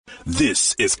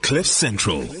This is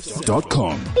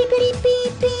CliffCentral.com.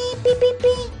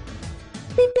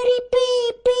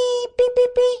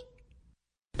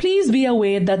 Please be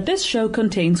aware that this show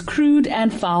contains crude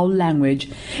and foul language.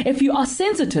 If you are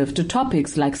sensitive to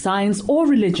topics like science or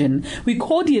religion, we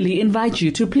cordially invite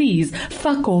you to please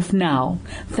fuck off now.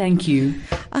 Thank you.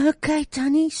 Okay,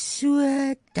 Tannie,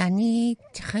 so, Tannie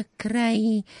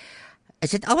gekry.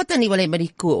 Is dit al wat Tannie wil hê met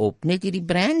die koop? Net hierdie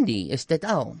brandy, is dit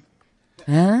al?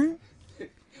 Huh?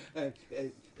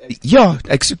 Ja,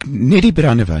 ek soek net die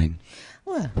brandewyn.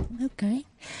 Okay.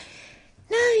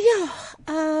 Nou ja,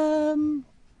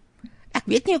 ek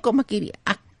weet nie hoekom ek hierdie,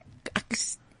 ek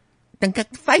dink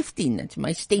ek 15, het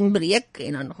my stem breek,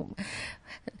 en dan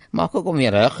maak ek hom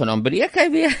weer rug, en dan breek hy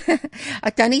weer.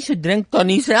 Tannie, so drink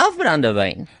Tannie self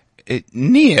brandewyn?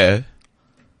 Nee.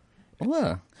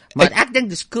 Maar ek dink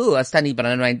dis cool as Tannie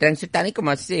brandewyn drink, so Tannie kom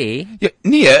maar sê. Ja,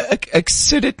 nee, ek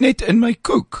sit dit net in my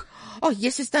koek. Oh,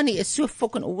 Jesus, Tannie is so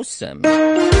fucking awesome.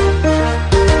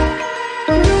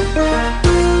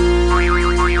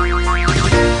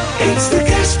 It's the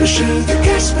Casper Show, the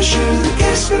Casper Show, the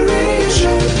CasperRadio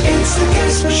Show. It's the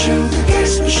Casper Show, the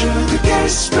Casper Show, the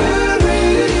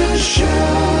CasperRadio Show.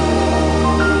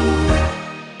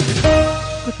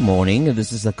 Good morning,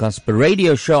 this is the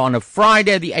CasperRadio Show on a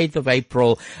Friday, the 8th of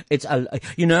April. It's,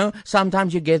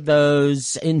 sometimes you get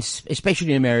those,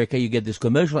 especially in America, you get these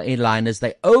commercial airliners,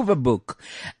 they overbook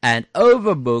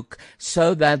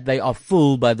so that they are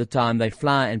full by the time they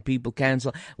fly and people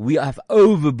cancel. We have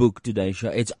overbooked today's show.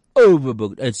 It's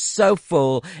overbooked. It's so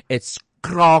full, it's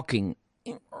cracking.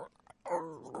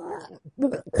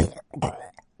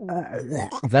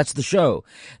 That's the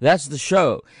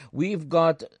show. We've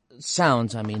got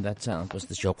sounds, that sound was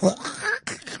the show.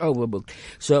 Overbooked.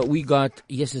 So we got,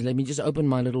 let me just open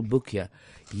my little book here.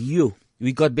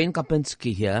 We got Ben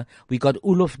Kapinski here. We got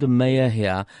Olaf de Meyer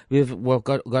here. We've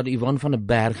got Yvonne van den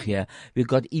Berg here. We've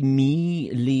got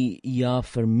Emelia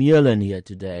Vermeulen here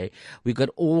today. We got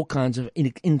all kinds of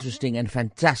interesting and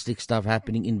fantastic stuff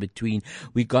happening in between.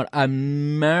 We got not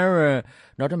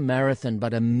a marathon,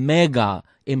 but a mega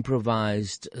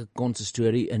improvised concert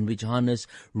story in which Hannes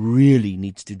really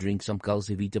needs to drink some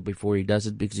Calcivita before he does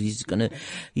it, because he's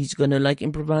gonna like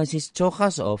improvise his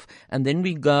chochas off. And then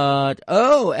we got,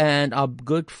 and our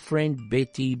good friend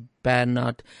Betty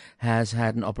Bernard has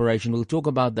had an operation. We'll talk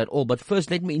about that all. But first,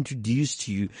 let me introduce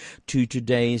you to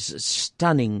today's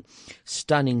stunning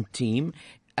team.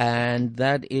 And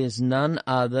that is none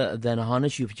other than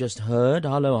Hannes, you've just heard.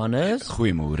 Hallo Hannes.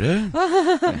 Goeiemôre.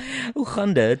 Hoe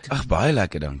gaan dit? Ag, baie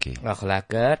lekker, dankie. Ag,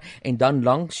 lekker. En dan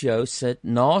naast jou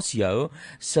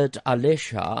sit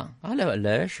Alesha. Hallo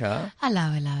Alesha. Hallo.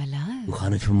 Hoe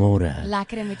gaan dit vanmôre?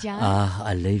 Lekker en met jou? Ag,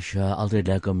 Alesha, altyd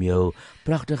lekker om jou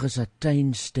pragtige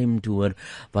satynstem te hoor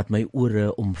wat my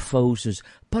ore omvou soos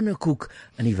pannekoek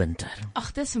in die winter.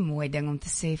 Ag, dis 'n mooi ding om te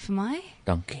sê vir my.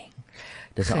 Dankie.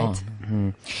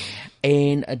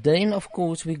 And then, of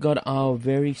course, we got our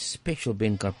very special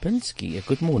Ben Karpinski.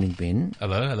 Good morning, Ben.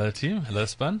 Hello team. Hello,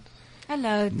 Span.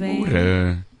 Hallo, Ben.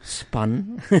 Môre.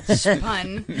 Span.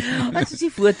 Wat is die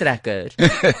voortrekkers?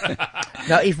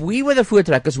 Now, if we were the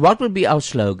voortrekkers, what would be our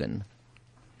slogan?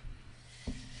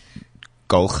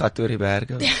 Kalgat oor die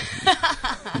berge.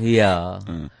 Ja.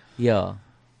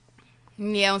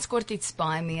 Nee, ons kort iets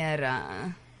baie meer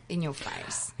in your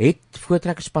face. Het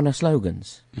voortrekkerspanne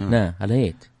slogans? Ja. Nee, hulle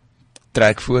het.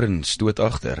 Trek voor en stoot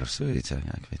agter of so iets, ek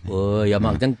weet nie. Ja,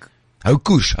 maar ek dink hou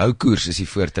koers is die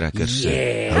voortrekkers.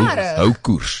 Hou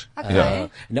koers. Okay. Ja.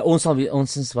 Nou ons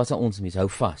was mens hou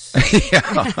vas.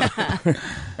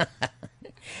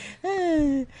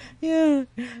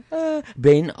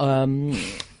 Ben,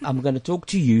 I'm going to talk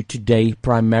to you today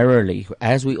primarily,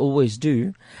 as we always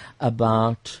do,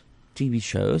 about TV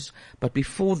shows. But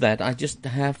before that, I just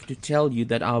have to tell you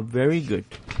that our very good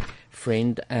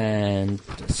friend and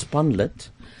Spunlet,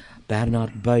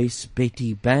 Bernard Buys,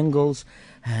 Betty Bangles,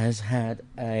 has had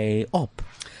a op.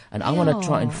 And I want to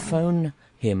try and phone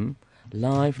him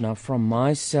live now from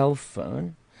my cell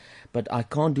phone. But I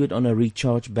can't do it on a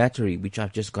recharge battery, which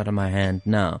I've just got in my hand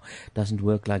now. Doesn't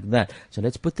work like that. So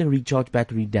let's put the recharge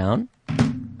battery down.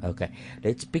 Okay.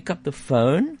 Let's pick up the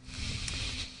phone.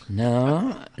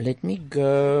 Now, let me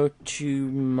go to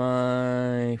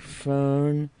my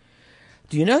phone.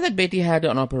 Do you know that Betty had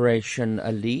an operation,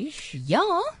 a leash?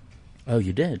 Ja. Oh,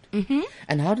 you did? Mhm.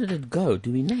 And how did it go?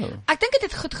 Do we know? Ek dink dit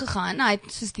het goed gegaan. Hy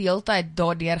het soos die hele tyd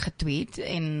daardeur getweet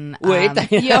en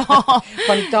ja,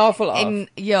 van die tafel af. En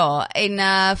ja,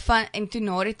 en toe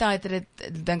na die tyd het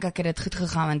dit dink ek het dit goed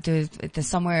gegaan en toe het hy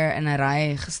somewhere in 'n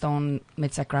ry gestaan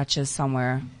met sy crutches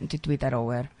somewhere en toe tweet hy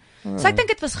daaroor. So ek dink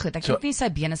dit was goed. Ek dink nie sy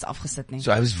been is afgesit nie.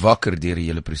 So hy was wakker deur die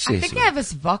hele Ek proses. dink nie hy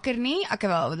was wakker nie.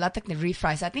 Laat ek net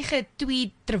rephrase. Hy het nie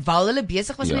getweet terwyl hulle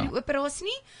besig was met die operasie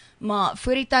nie, maar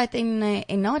voor die tyd en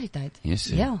na die tyd. Yes,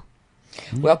 ja.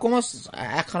 Wel, kom ons,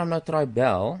 ek gaan hom nou try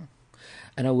bel,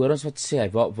 en nou hoor ons wat sê hy,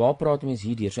 waar praat mense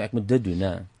hierdeur, so ek moet dit doen,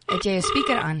 né? Het jy 'n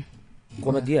speaker aan?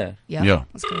 Kom dit deur? Ja,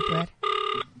 ons kan dit hoor.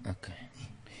 Okay.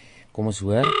 Kom ons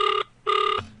hoor.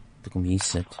 Toe kom hier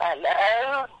sit.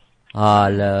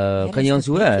 Hallo, kan jy ons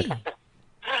hoor?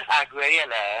 Ek hoor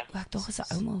julle. Ek dog is 'n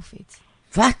ouma of iets.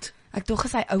 Wat? Ek dog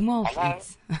is hy ouma of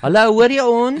iets. Hallo, hoor jy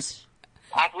ons?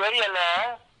 Ek hoor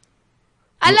julle.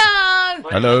 Hallo.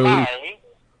 Hallo.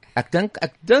 Ek dink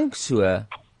so.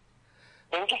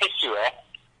 Dink jy so?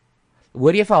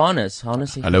 Hoor jy vir Hannes?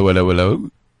 Hannes sê Hallo.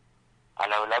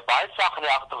 Hallo, baie sag in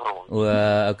die agtergrond.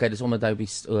 Okay, dis omdat hy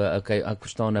okay, ek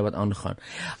verstaan nou wat aangaan.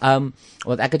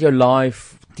 Want ek het jou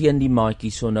live teen die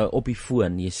maatjie so nou op die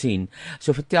foon, jy sien.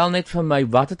 So vertel net vir my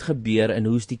wat het gebeur en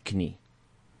hoe's die knie?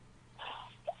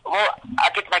 Wel,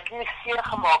 ek het my knie seer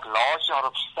gemaak laas jaar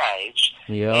op stage.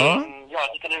 Ja? En ja,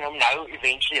 ek het hom nou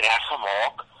eventually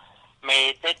reggemaak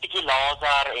met net 'n bietjie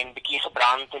laser en bietjie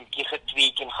gebrand en bietjie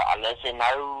getweek en alles en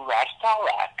nou herstel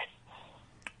ek.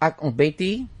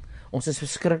 Betty, ons is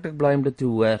verskriklik bly om dit te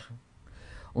hoor.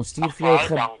 Ons stuur vir jou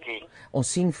Dankie.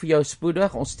 Ons sien vir jou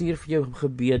spoedig, ons stuur vir jou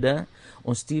gebede,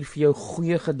 ons stuur vir jou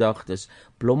goeie gedagtes,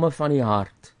 blomme van die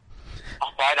hart.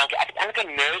 Baie dankie. Ek het eintlik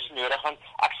 'n nurse nodig want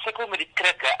ek sukkel met die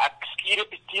krikke. Ek skuur op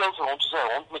die teels rond soos 'n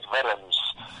hond met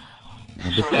wurms.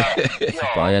 So,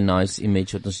 baie nice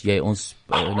image wat ons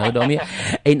nou daarmee.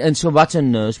 En so wat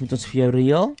 'n nurse moet ons vir jou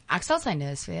reël? Ek sal sy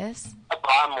nurse wees. 'n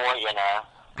Baie mooi ene.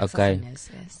 Okay.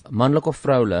 Manlik of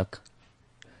vroulik?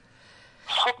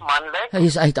 Goed manlik. Hy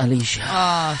is uit, Alicia.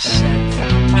 Oh shit.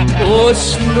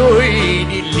 Ons snoei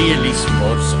die lelies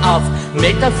mos af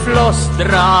met 'n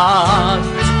vlosdraad.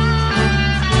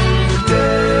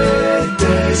 Dit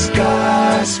is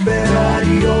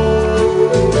CasperRadio.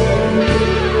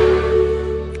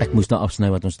 Ek moes nou afsny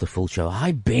wat ons te vol show.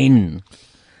 Hi Ben.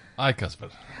 Hi, Casper.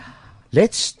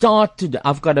 Let's start today.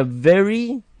 I've got a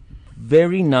very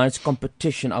nice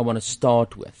competition I want to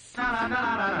start with.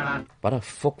 What the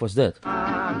fuck was that? Oh,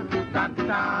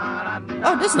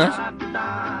 that's nice.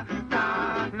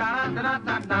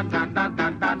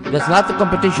 That's not the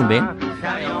competition, Ben.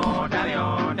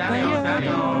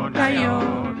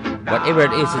 Whatever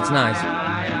it is, it's nice.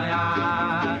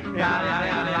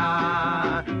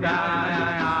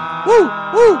 Woo,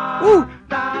 woo, woo.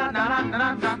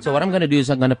 So what I'm going to do is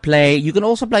I'm going to play. You can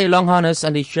also play along, Hannes,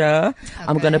 Alicia. Okay.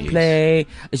 I'm going to play.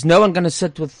 Is no one going to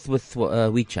sit with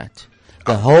WeChat?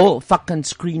 The whole fucking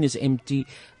screen is empty.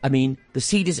 I mean, the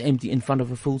seat is empty in front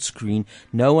of a full screen.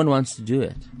 No one wants to do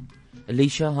it.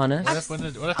 Alicia, Hannes?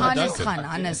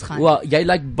 Hannes gaan. Well, jy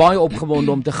lyk baie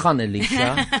opgewonde om te gaan,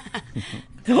 Alicia.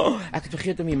 Ek het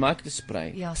vergeet om die mic te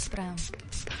sprei. Ja, sprei.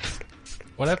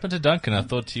 What happened to Duncan? I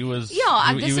thought he was he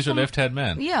was your left-hand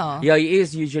man. Yeah. Yeah, he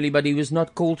is usually, but he was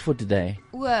not called for today.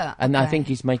 Okay. And I think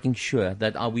he's making sure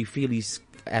that we feel his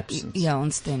absence. Ja,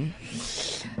 ons doen.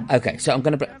 Okay, so I'm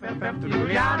going to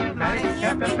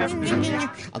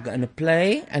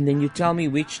play, and then you tell me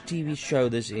which TV show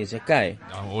this is, okay?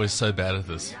 I'm always so bad at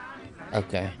this.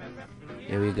 Okay.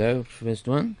 Here we go, first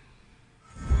one.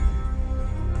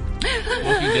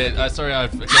 Walking Dead. Sorry,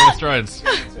 Game of Thrones.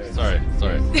 Sorry.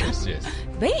 Yes.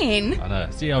 Ben? I know.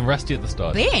 See, I'm rusty at the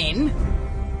start. Ben?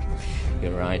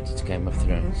 You're right, it's Game of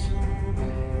Thrones.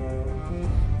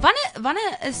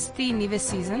 Wanneer is die nuwe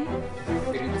season?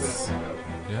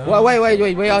 Yeah. Wait,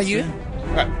 where are you?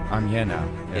 I'm here now.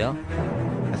 Yeah.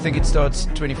 I think it starts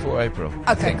 24 April.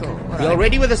 Okay, cool. Right. You're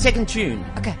ready with the second tune.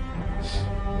 Okay.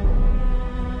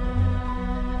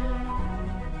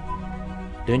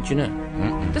 Don't you know?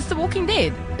 Dis The Walking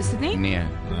Dead, is dit nie? Nee.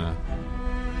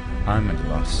 I'm at a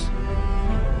loss.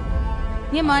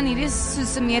 Nee man, hier is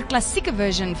soos 'n meer klassieke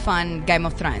version van Game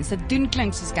of Thrones. Dit doen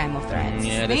klink soos Game of Thrones.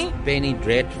 Ja, dis Penny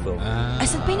Dreadful.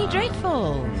 Is dit Penny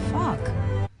Dreadful? Fuck.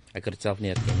 Ek het dit self nie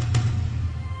herken.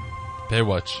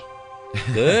 Baywatch.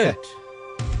 Good.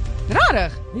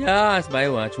 Rarig. Ja, it's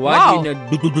Baywatch. Why do you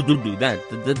do that?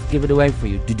 That give it away for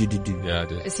you. Do. Ja,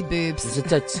 dit. Is die boobs. Dis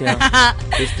dit, ja.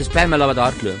 Dis Pamela wat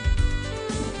hardloop.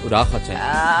 Hoe daar gaan sy?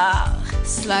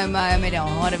 Slow-mo met die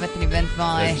hare wat in die wind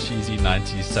waai. That cheesy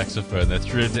 90s saxophone that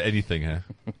threw into anything, huh?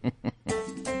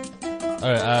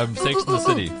 Sex in the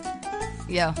City.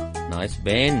 Ja. Nice,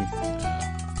 Ben.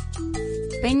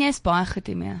 Ben, jy is baie goed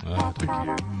hiermee. Oh, thank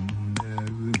you.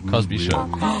 Cosby Show.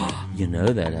 You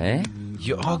know that, eh?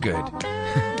 You are good.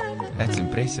 That's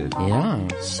impressive. Yeah.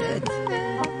 Shit.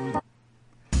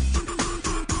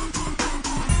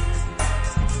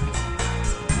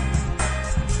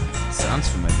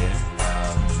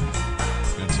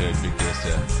 Going to a big guess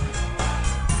here.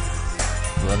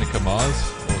 Veronica Mars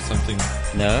or something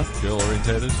No.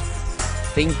 girl-orientated?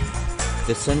 Think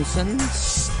The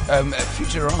Simpsons?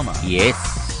 Futurama. Yes.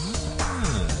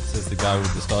 Says the guy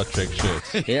with the Star Trek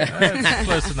shirt. Yeah. That's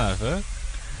close enough, huh?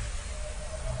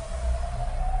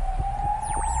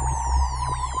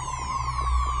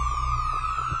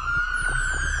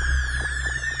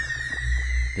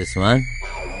 This one?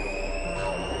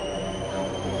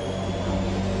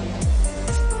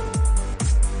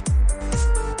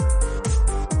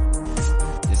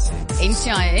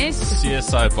 NCIS.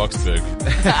 CSI Boxburg.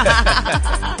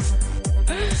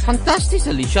 Fantasties,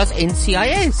 Alicia's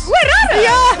NCIS. Oh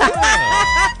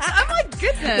my Dis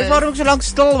goodness. waarom ek so lank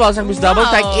stil was. Ek moes double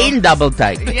take en double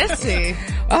take. Yes, sir.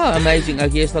 Oh, amazing.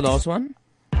 Okay, here's the last one.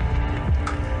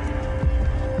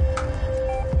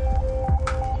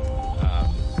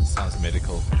 Sounds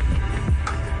medical.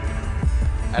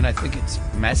 And I think it's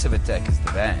Massive Attack is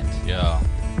the band. Yeah.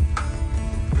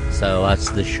 So what's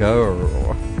the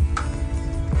show?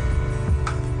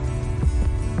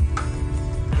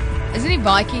 Is it nie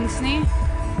Vikings nie?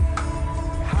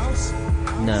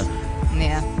 No.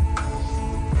 Nee.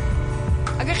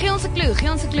 Okay, gee ons 'n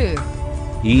clue.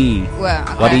 He. Well,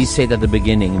 okay. What he said at the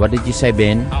beginning. What did you say,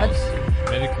 Ben? House.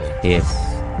 Medical. Yes.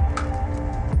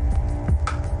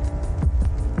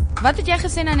 Wat het jy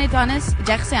gesê nou net, Hannes? Het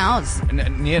jy gesê house?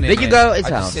 Nee, There you go, it's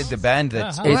I House. just said the band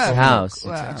that's... Yeah, It's house.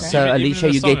 Wow, okay. So, Even Alicia,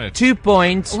 the you song get it. 2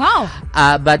 points. Wow.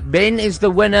 But Ben is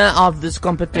the winner of this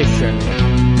competition.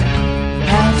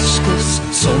 Perskus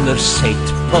sonder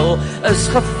setpil is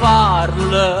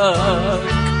gevaarlik.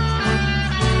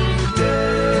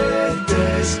 Dit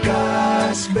is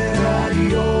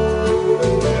CasperRadio.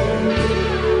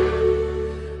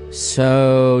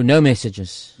 So, no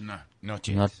messages. No, not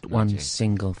yet. Not one yet.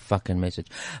 single fucking message.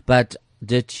 But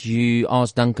did you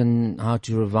ask Duncan how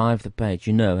to revive the page?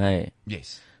 You know, hey?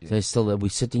 Yes. So it's still, we're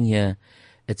sitting here.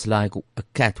 It's like a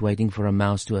cat waiting for a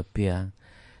mouse to appear.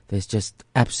 There's just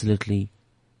absolutely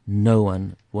no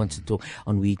one wants to talk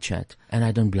on WeChat. And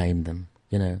I don't blame them,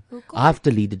 you know. I've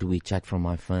deleted WeChat from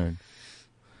my phone.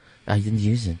 I didn't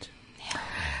use it.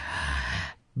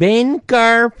 Ben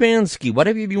Karpinski, what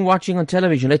have you been watching on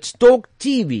television? Let's talk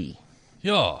TV.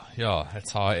 Yeah.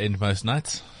 That's how I end most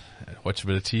nights. Watch a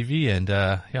bit of TV and,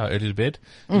 early to bed.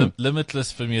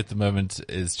 Limitless for me at the moment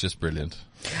is just brilliant.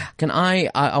 Can I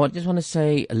just want to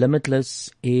say Limitless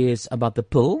is about the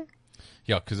pill.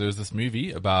 Yeah, because there was this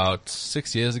movie about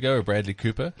 6 years ago with Bradley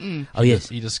Cooper. Oh, yes.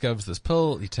 He discovers this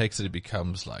pill, he takes it, he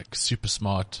becomes like super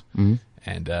smart,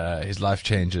 and his life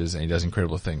changes and he does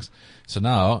incredible things. So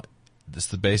now,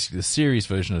 this is basically the series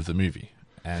version of the movie.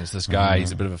 And it's this guy,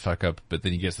 he's a bit of a fuck up, but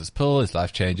then he gets this pill, his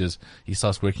life changes, he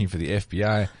starts working for the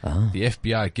FBI. The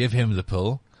FBI give him the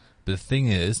pill, but the thing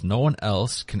is, no one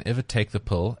else can ever take the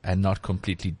pill and not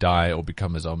completely die or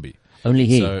become a zombie. Only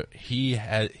he. So he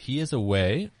has a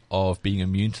way of being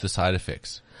immune to the side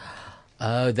effects.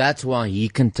 Oh, that's why he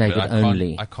can take But it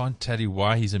only. I can't tell you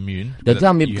why he's immune. Don't but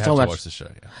tell me you because have I'll to watch- watch the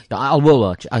show. Yeah. Yeah, I will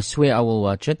watch. I swear I will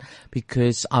watch it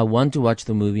because I want to watch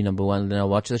the movie, number one, and then I'll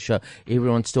watch the show.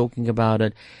 Everyone's talking about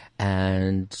it.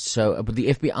 And so, but the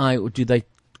FBI, do they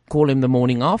call him the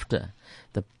morning after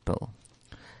the pill?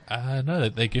 No,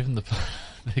 they give him the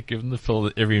they give him the pill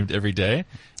every day,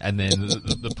 and then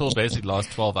the pill basically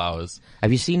lasts 12 hours,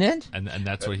 Have you seen it? and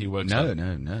that's what he works No,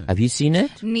 on. no. Have you seen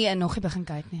it? Nee, nog nie begin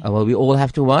kyk nie. Oh, well, we all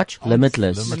have to watch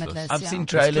Limitless. Limitless. I've ja. seen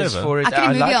trailers clever. for it. Ek het die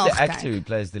I movie al like the gekyk. actor who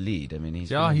plays the lead. I mean, he's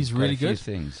Yeah, been he's in quite really a few good.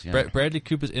 things. Yeah. Bradley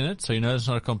Cooper's in it, so you know it's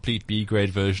not a complete B-grade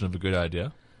version of A Good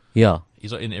Idea. Yeah.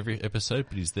 He's not in every episode,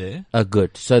 but he's there.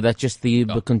 Good. So that's just the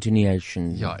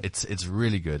continuation. Yeah, it's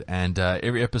really good, and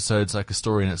every episode's like a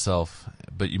story in itself.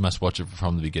 But you must watch it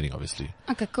from the beginning, obviously,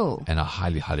 Okay, cool. and I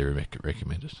highly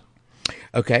recommend it.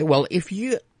 Okay, well, if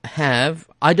you have,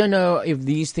 I don't know if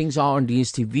these things are on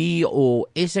DSTV or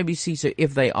SABC, so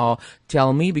if they are,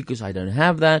 tell me, because I don't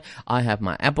have that. I have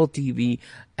my Apple TV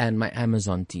and my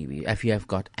Amazon TV. If you have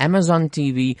got Amazon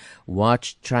TV,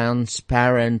 watch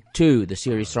Transparent 2, the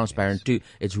series Transparent 2.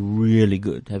 It's really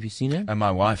good. Have you seen it? And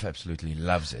my wife absolutely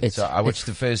loves it. So I watched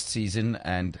the first season,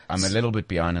 and I'm a little bit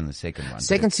behind on the second one. but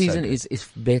Second it's so season good. is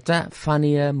better,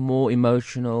 funnier, more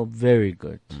emotional, very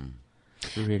good.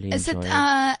 Really Is enjoy dit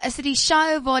it. is dit die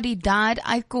show waar die dad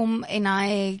uitkom en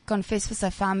hy confess vir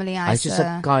sy family Hy's just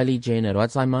a Kylie Jenner.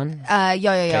 What's sy man?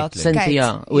 ja Caitlyn. Cynthia.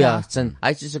 Kate, O ja,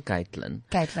 hy's just a Caitlyn.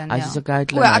 Caitlyn, Hy's just a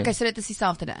Caitlyn. O, okay, so dit is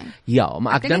dieselfde ding. Ja,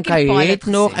 maar ek Ek dink dink ek hy het die pilot het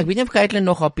nog, gesien. ek weet nie of Caitlyn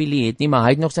nog haar pilie het nie, maar hy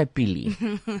het nog sy pilie.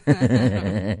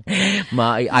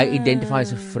 Maar hy identify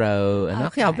as 'n vrou en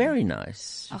ag ja, very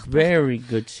nice. Ag, Very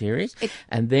good series.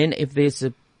 And then if there's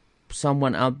a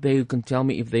someone out there who can tell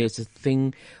me if there's a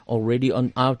thing already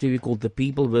on our TV called The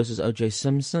People versus O.J.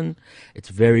 Simpson. It's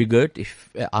very good.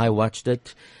 I watched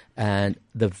it. And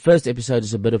the first episode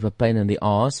is a bit of a pain in the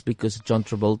ass because John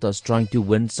Travolta is trying to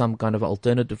win some kind of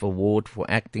alternative award for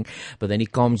acting, but then he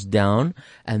calms down,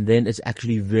 and then it's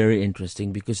actually very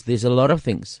interesting because there's a lot of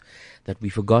things that we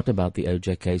forgot about the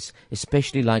OJ case,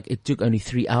 especially like it took only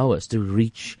 3 hours to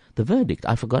reach the verdict.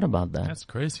 I forgot about that. That's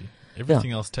crazy.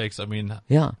 Everything else takes,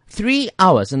 3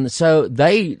 hours. And so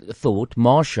they thought,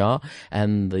 Marsha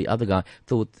and the other guy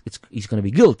thought he's going to be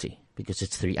guilty because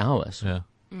it's 3 hours. Yeah.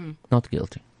 Not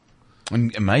guilty.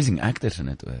 And amazing actors in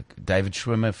it ook. David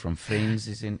Schwimmer from Friends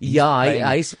is in.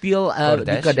 Hy speel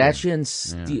die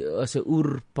Kardashians as 'n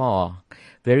oerpa.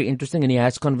 Very interesting, and he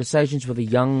has conversations with a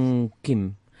young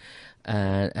Kim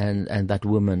and that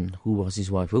woman who was his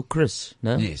wife. Oh, Chris,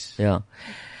 no? Yes. Yeah.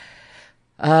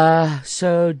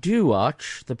 So do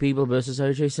watch The People versus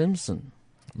O.J. Simpson.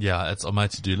 Yeah, it's on my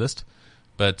to-do list.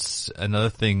 But another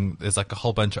thing, there's like a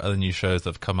whole bunch of other new shows that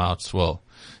have come out as well.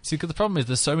 See, because the problem is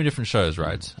there's so many different shows,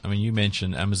 right? I mean, you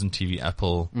mentioned Amazon TV,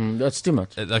 Apple. That's too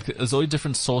much. There's all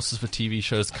different sources for TV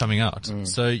shows coming out.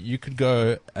 So you could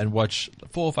go and watch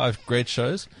 4 or 5 great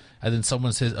shows, and then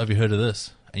someone says, have you heard of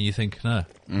this? And you think, no,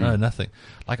 nothing.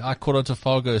 Like, I caught on to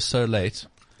Fargo so late,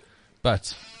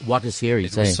 but what is here?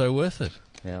 It was so worth it.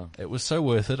 Yeah. It was so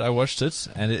worth it. I watched it,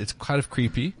 and it's kind of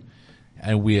creepy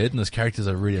and weird, and those characters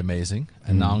are really amazing.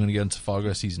 And now I'm going to go into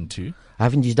Fargo season 2.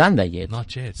 Haven't you done that yet?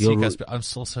 Not yet. See, Casper, I'm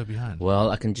still so behind.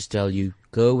 Well, I can just tell you,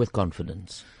 go with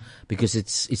confidence because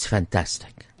it's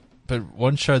fantastic. But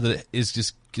one show that is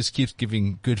just keeps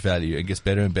giving good value and gets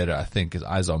better and better, I think, is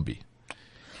iZombie.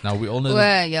 Now, we all know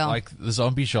like the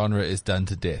zombie genre is done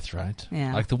to death, right?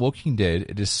 Yeah. Like The Walking Dead,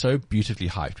 it is so beautifully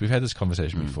hyped. We've had this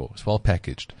conversation before. It's well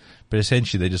packaged. But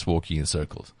essentially, they're just walking in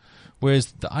circles.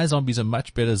 Whereas the iZombie is a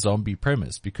much better zombie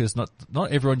premise because not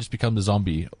everyone just becomes a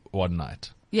zombie one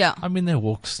night. Yeah. I mean, they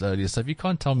walk slowly and stuff. You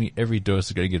can't tell me every dose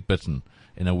is going to get bitten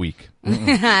in a week.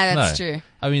 That's true.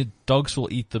 I mean, dogs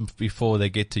will eat them before they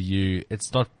get to you.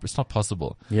 It's not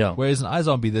possible. Yeah. Whereas in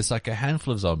iZombie, there's like a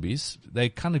handful of zombies. They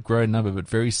kind of grow in number, but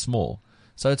very small.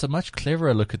 So it's a much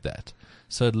cleverer look at that.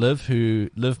 So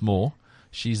Liv Moore,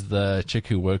 she's the chick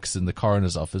who works in the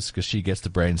coroner's office because she gets the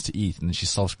brains to eat, and then she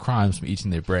solves crimes from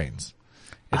eating their brains.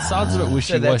 It sounds a bit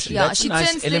wishy-washy. Yeah, That's she a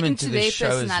nice turns element into to their this show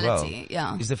as well. personality.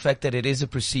 Yeah. Is the fact that it is a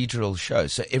procedural show,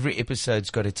 so every episode's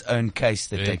got its own case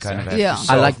that they kind of have Yeah. to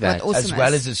solve. I like that. What awesome As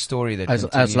well is. as a story that As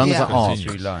long as Yeah. an arc.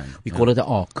 through line. We call it an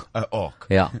arc. An arc.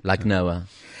 Yeah, like Noah.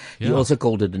 He Yeah. also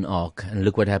called it an arc, and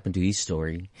look what happened to his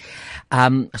story.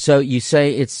 So you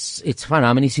say it's fun.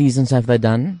 How many seasons have they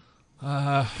done?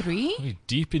 3? We're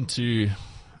deep into,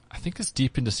 I think it's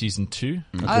deep into season 2.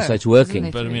 Okay, so it's working. isn't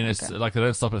it? But I mean, it's Okay. like they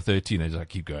don't stop at 13. They just like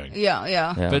keep going. Yeah.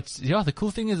 Yeah. But yeah, the cool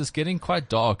thing is it's getting quite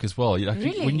dark as well.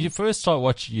 Really? When you first start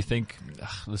watching, you think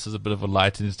this is a bit of a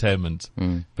light entertainment,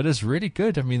 but it's really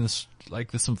good. I mean, there's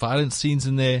some violent scenes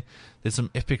in there. There's some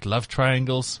epic love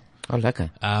triangles. Oh, lekker.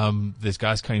 There's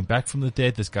guys coming back from the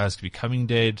dead. There's guys becoming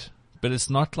dead. But it's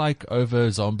not like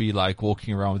over zombie, like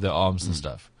walking around with their arms and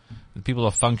stuff. When people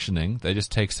are functioning, they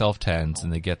just take self-tans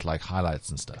and they get like highlights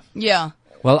and stuff. Yeah.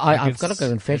 Well, Like, I've got a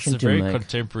confession it's a to very make.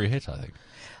 contemporary hit, I think.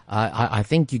 I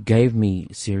think you gave me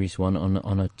series 1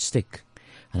 on a stick,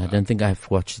 and I don't think I've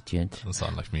watched it yet. Doesn't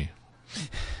sound like me.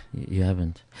 You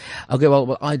haven't. Okay,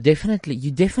 well, you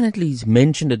definitely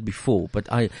mentioned it before, but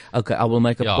I will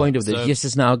make a point of this. so-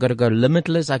 Yes, now I gotta go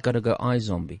Limitless, I gotta go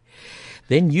iZombie.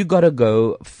 Then you gotta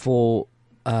go for,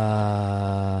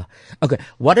 okay,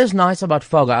 what is nice about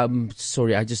Fargo, I'm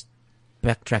sorry, I just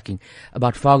backtracking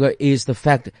about Fargo is the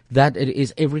fact that it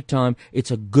is every time it's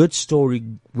a good story,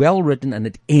 well written, and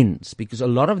it ends. Because a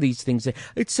lot of these things say,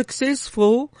 it's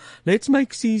successful, let's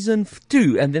make season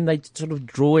 2, and then they sort of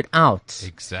draw it out.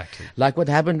 Exactly. Like what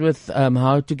happened with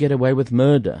How to Get Away with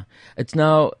Murder. It's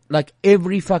now like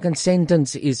every fucking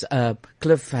sentence is a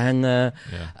cliffhanger,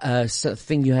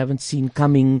 thing you haven't seen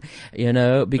coming,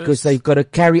 because they've got to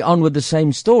carry on with the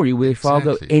same story where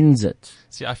Fargo Exactly. ends it.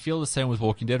 See, I feel the same with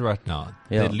Walking Dead right now.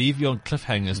 Yeah. They leave you on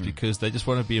cliffhangers because they just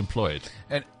want to be employed.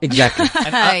 And Exactly.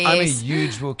 And I'm a Yes.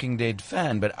 huge Walking Dead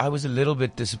fan, but I was a little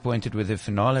bit disappointed with the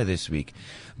finale this week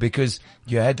because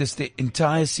you had the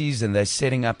entire season, they're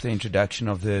setting up the introduction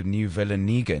of the new villain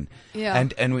Negan. Yeah.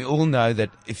 And we all know that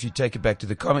if you take it back to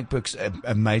the comic books,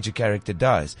 a major character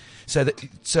dies.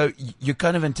 So you're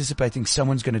kind of anticipating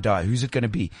someone's going to die. Who's it going to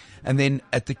be? And then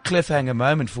at the cliffhanger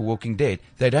moment for Walking Dead,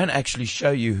 they don't actually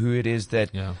show you who it is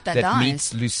that That dies.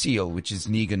 meets Lucille, which is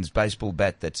Negan's baseball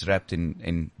bat that's wrapped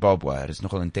in barbed wire. It's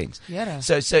nogal intense. Yeah.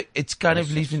 So it's kind of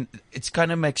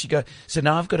makes you go, so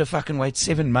now I've got to fucking wait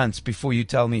 7 months before you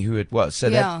tell me who it was.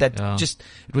 So that just,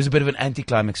 it was a bit of an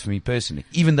anticlimax for me personally,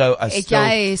 even though I'm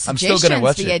still going to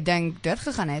watch it. Het jy dink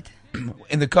doodgegaan het?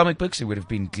 In the comic books, it would have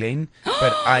been Glenn,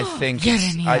 but I think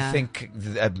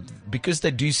because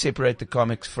they do separate the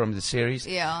comics from the series,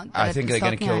 I think they're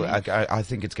going to kill. I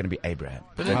think it's going to be Abraham.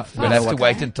 But we'll have to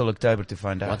wait until October to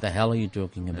find out. What the hell are you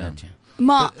talking about?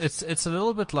 Maar it's a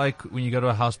little bit like when you go to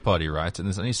a house party, right? And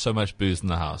there's only so much booze in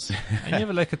the house, and you have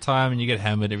a liquor time, and you get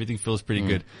hammered. Everything feels pretty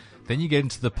good. Then you get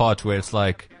into the part where it's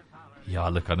like, yeah,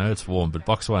 look, I know it's warm, but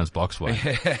box one's box one,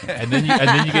 and then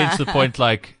you get into the point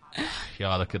like,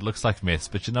 yeah, look, it looks like mess,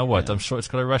 but you know what? I'm sure it's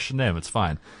got a Russian name. It's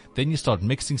fine. Then you start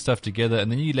mixing stuff together,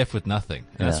 and then you're left with nothing.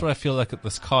 And that's what I feel like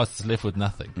this cast is left with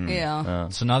nothing.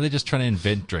 So now they're just trying to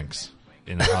invent drinks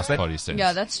in the house party sense.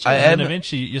 Yeah, that's true. And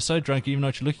eventually you're so drunk you even know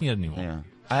what you're looking at anymore. Yeah.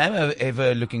 I am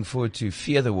ever looking forward to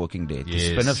Fear the Walking Dead, the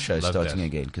spin-off show starting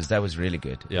again, because that was really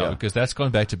good. Yeah, because that's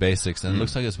gone back to basics, and it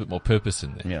looks like there's a bit more purpose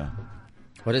in there. Yeah.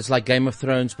 But it's like Game of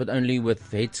Thrones, but only with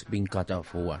heads being cut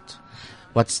off, or what?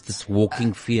 What's this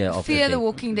walking fear of Fear the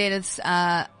Walking Dead? It's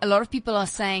a lot of people are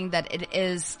saying that it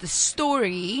is the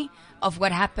story of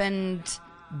what happened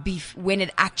when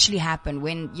it actually happened,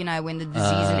 when the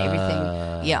disease and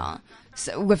everything. Yeah,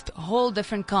 so with a whole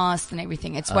different cast and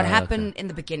everything. It's what happened in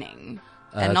the beginning,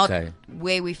 and not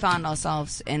where we found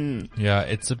ourselves in. Yeah,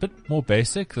 it's a bit more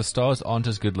basic. The stars aren't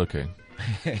as good looking,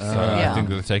 so I think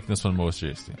they're taking this one more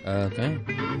seriously. Okay.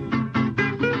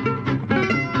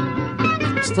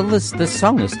 Still, this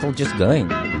song is still just going.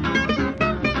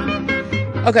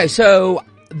 Okay, so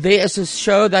there is a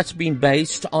show that's been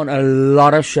based on a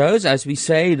lot of shows. As we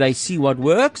say, they see what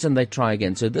works and they try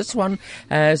again. So this one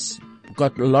has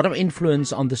got a lot of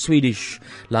influence on the Swedish,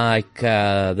 like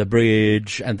The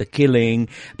Bridge and The Killing,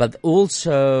 but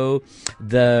also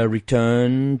the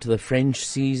Return to the French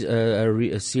series,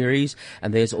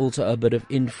 and there's also a bit of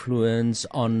influence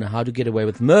on How to Get Away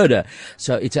with Murder.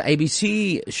 So it's an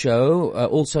ABC show,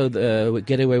 also the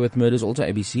Get Away with Murder is also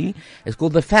ABC. It's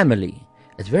called The Family.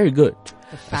 It's very good.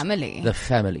 The Family. The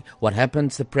Family. What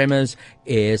happens, the premise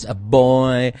is a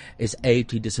boy is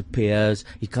 8, he disappears,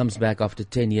 he comes back after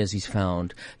 10 years, he's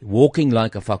found walking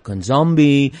like a fucking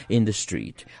zombie in the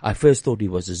street. I first thought he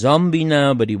was a zombie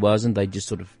now, but he wasn't. They just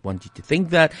sort of want you to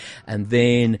think that. And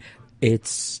then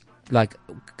it's like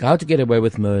How to Get Away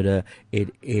with Murder.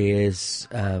 It is,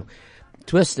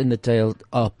 twist in the tail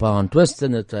upon twist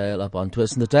in the tail upon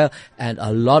twist in the tail, and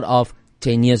a lot of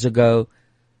 10 years ago,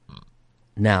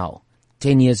 now,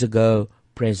 10 years ago,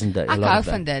 present day. Ek hou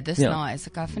van dit. Dis nice.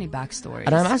 Ek hou van die backstories.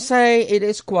 And I must say, it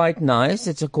is quite nice.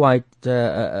 It's a quite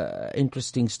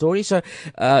interesting story. So,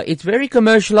 it's very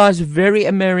commercialized, very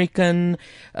American,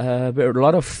 a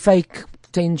lot of fake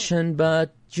tension,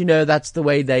 but that's the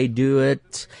way they do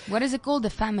it. What is it called? The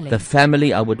Family. The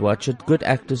Family, I would watch it. Good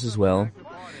actors as well.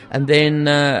 And then,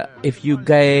 if you're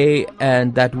gay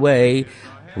and that way,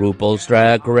 RuPaul's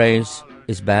Drag Race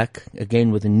is back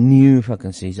again with a new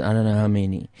fucking season. I don't know how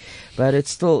many, but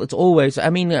it's always,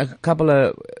 a couple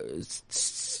of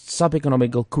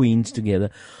sub-economical queens together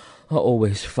are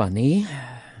always funny.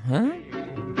 Huh?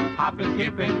 Hopping,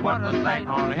 skipping, one of the thing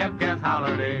on a Hepcast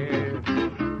holiday.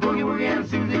 Boogie Woogie and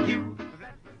Susie Q.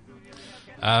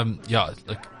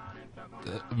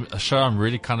 A show I'm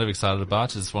really kind of excited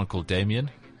about is this one called Damien.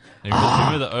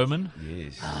 Remember The Omen?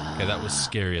 Yes. Okay, that was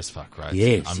scary as fuck, right?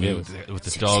 Yes. I mean, with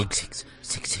the dog.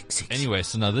 666. Anyway,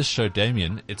 so now this show,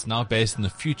 Damien, it's now based in the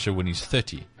future when he's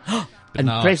 30. And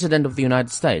now, President of the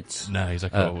United States? No, he's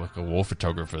like a war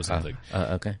photographer or something.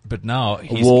 Okay. But now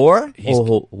he's... War?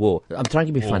 War? I'm trying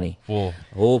to be funny.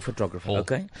 War photographer,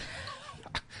 okay.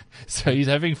 So he's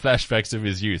having flashbacks of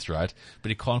his youth, right? But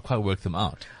he can't quite work them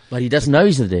out. But he doesn't know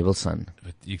he's the devil's son.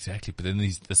 Exactly. But then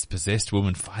this possessed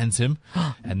woman finds him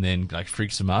and then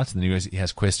freaks him out, and then he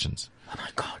has questions. Oh my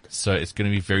God. So it's going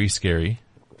to be very scary.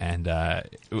 And,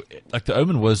 The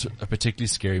Omen was a particularly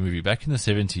scary movie. Back in the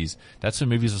 70s, that's when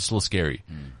movies were still scary.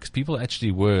 Because people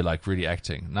actually were, really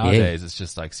acting. Nowadays, it's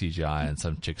just like CGI and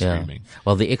some chick screaming.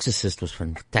 Well, The Exorcist was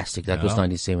fantastic. That was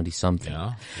 1970-something.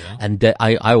 Yeah. And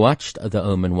I watched The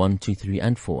Omen 1, 2, 3,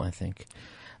 and 4, I think.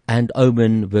 And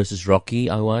Omen versus Rocky,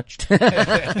 I watched.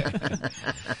 But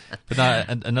now,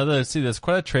 there's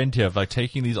quite a trend here of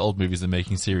taking these old movies and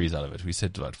making series out of it. We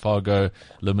said about Fargo,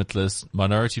 Limitless,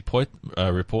 Minority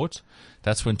Report.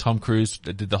 That's when Tom Cruise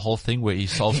did the whole thing where he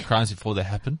solves crimes before they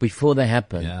happen. Before they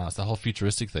happen. Yeah, it's the whole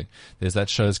futuristic thing. There's that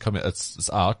show it's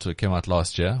out. It came out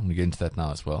last year. I'm going to get into that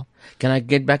now as well. Can I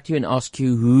get back to you and ask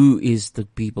you who is the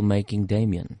people making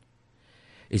Damien?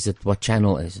 Is it, what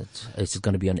channel is it? Is it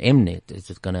going to be on Mnet? Is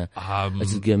it going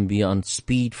to be on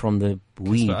Speed from the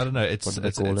Weed? I don't know. It's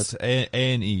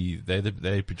A&E.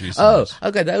 They produce. Oh,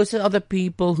 okay. Those are the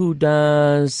people who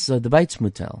does the Bates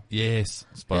Motel. Yes,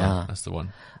 spot on. That's the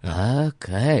one. Yeah.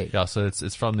 Okay. Yeah, so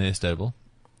it's from their stable.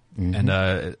 And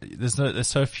there's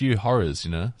so few horrors,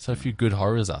 so few good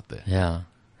horrors out there. Yeah.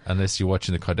 Unless you're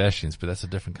watching the Kardashians, but that's a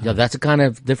different kind. Yeah, that's a kind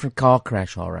of different car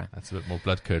crash horror. That's a bit more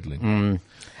blood-curdling.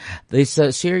 There's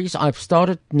a series I've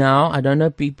started now. I don't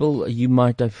know, people, you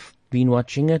might have been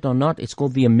watching it or not. It's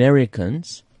called The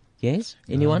Americans. Yes?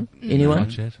 Anyone? Anyone?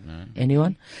 Not yet. No.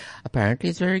 Anyone?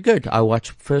 Apparently it's very good. I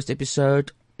watched first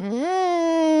episode,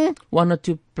 1 or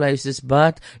 2 places,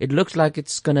 but it looks like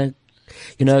it's gonna,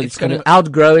 it's going to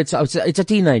outgrow. It's a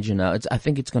teenager now. I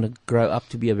think it's going to grow up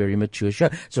to be a very mature show.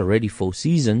 It's already 4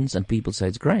 seasons, and people say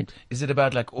it's great. Is it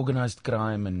about like organized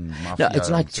crime and mafia? No, it's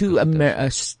like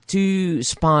two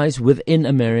spies within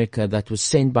America that was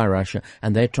sent by Russia,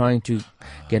 and they're trying to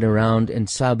get around in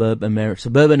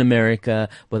suburban America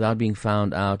without being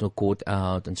found out or caught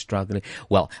out and struggling.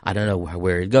 Well, I don't know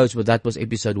where it goes, but that was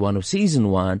episode 1 of season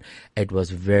 1. It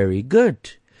was very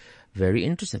good. Very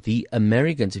interesting. The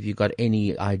Americans, if you got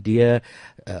any idea,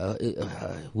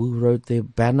 who wrote there?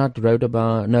 Bernard wrote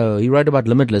about, he wrote about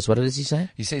Limitless. What does he say?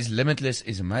 He says Limitless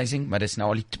is amazing, maar dis nou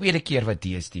al die tweede keer wat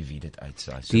DStv dit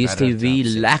uitsaai. So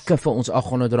DStv, lekker vir ons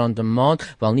R800 'n maand.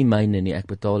 Wel nie myne nie, ek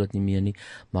betaal dit nie meer nie.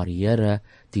 Maar Here,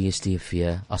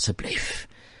 DStv, asseblief.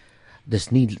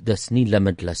 Dis nie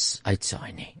Limitless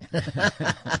uitsaai nie.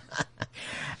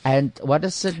 And what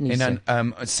does Sydney say? En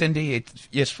dan Cindy het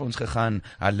eers vir ons gegaan,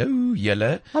 hallo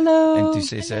julle. Hallo. En toe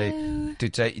sê sy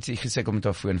ietsie gesê kom met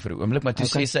haar foon vir 'n oomblik, maar toe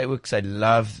sê sy ook sy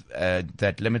love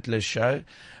that Limitless show.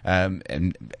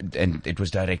 And it was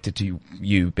directed to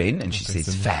you, Ben, and she says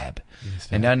fab. Yes,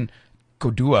 en dan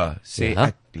Kodua sê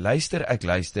ek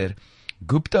luister.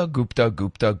 Gupta,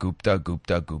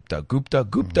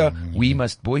 we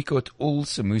must boycott all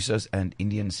samosas and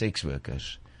Indian sex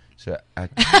workers. So ek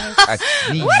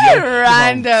what a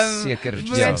random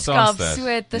boodskap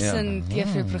so tussen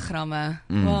TV-programme.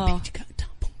 Wow.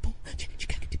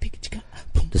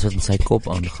 Dis wat in sy kop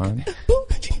aangaan.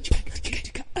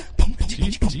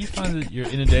 Do you find that you're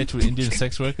inundated with Indian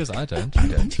sex workers? I don't.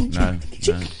 No.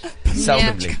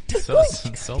 Seldomly.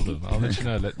 Seldom. I'll let you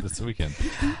know this weekend.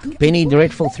 Penny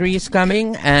Dreadful 3 is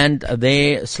coming, and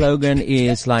their slogan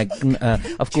is like,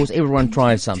 of course, everyone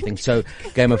tries something. So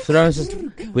Game of Thrones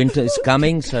winter is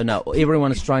coming, so now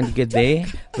everyone is trying to get their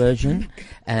version.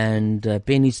 And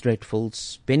Penny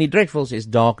Dreadfuls is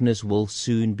darkness will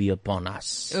soon be upon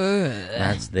us.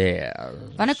 That's there.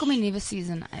 Wanneer kom die nuwe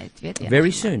season uit? Weet jy?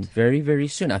 Very soon. Very, very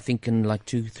soon. I think in like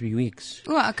 2-3 weeks.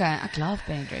 Oh, okay. Ek love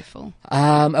Penny Dreadful.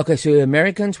 Okay, so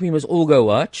Americans, we must all go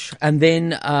watch. And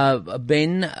then,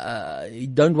 Ben,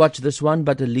 don't watch this one,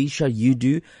 but Alicia, you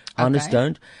do. Honest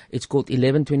don't. It's called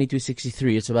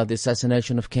 11/22/63. It's about the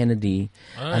assassination of Kennedy.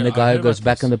 And the guy who goes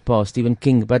back in the past, Stephen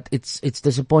King. But it's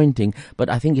disappointing. But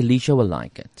I think Alicia will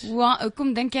like it.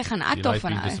 Hoekom dink jy gaan ek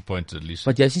daarvan hou? Disappointed, Alicia.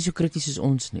 Want jy is nie so krities soos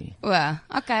ons nie.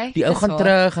 Okay. Die ou gaan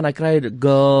terug en hy kry 'n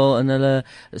girl en hulle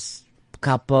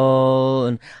couple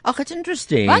en it's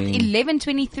interesting. Wat?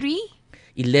 11/23?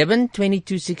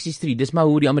 11/22/63. Dis maar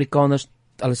hoe die Amerikaners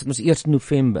alles het mos 1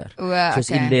 November. So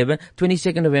it's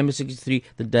 22nd November 63,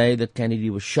 the day that Kennedy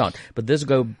was shot. But this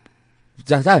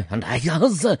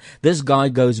guy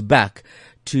goes back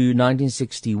to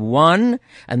 1961,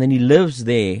 and then he lives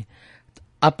there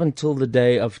up until the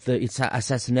day of the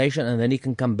assassination, and then he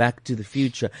can come back to the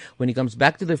future. When he comes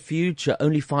back to the future,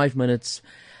 only 5 minutes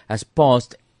has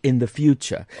passed in the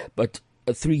future, but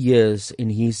 3 years in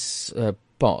his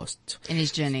past. In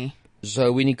his journey.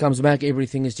 So when he comes back,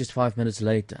 everything is just 5 minutes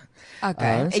later.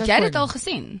 Okay. Het jy dit al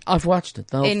gesien? I've watched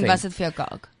it. En was dit vir jou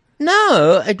kak?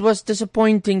 No, it was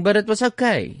disappointing, but it was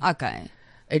okay. Okay.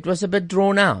 It was a bit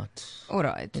drawn out.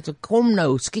 Alright. It's a kom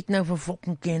nou, skiet nou vir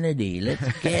fucking Kennedy. Let's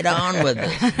get on with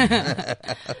it.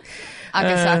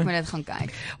 Okay, so ek moet dit gaan kyk.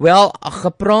 Wel,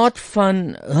 gepraat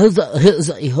van,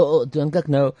 dink ek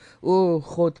nou,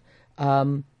 God,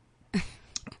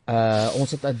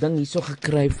 ons het 'n ding hierso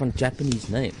gekry van Japanese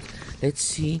name. Let's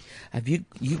see. Have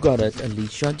you got it,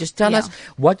 Alicia? Just tell us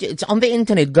what it's on the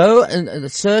internet. Go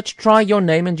and search. Try your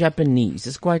name in Japanese.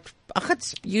 It's quite.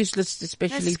 It's useless,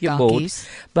 especially if you're bored.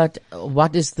 But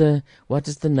what is the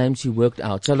names you worked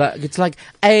out? So it's like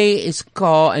A is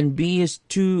car and B is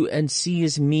to and C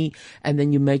is me, and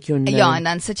then you make your name. Ja, en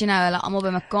dan sit jy nou hulle almal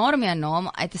bymekaar om jou naam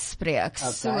uit te spreek.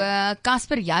 Okay. So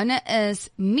Casper, joune is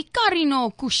Mikarino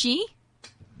Kushi.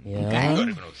 Ja.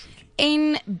 Okay.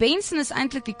 En Benson is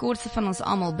eintlik die kortste van ons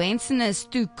almal. Benson is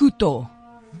Tukuto.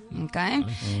 Okay.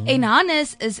 En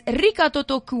Hannes is Rika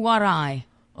Toto Kuarai.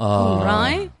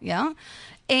 Kuarai, ja.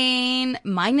 En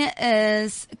myne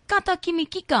is Kata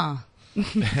Kimikika.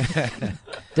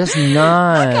 That's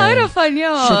nice. Ek hou daarvan,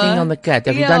 ja. Sitting on the cat.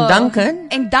 Have you done Duncan?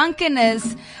 En Duncan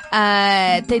is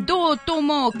Tedo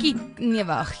Tomo Kik. Nee,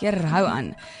 wag, jy hou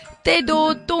aan.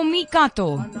 Tedo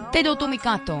Tomikato.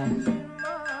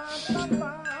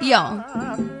 Ja.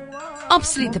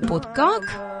 Absolute potkak.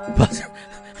 Wat?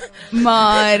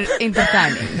 Maar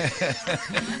entertaining.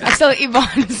 Ek sal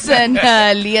Ivan se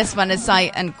lees wanneer sy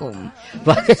inkom.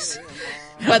 Wat is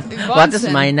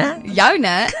myne?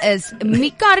 Joune is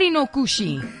Mikari no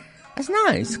Kushi. That's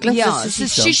nice. Klink Ja, so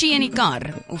sushi in die kar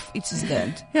of iets is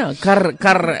dit. Ja, kar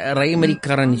ry met die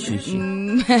kar in die sushi.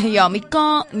 Ja,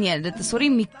 dit is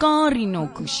Mikari no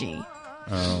Kushi.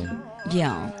 Oh.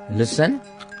 Ja. Listen.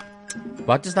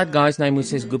 What is that guy's name who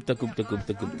says Gupta? Kodua.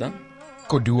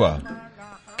 Kodua.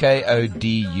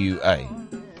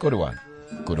 Kodua.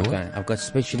 Okay, I've got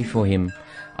especially for him,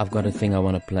 I've got a thing I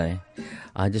want to play.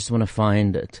 I just want to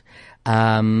find it.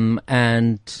 And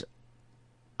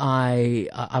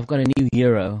I've got a new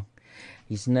hero.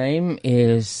 His name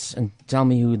is, and tell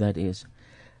me who that is.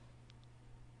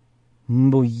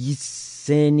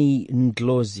 Mboyiseni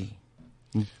Ndlozi.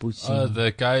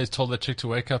 The guy who told that chick to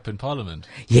wake up in Parliament.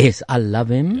 Yes, I love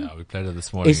him. Yeah, we played it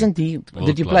this morning. Isn't he?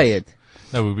 Did you play it?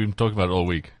 No, we've been talking about it all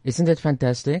week. Isn't it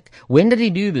fantastic? When did he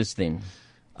do this then?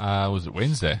 Was it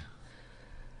Wednesday?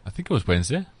 I think it was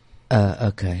Wednesday.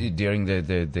 Okay. During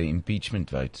the impeachment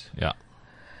vote. Yeah.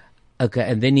 Okay,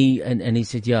 and then he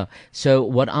said, yeah. So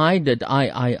what I did,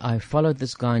 I followed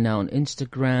this guy now on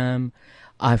Instagram.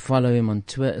 I follow him on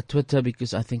Twitter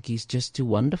because I think he's just too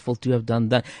wonderful to have done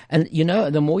that. And you know,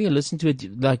 the more you listen to it,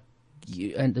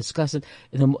 and discuss it,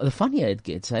 the funnier it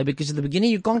gets, eh? Because at the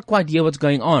beginning you can't quite hear what's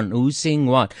going on, who's saying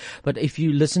what. But if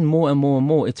you listen more and more and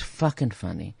more, it's fucking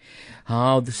funny.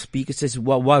 How the speaker says,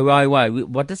 why?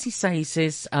 What does he say? He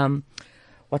says,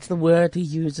 what's the word he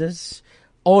uses?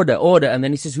 Order, and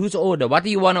then he says, "Whose order? What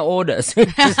do you want to order?"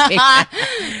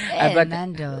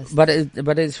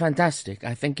 But it's fantastic.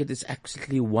 I think it is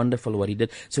absolutely wonderful what he did.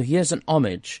 So here's an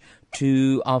homage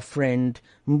to our friend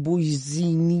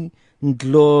Mbuyizini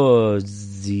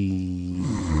Ndlozi.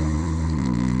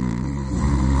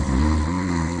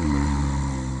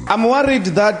 I'm worried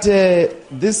that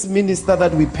this minister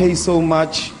that we pay so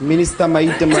much, Minister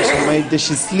Maite Mashamaite,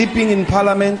 she's sleeping in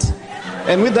Parliament.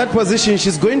 And with that position,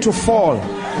 she's going to fall.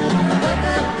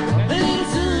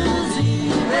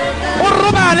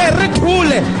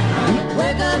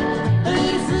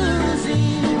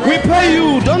 We pay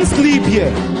you, don't sleep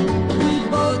here.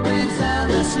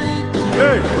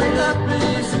 Hey.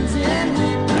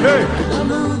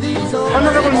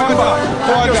 Honorable member,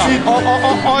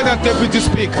 order deputy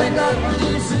speaker.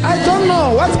 I don't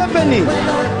know what's happening.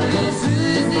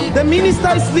 The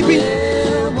minister is sleeping.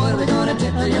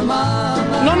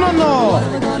 No.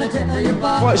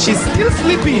 Well, she's still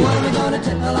sleeping.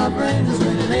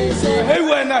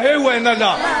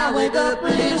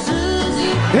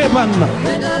 Hey, man.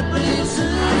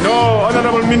 No,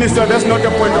 Honorable Minister, that's not the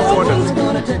point of order.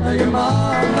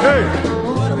 Hey.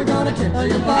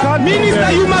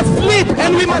 Minister, you must sleep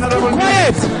and we must keep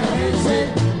quiet.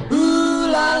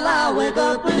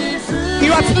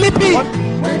 You are sleeping.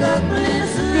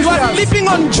 You are sleeping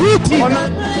on duty.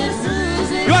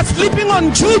 You are sleeping on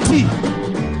duty.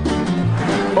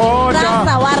 Order.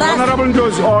 Honorable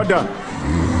Ndozi, order.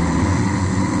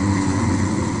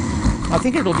 I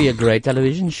think it'll be a great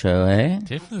television show, eh?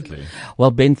 Definitely.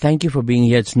 Well, Ben, thank you for being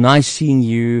here. It's nice seeing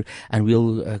you, and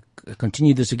we'll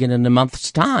continue this again in a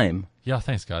month's time. Yeah,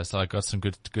 thanks, guys. I got some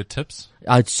good tips.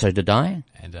 So did I.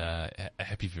 And a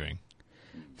happy viewing.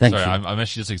 Thank you. I'm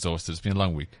actually just exhausted. It's been a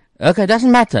long week. Okay,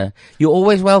 doesn't matter. You're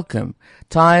always welcome.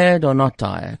 Tired or not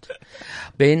tired.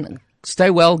 Ben,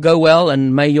 stay well, go well,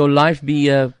 and may your life be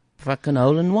a fucking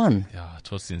hole in one. Yeah,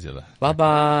 towards the end of that.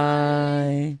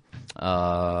 Bye-bye.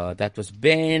 That was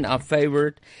Ben, our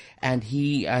favorite, and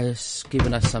he has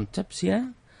given us some tips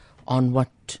here on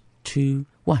what to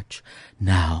watch.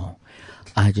 Now,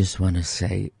 I just want to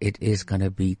say it is going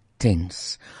to be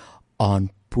tense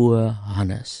on poor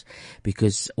Hannes,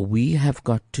 because we have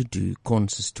got to do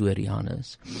Story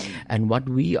Hannes. And what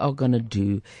we are going to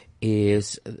do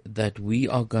is that we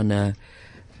are going to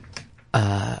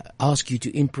ask you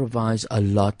to improvise a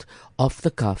lot off the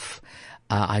cuff.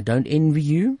 I don't envy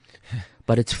you,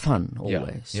 but it's fun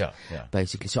always. Yeah.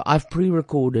 Basically. So I've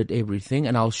pre-recorded everything,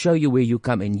 and I'll show you where you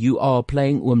come in. You are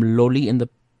playing Lolly in the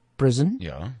prison.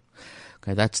 Yeah.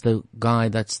 Okay, that's the guy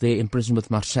that's there in prison with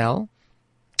Marcel.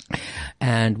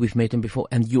 And we've met him before.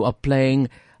 And you are playing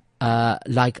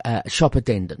like a shop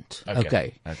attendant.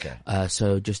 Okay.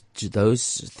 So just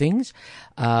those things.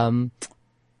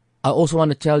 I also want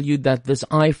to tell you that this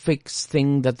iFix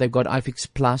thing that they've got, iFix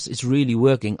Plus, is really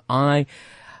working.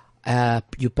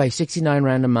 You pay 69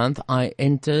 Rand a month. I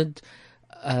entered,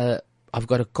 I've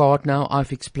got a card now,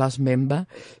 iFix Plus member,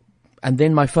 and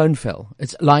then my phone fell.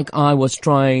 It's like I was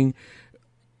trying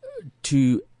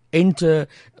to enter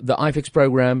the iFix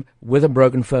program with a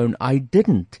broken phone. I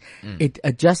didn't.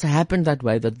 It just happened that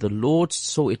way, that the Lord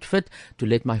saw it fit to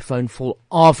let my phone fall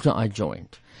after I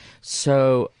joined.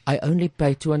 So I only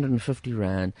paid 250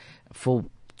 Rand for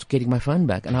getting my phone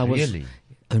back, and I was really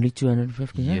only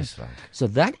 250 Rand. Yes, right. So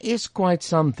that is quite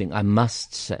something, I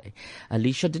must say.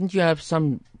 Alicia, didn't you have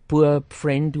some poor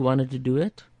friend who wanted to do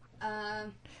it?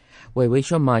 Wait,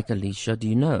 where's your mic, Alicia? Do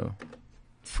you know?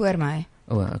 Voor my.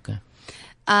 Oh, okay.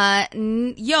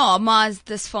 Ja, maar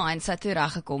dis fyn, sy het toe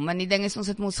reggekom. Maar die ding is, ons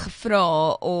het ons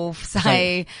gevra of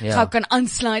sy gou kan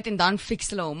aansluit en dan fix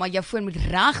hulle hom. Maar jou foon moet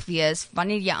reg wees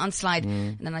wanneer jy aansluit.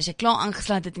 En dan as jy klaar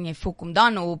aangesluit het en jy fok hom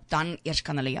dan op, dan eers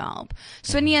kan hulle jou help.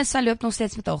 So nee, sy loop nog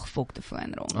steeds met haar gefokte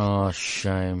foon rond. Oh,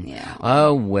 shame. Yeah.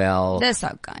 Oh, well. Dis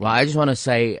okay. Well, I just want to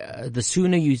say, the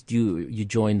sooner you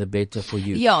join, the better for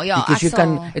you. Ja, because you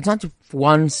can, it's not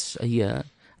once a year.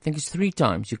 I think it's 3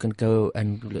 times you can go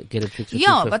and get it fixed.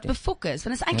 Ja, wat befok is,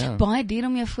 want is eintlik baie duur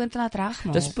om jou foon te laat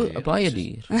regmaak. Dis baie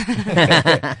duur.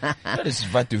 Dat is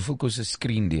wat, hoeveel kos 'n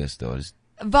screen deesdae?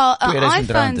 Wel, 'n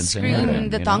iPhone screen,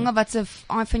 dit hang wat se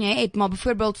iPhone jy het, maar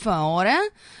byvoorbeeld vir hare,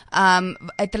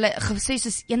 het hulle gesê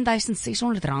is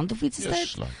R1,600 of iets is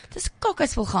dit. Dis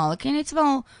kakkies vol geld. Ek kan net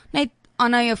wel net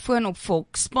aanhou jou foon op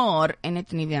fok, spaar en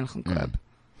net 'n nuwe een gaan koop.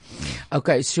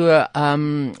 Okay, so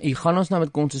jy gaan ons nou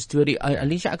met kon se storie.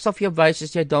 Alicia, ek sal vir jou wys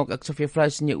as jy dalk, ek sal vir jou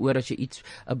fluis in jou oor as jy iets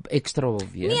ekstra wil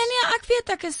weet. Nee, ek weet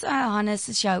ek is Hannes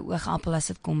is jou oogappel as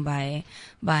dit kom by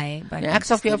nee, ek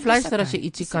sal vir jou fluister as jy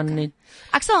ietsie kan net.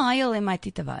 Ek sal huil en my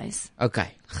tiete wys. Okay.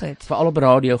 Goed. Veral op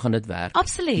radio gaan dit werk.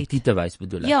 Absoluut. Tiete wys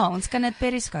bedoel ek. Ja, ons kan dit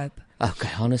periscope. Okay,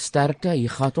 Hannes, sterkte. Hier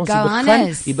gaan ons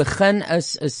begin. Die begin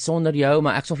is sonder jou,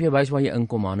 maar ek sal vir jou wys waar jy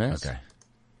inkom, Hannes. Okay.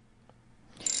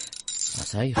 Wat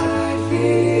sê jy?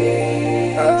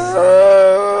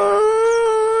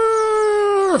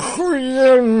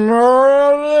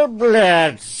 Goeiemôre,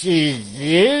 Blertjie.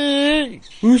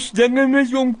 Hoe's dinge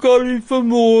met oom Carrie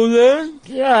Vermeulen?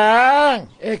 Ja,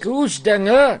 ek hoes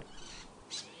dinge.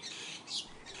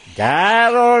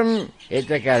 Daarom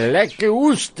het ek 'n lekker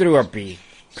oestroopie.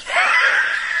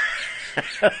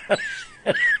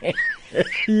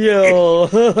 Ja.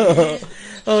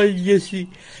 Oh, Jessie.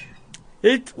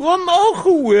 Het oom al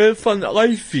gehoor van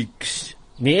iFix?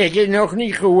 Nee, ek het nog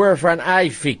nie gehoor van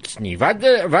iFix nie. Wat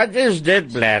is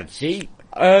dit, Blertjie?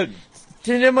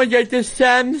 Sien maar jy het 'n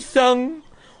Samsung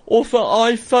of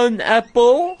 'n iPhone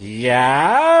Apple?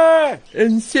 Ja.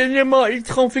 En sien maar iets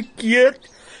gaan verkeerd,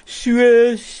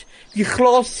 soos die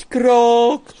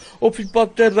glaskraak of die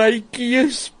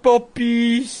batterytjies,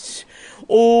 pappies,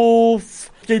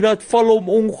 of jy laat val om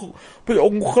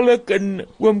ongeluk in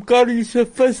oom Carrie se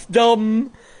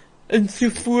visdam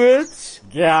ensovoorts.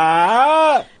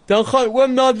 Ja. Dan gaan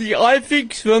oom na die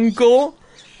iFix winkel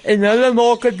en hulle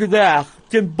maak dit reg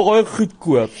teen baie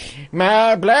goedkoop.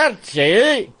 Maar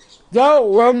Blertjie, nou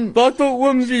oom, wat wil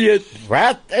oom weet?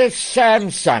 Wat is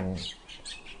Samsung?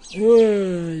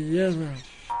 Ja.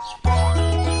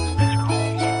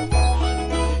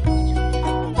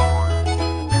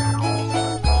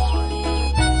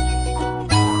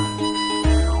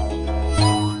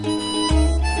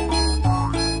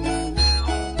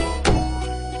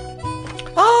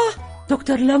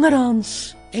 Dr.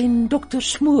 Langerhans en Dr.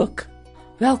 Smook.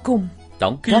 Welkom.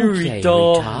 Dankie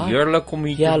Rita. Heerlik om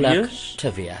hier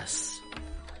te wees.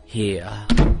 Hier.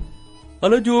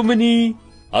 Hallo Dominee.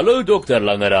 Hallo Dr.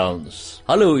 Langerhans.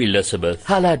 Hallo Elizabeth.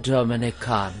 Hallo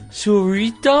Dominican. So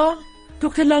Rita?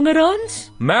 Dr.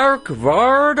 Langerhans?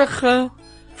 Merkwaardige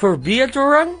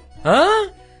verbetering?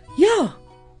 Ja.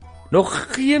 Nog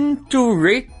geen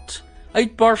Tourette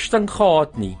uitbarsting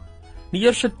gehad nie. Nie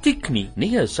eers 'n tik nie.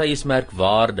 Nee, sy is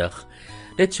merkwaardig.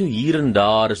 Net so hier en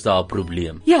daar is daar 'n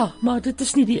probleem. Ja, maar dit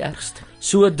is nie die ergste.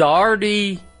 So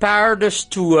daardie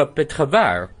perdestoop het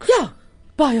gewerk. Ja,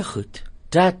 baie goed.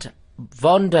 Dat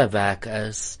wonderwerk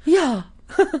is. Ja.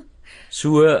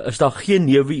 So is daar geen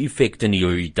neeweffekte nie,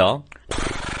 Rita?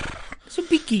 So 'n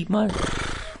bietjie, maar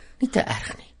nie te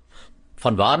erg nie.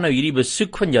 Vanwaar nou hierdie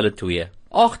besoek van julle twee?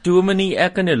 Ag Dominee,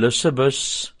 ek en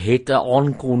Elizabeth het 'n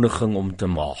aankondiging om te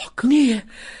maak. Nee.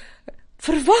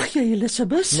 Verwag jy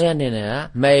Elizabeth? Nee.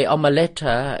 My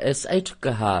omelette is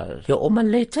uitgehaal. Jou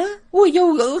omelette? O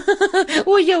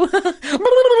jou.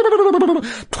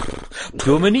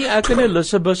 Dominee, ek en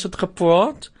Elisabeth het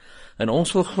gepraat, en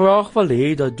ons wil graag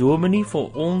hê dat Dominee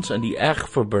vir ons in die eg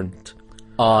verbind.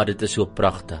 Dit is so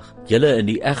pragtig. Julle in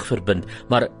die eg verbind,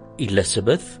 maar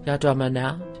Elisabeth, ja,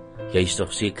 dominee, jy is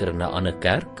toch seker in 'n ander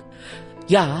kerk?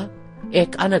 Ja,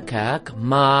 ek ander kerk,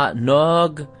 maar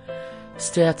nog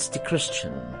steeds die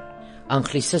Christian,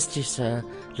 anglicistische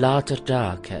later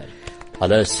daar kerk.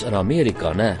 Hulle is in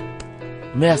Amerika, ne?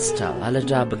 Meestal, hulle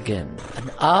daar begin. En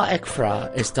ek vra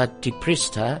is dat die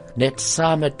priester net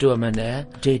saam met dominee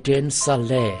die diens sal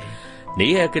lê.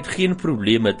 Nee, ek het geen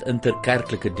probleem met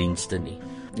interkerklike dienste nie.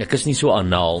 Ek is nie so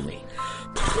anaal nie.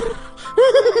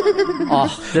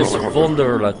 Dis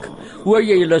wonderlik. Hoor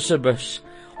jy, Elisabeth?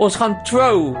 Ons gaan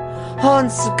trou.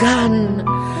 Ons gaan.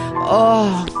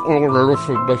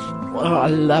 Elisabeth, I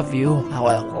love you.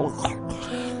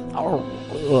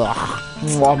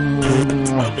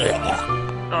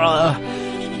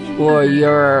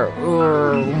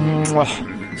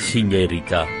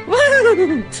 Signorita.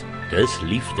 Dis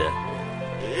liefde.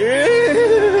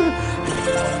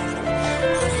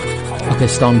 Okay,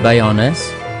 staan by,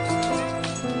 Hannes.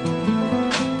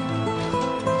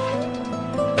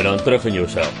 En dan terug in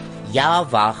jouself. Ja,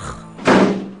 wag.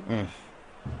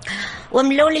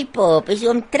 Oom Lollipop, is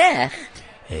oom terug?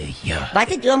 Ja. Wat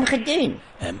het oom gedoen?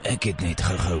 Ek het net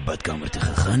gou badkamer toe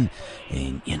gegaan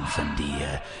en een van die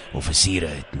offisiere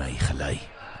het my gelei.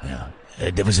 Ja,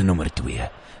 dit was 'n nommer 2.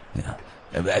 Ja.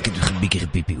 Ek het 'n bietjie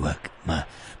gepiepie ook, maar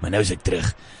nou is ek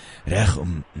terug. Reg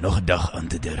om nog 'n dag aan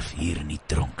te durf hier in die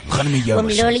tronk. Hoe gaan dit met jou?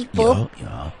 Oom Lollipop?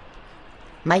 Ja.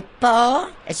 My pa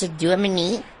is 'n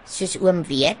dominee, soos oom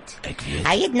weet. Ek weet.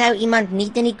 Hy het nou iemand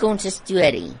nie in die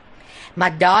konsistorie.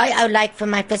 Maar daai ou lyk vir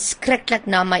my verskriklik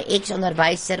na my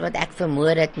ex-onderwyser wat ek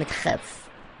vermoor het met gif.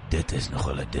 Dit is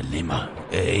nogal 'n dilemma.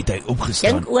 Het hy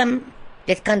opgestaan? Dink oom,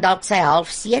 dit kan dalk sy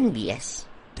halfseun wees.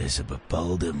 Dis 'n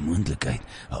bepaalde moontlikheid.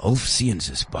 'n Halfseuns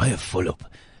is baie volop.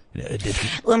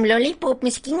 Oom Lollipop,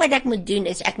 miskien wat ek moet doen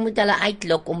is ek moet hulle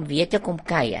uitlok om weer te kom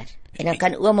kuier. En dan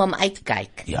kan oom hom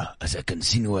uitkyk. Ja, as ek kan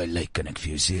sien hoe hy lyk, kan ek vir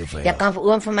jou sê of hy. Dan kan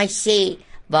oom vir my sê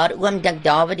waar oom dink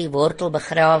Dawid die wortel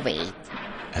begrawe het.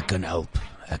 Ek kan help,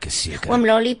 ek is seker. Oom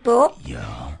Lollipop?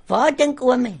 Ja. Waar dink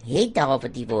oom het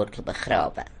Dawid die wortel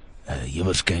begrawe? Jy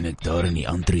waarskynlik daar in die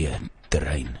entree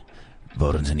terrein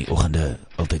waar ons in die oggende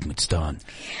altyd moet staan.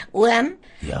 Oom,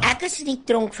 ja. Ek is in die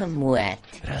tronk vermoord.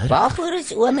 Waarvoor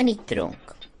is oom in die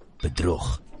tronk?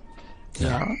 Bedrog.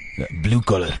 Ja. Blue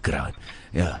collar crime.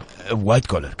 Ja, 'n white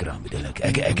collar crime bedoel ek.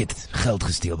 Ek het geld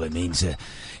gesteel by mense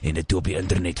en dit op die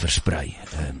internet versprei.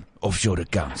 Offshore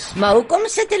accounts. Maar hoekom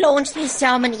sit hulle ons nie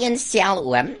saam in een sel,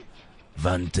 oom?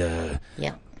 Want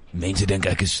ja. Mense dink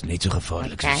ek is net so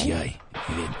gevaarlik soos jy.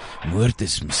 Jy weet, moord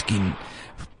is miskien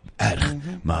erg,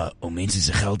 maar om mense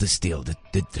se geld te steel,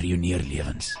 dit ruïneer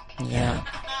lewens. Ja.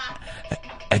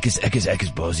 Ek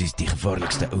is basies die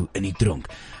gevaarlikste ou in die tronk,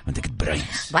 want ek het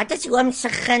brains. Wat is oom se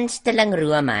gunsteling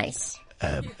roomhuis?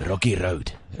 Rocky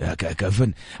Road. Ek hou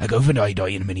van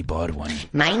daai een met die bar wine.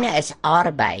 Myne is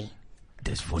Arbei.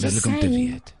 Dis wonderlik om te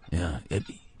weet. Ja,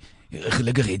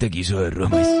 gelukkig het ek hier so 'n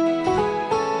roomhuis.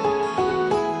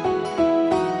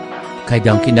 Kyk,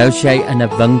 dankie. Nou is jy in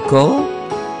 'n winkel.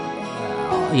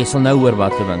 Jy sal nou hoor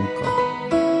wat 'n winkel.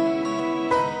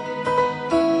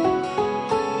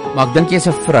 Maar ek dink jy's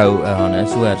 'n vrou,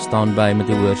 Hannes, hoor, staan by met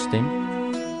 'n hoë stem.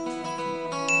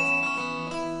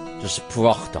 Dis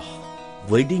pragtig.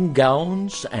 Wedding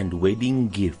gowns and wedding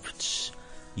gifts.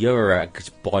 Ek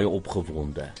is baie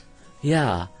opgewonde.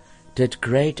 Ja, dit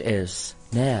great is,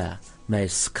 nee, my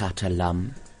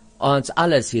skatelam. Ons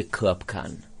alles hier koop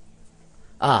kan.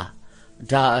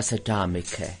 Daar is 'n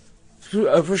dametje.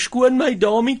 Verskoon my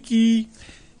dametjie.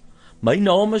 My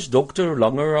naam is Dr.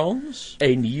 Langerhans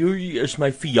en hier is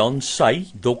my fiancée,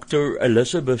 Dr.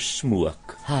 Elisabeth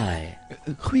Smook. Hi.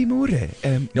 Goeiemôre.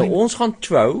 Ons gaan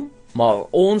trou, maar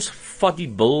ons vat die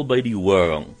bil by die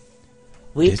horing.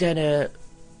 We're gonna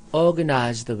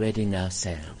organize the wedding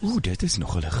ourselves. Dit is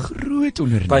nogal 'n groot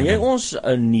onderneming. Kan jy ons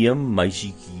neem,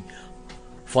 meisietjie,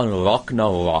 van rak na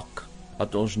rak,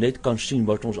 dat ons net kan sien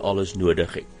wat ons alles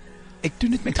nodig het? Ek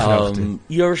doen dit met graagte.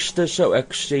 Eerste sou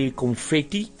ek sê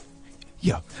konfetti.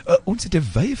 Ja, ons het 'n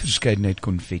wye verskeidenheid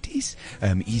konfetties.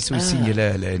 Hier sien julle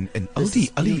hulle in al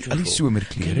die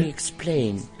somerklere. Can you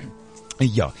explain?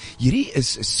 Ja, hierdie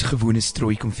is gewone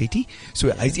strooi konfetti.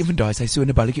 So hy's een van daai, hy's so in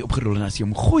 'n balletjie opgerol en as jy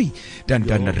hom gooi, dan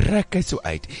rek hy so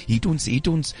uit. Hier het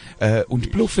ons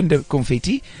ontploffende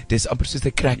konfetti. Dis amper soos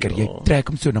 'n cracker. Jy trek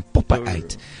hom so dan pop hy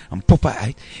uit.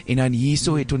 En dan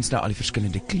hierso het ons nou al die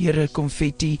verskillende kleure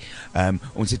konfetti.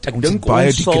 Ons het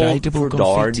biodegradable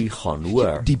konfetti.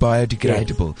 Die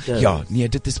biodegradable. Ja, nee,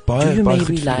 dit is baie goed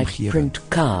vir like print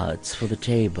cards for the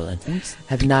table and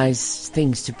have nice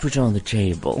things to put on the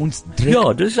table.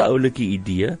 Ja, dis 'n oulike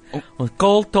idee. Ons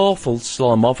kaaltafels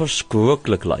sal maar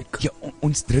verskriklik lyk. Ja,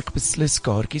 ons druk beslis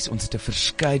kaartjies. Ons het 'n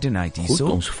verskeidenheid hierso.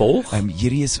 Goed, ons volg.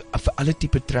 Hierdie is vir alle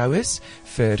tipe troues,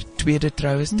 vir tweede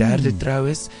troues, derde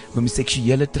troues,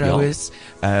 homoseksuele troues,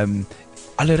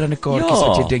 allerhande kaartjies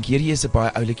wat jy dink hierdie is 'n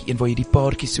baie oulike een waar jy die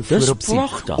paartjies so voorop sien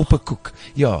op 'n koek.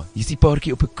 Ja, hier's die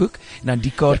paartjie op 'n koek en dan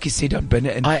die kaartjies sê dan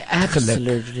binne in I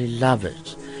absolutely love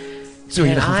it. So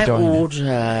can I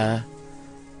order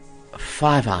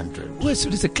 500? So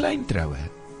dis 'n klein troue.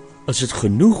 Is dit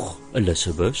genoeg,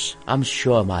 Elizabeth? I'm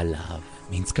sure, my love.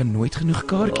 Mens kan nooit genoeg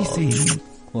kaartjies hê.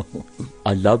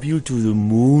 I love you to the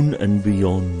moon and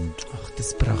beyond. Ag,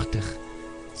 dis pragtig.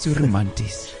 So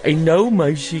romanties. En nou,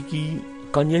 meisietjie,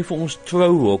 kan jy vir ons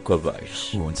trourokke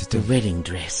wys? Ons het 'n wedding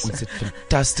dress. Ons het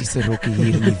fantastiese rokke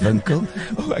hier in die winkel.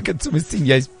 Ek kan sommer sien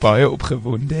jy's baie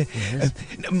opgewonde.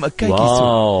 Maar kyk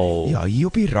hierso. Ja, hier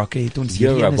op die rakke het ons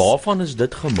hier. Waarvan is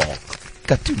dit gemaak?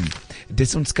 Katoen.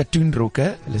 Dis ons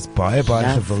katoenrokke. Hulle is baie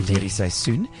gewild hierdie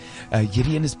seisoen.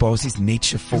 Hierdie een is basies net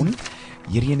chiffon.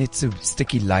 Hierdie een het so 'n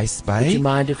stukkie lys by. Would you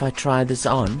mind if I try this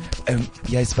on?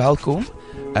 Jy's welkom.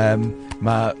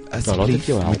 Maar asseblief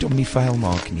moet hom nie vuil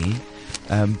maak nie.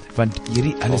 Want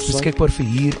hierdie alles beskikbaar vir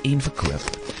huur en verkoop.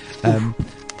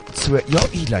 So ja,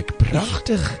 hy lyk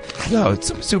pragtig. Ja,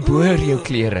 so boor jou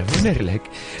klere, wonderlik.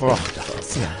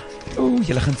 Pragtig. Ja.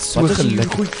 Julle gaan so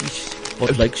gelukkig.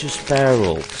 Wat lyk soos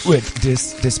parels?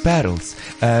 Dis parels.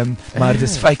 Maar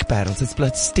dis fake parels. Dis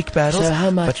plastiek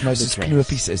parels. Wat nou soos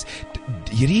knopies is.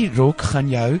 Hierdie rok gaan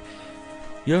jou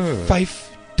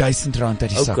R5,000 uit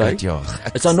die sak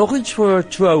uitjaag. Is daar nog iets vir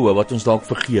troue wat ons dalk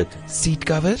vergeet het? Seat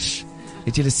covers?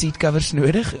 Het julle seat covers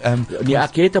nodig? Nee,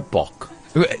 ek het 'n pak.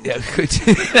 Goed.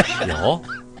 Ja.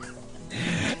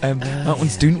 Maar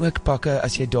ons doen ook pakke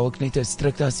as jy dalk net 'n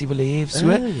striktasie wil hê of so.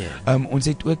 Ons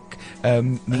het ook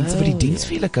mense wat die diens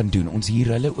vir julle kan doen. Ons huur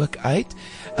hulle ook uit.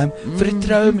 Vir 'n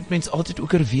troue moet mens altyd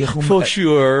ook oorweeg om for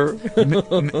sure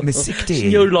musiek te hê. Sien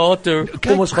jou later.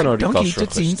 Kom ons gaan nou die kas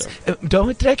register.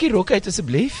 Dan trek die rok uit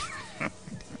asseblief.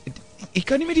 Ek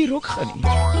kan nie met die rok gaan nie.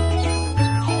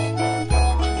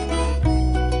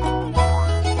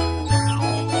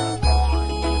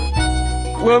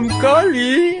 Oom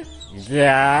Callie?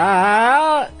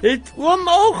 Ja? Het oom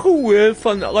al gehoor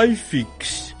van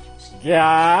iFix?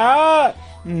 Ja?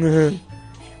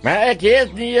 Maar ek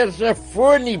het nie eers 'n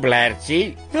foon nie,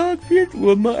 Blertjie. Ja, ek weet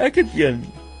oom, maar ek het een.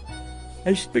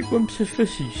 Hy spreek oom se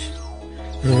visies.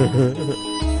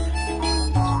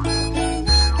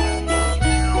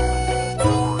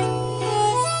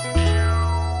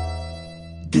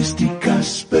 Dis die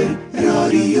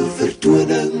CasperRadio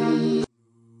vertoning.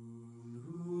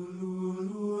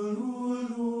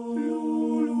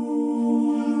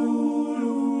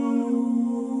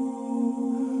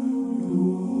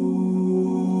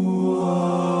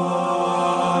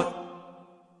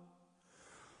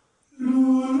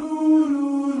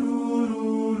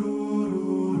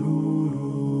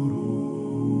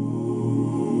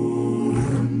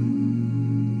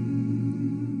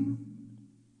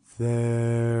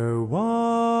 There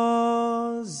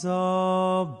was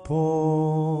a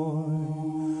boy,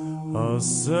 a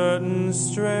certain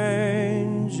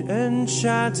strange,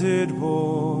 enchanted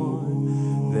boy.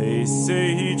 They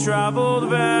say he traveled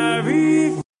very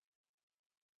far.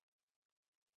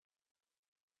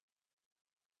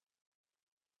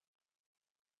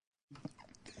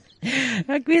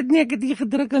 Ek weet nie, ek het hier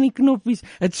gedruk aan die knoppies.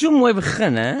 Het so mooi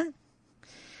begin, hè?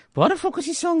 Waar die fuck is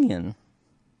die song heen?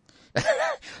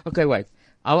 Okay, wait.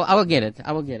 I will get it.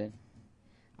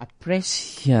 I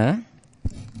press here.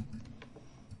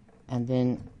 And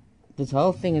then this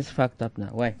whole thing is fucked up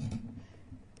now. Wait.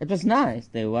 It was nice.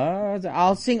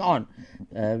 I'll sing on.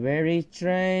 A very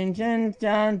strange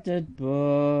enchanted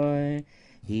boy.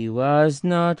 He was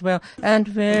not well and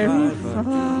very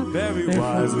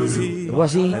wise was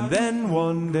he. And then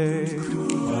one day,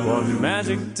 one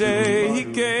magic day, he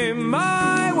came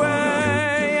my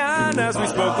way. And as we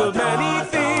spoke of many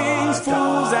things,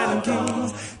 fools and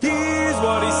kings, here's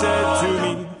what he said to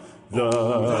me.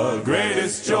 The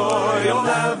greatest joy you'll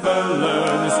ever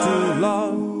learn is to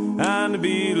love and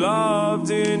be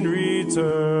loved in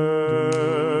return.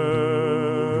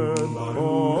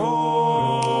 Oh.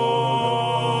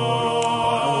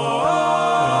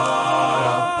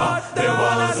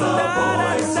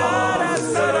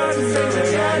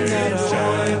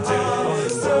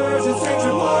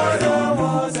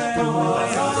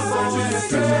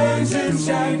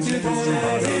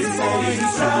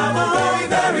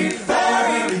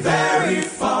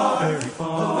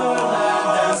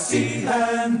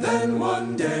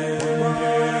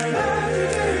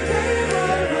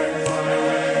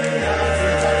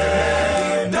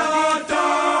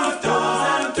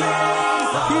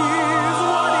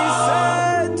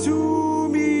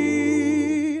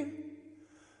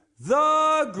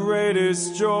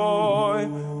 Greatest joy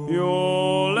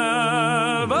you'll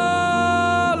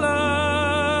ever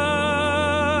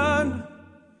learn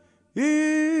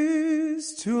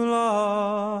is to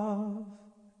love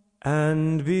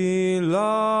and be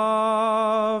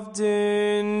loved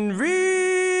in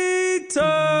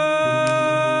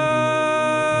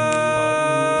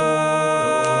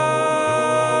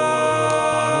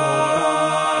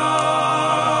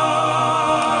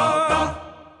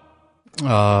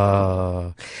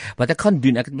Wat ek gaan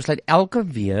doen, ek het besluit elke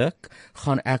week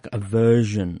gaan ek 'n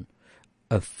version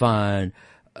van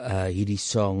hierdie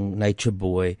song Nature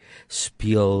Boy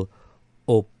speel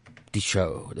op die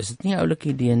show. Dis dit nie 'n oulike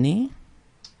idee nie?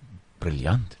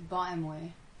 Briljant. Baie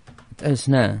mooi. Dit is,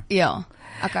 né? Ja,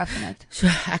 ek hou van dit. So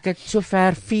ek het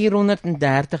sover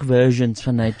 430 versions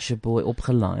van Nature Boy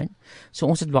opgelaai. So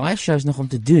ons het baie shows nog om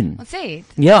te doen. Wat sê jy?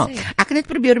 Ja, ek het net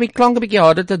probeer om die klank 'n bietjie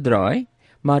harder te draai,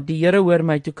 maar die Here hoor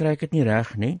my, toe kry ek dit nie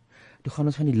reg nie. Toe gaan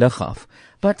ons van die lug af.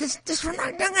 Maar dis van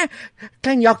daai dinge,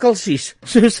 klein jakkalsies,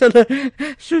 soos hulle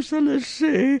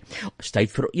sê. Dis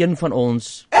tyd vir een van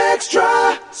ons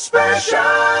Extra special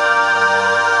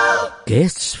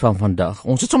guests van vandag.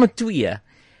 Ons het sommer 2.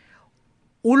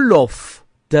 Olof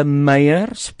de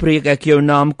Meyer, spreek ek jou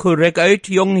naam korrek uit,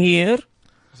 jong heer?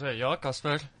 Ja,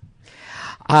 Casper.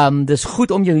 Dis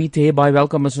goed om jou hier te hê. Baie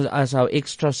welkom as our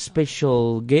extra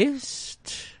special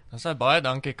guest. Baie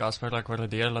dankie, Casper, ek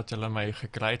waardeer dat julle my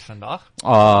gekry het vandag.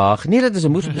 Ag, nee, dit is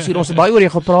 'n moeë plesier. Ons het baie oor jou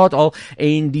gepraat al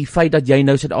en die feit dat jy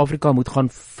nou Suid-Afrika moet gaan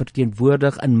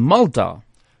verteenwoordig in Malta.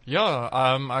 Ja,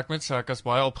 ek moet sê ek is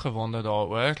baie opgewonde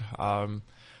daaroor.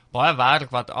 Baie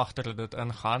werk wat agter dit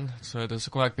ingaan. So dis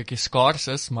hoekom ek bietjie skaars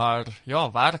is, maar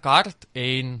ja, werk hard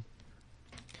en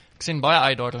ek sien baie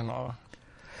uit daarna.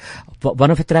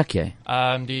 Wanneer vertrek jy?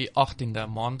 Die 18de,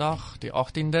 maandag, die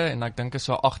 18de en ek dink is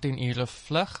so 18 ure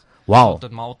vlug. Wow.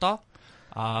 Tot Malta.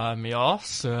 Ja,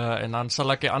 so, en dan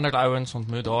sal ek die ander ouens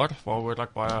ontmoet daar, waaroor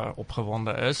ek baie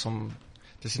opgewonde is om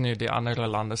te sien hoe die ander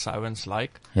lande se ouens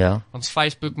lyk. Ja. Ons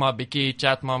Facebook maar bietjie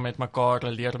chat maar met mekaar,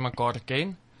 leer mekaar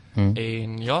ken.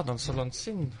 En ja, dan sal ons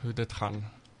sien hoe dit gaan.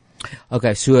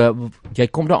 Okay, so jy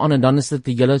kom daar aan en dan is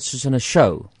dit julle soos in 'n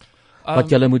show wat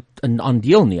julle moet aan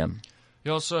deelneem.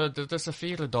 Ja, so dit is 'n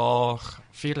 4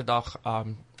 dag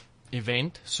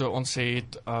event. So ons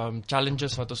het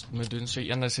challenges wat ons moet doen. So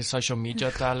een is die social media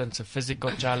challenge, 'n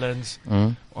physical challenge.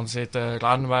 Ons het 'n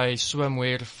runway,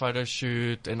 swimwear,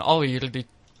 photoshoot en al hierdie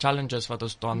challenges wat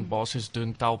ons dan basies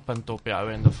doen tel punt op die ou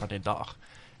einde van die dag.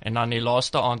 En dan die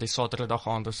laaste aand, die Saterdag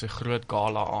aand, is 'n groot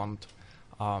gala aand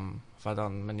wat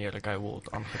dan meneer Guy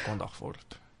Wold aangekondig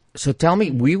word. So tell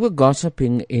me, we were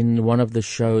gossiping in one of the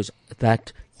shows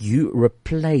that you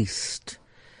replaced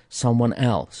someone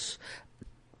else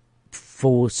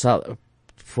for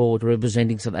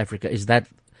representing South Africa. Is that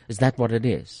what it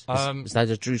is? Is that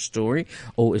a true story,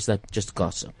 or is that just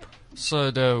gossip?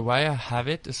 So the way I have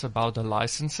it is about the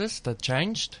licenses that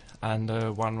changed, and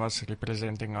one was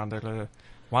representing under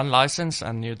one license,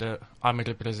 and I'm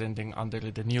representing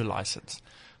under the new license.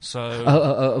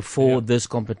 So for this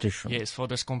competition. Yes, for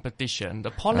this competition. The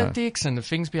politics and the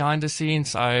things behind the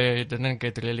scenes, I didn't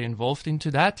get really involved into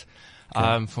that.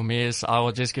 Okay. For me, I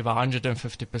will just give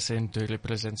 150% to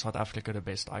represent South Africa the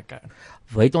best I can.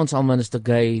 Weet ons al Mr.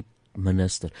 Gay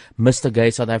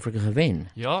South Africa gewen?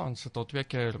 Ja, ons het al 2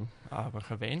 keer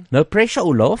gewen. No pressure,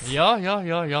 Olof?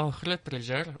 Ja, groot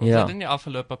pressure. Ons het in die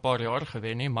afgelope paar jaar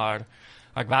gewen nie, maar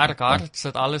ek werk hard,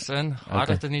 sit alles in,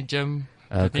 hard in die gym,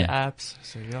 met die apps,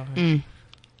 so ja.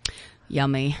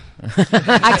 Yummy.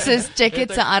 Access, check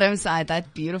it se arms uit,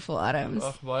 that beautiful arms.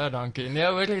 Ag, baie dankie. Nee,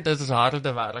 hoorie, dit is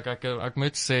harde werk. Ek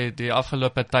moet sê, die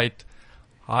afgelope tyd,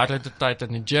 harde tyd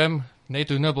in die gym, net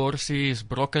hoenderborsies,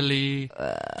 broccoli.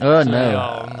 Oh no.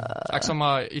 Ja, ek sal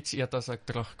maar iets eet as ek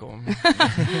terugkom.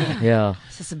 Ja.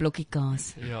 Soos 'n blokkie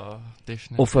kaas. Ja,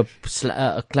 definitief. Of 'n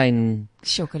klein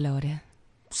sjokolade.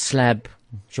 Slab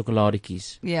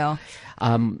chocoladekies. Ja.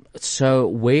 So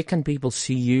where can people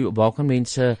see you? Waar kan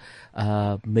mense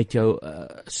met jou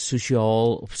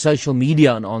social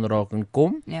media in aanraking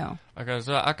kom? Ja. Okay,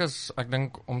 so ek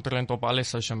dink omtrent op alle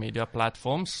social media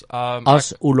platforms.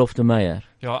 As Olof de Meyer.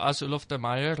 Ja, as Olof de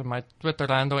Meyer. My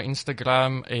Twitter handle,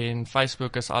 Instagram en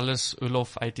Facebook is alles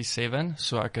Olof87.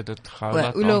 So ek het dit gehou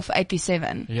laat.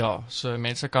 Olof87. Ja, so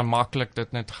mense kan maklik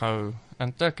dit net gou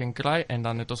intik en kry, en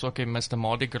dan het ons ook die Mr.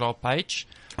 Mardi Gras page.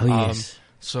 Oh yes.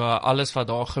 So alles wat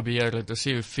daar gebeur, dit is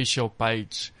die official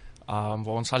page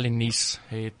waar ons al die nuus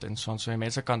het en so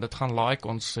mense kan dit gaan like.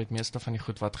 Ons het meeste van die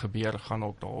goed wat gebeur gaan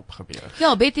ook daarop gebeur.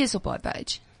 Ja, Betty is op haar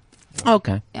page.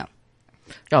 Okay. Ja.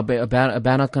 Ja,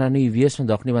 Bernard kan nie wees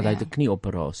vandag nie want hy het 'n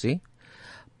knieoperasie.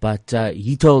 But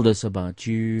he told us about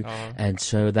you, and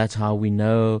so that's how we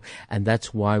know, and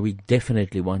that's why we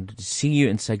definitely wanted to see you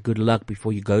and say good luck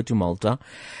before you go to Malta.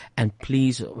 And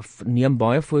please, neem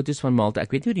baie foto's van Malta.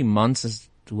 Ek weet nie hoe die mans is,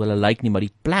 hoe hulle lyk nie, maar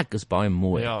die plek is baie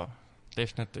mooi. Ja,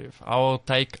 definitief. I will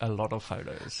take a lot of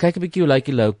photos. Kyk 'n bietjie hoe lyk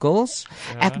die locals.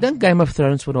 Ja. Ek dink Game of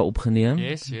Thrones word daar opgeneem.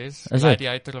 Yes. Lady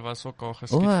Uiter was ook al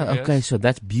geskiet geweest. Okay, so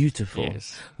that's beautiful.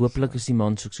 Yes. Hopelik is die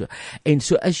mans ook so. En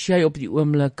so is jy op die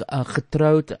oomblik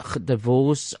getroud,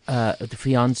 divorced,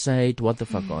 fiancé, what the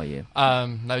fuck are you?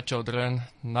 No children,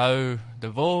 no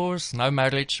divorce, no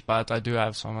marriage, but I do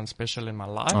have someone special in my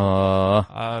life.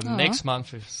 Next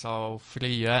month is our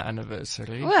 3-year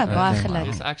anniversary.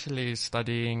 He's actually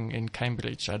studying in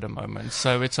Cambridge at the moment,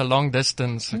 so it's a long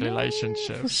distance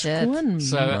relationship. Shit.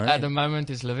 So at the moment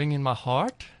he's living in my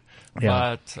heart.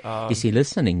 Yeah. But is he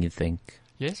listening, you think?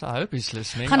 Yes, I hope he's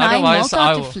listening. Gaan hy Otherwise Malta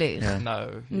I toe will, vlieg?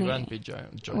 No, he won't be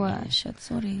joining. Oh, shit,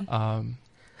 sorry.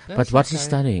 But what's he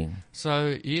studying?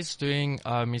 So he's doing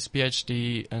his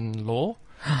PhD in law.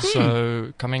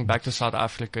 So coming back to South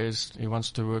Africa, he wants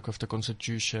to work with the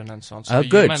Constitution and so on. So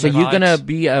good. So you're going to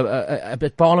be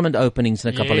at Parliament openings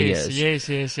in a couple of years. Yes.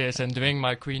 And doing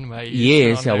my Queen May.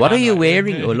 Yes. Yeah. What are you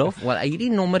wearing, Olaf? Well, hierdie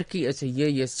nommertjie is 'n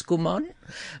JJ Skuman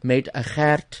met 'n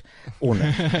Gert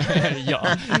onder.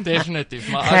 Ja, definitief.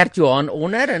 Maar Gert Johan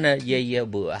onder en 'n JJ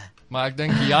bo. Maar ek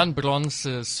dink Jan Brons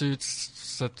se suits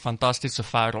sit fantastiese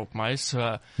ver op my.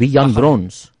 So wie Jan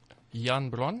Brons? Jan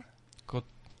Bron?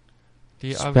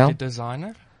 Die oude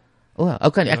designer.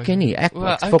 Okay, ek ken nie. Ek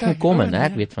fucking common,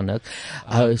 ek weet van dit.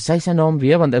 Sy sy naam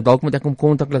weer want dalk moet ek hom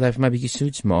kontak dat hy vir my 'n bietjie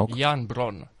suits maak. Jan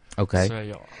Bron. Okay. So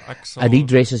ja, and he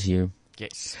dresses you.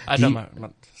 Yes. At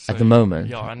the moment.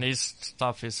 Yeah, and his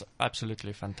stuff is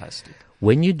absolutely fantastic.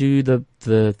 When you do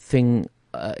the thing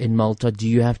in Malta, do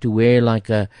you have to wear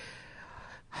the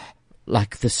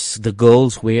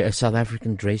girls wear a South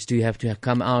African dress? Do you have to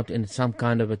come out in some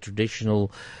kind of a traditional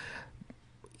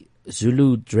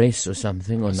Zulu dress or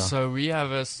something or not? So we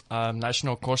have a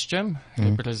national costume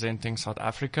representing South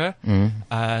Africa,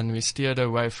 and we steered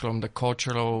away from the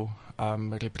cultural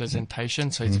representation.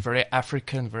 So it's very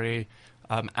African, very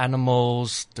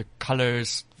animals, the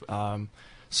colors.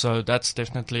 So that's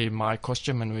definitely my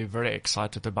costume, and we're very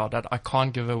excited about that. I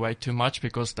can't give away too much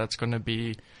because that's going to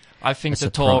be, I think, the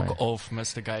talk of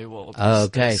Mr. Gay World.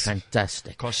 Okay,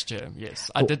 fantastic. Costume, yes.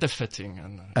 I did the fitting.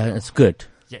 And it's good.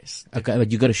 Yes. Okay,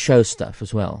 but you got to show stuff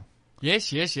as well.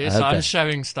 Yes. Okay. I'm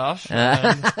showing stuff.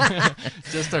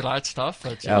 Just the right stuff.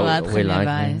 But we like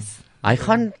it. I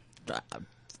gaan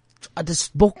dis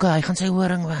bokke, hy gaan sy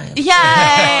horing wy.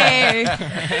 Yay!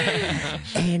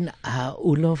 En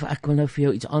Olaf, ek wil nou vir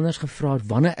jou iets anders gevra het.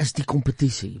 Wanneer is die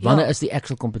kompetisie? Wanneer is die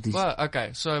actual kompetisie? Well, okay,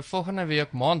 so volgende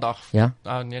week maandag. Ja?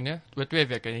 Nee, oor 2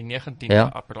 weke, die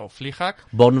 19de April vlieg ek.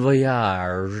 Bon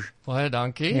voyage. Baie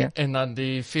dankie. Ja. En dan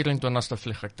die 24ste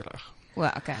vlieg ek terug.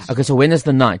 Well, okay. Okay, so when is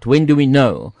the night? When do we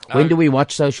know? When do we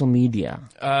watch social media?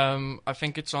 I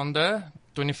think it's on the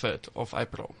 23rd of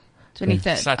April.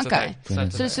 23rd. Saturday. Okay.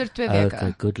 So dis oor 2 weke.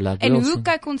 Okay, good luck. En hoe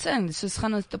kyk ons in? So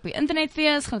gaan ons op die internet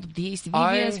wees, gaan dit op die DStv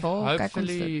wees, waar kyk ons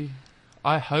dit?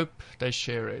 I hope they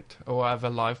share it or have a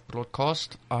live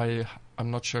broadcast.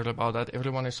 I'm not sure about that.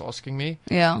 Everyone is asking me.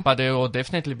 Yeah. But there will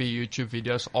definitely be YouTube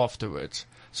videos afterwards.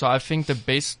 So I think the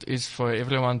best is for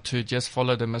everyone to just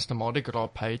follow the Mr. Mardi Gras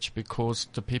page, because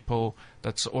the people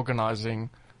that's organizing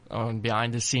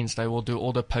behind the scenes, they will do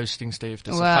all the postings there. If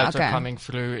there's a photo coming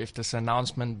through, if there's an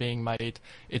announcement being made,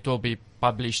 it will be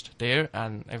published there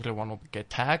and everyone will get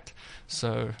tagged.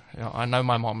 So I know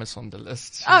my mom is on the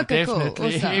list. She definitely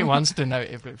cool. Awesome. wants to know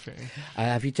everything.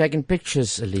 Have you taken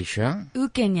pictures, Alicia? Hoe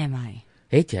ken jy my?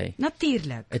 Het jy?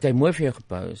 Natuurlik. Het hy mooi vir jou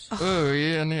gepost?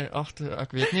 Nee,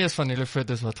 ek weet nie eens van julle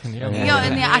foto's wat geneem word. Ja,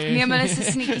 nee, ek neem hulle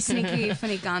se sneakie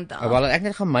van die kant af. Wel, ek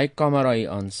net gaan my kamera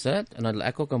hier aansit en dan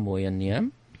ek ook 'n mooi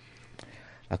neem.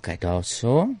 Okay, daar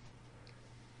so.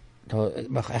 Daar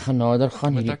mag ek gaan nader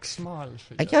gaan. Moet ek smile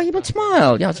vir jou? Ja, jy moet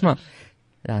smile. Ja, smile.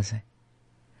 Daar sê.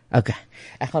 Okay.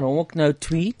 Ek gaan hom ook nou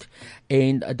tweet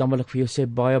en dan wil ek vir jou sê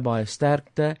baie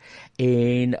sterkte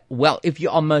en well, if you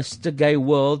are Mr. Gay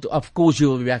World, of course you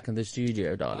will be back in the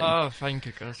studio, darling. Oh, thank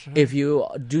you, Chris. If you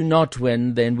do not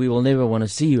win, then we will never want to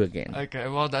see you again. Okay,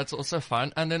 well, that's also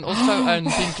fun. And then also in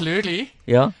Pinkluri,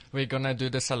 yeah, we're going to do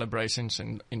the celebrations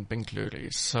in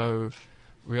Pinkluri. So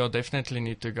we'll definitely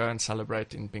need to go and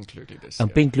celebrate in Pink Lurie this And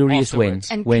year. Pink Lurie is when?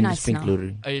 Afterwards. En When knys is Pink nou.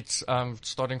 Lurie? It's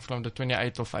starting from the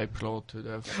 28th of April to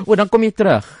the... O, dan kom jy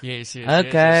terug. Yes.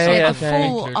 Okay, yes. okay.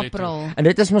 Vol April. En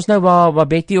dit is mos nou waar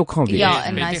Betty ook gaan wees. Ja,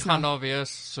 en Betty nice gaan nou. daar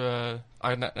wees,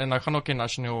 en hy gaan ook 'n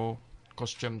national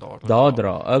kostuum Daar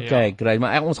dra. Okay, Ja. great.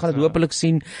 Maar ons gaan dit hopelik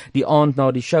sien die aand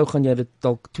na die show. Gaan jy dit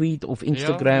dalk tweet of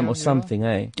Instagram of something,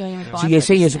 hey? Ja, jy moet So jy sê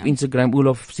baie jy is op foto's Instagram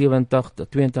Olof 87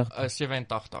 82.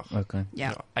 87. Okay.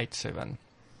 Ja. 87.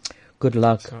 Good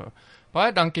luck. So,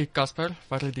 baie dankie Casper,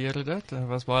 waardeer dit. Dit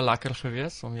was baie lekker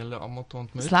geweest om julle almal te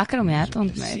ontmoet. Dis lekker om jou te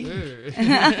ontmoet.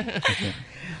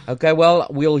 Okay, well,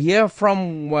 we'll hear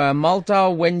from Malta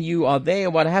when you are there.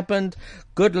 What happened?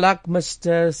 Good luck,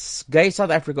 Mr. Gay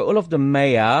South Africa, Olof the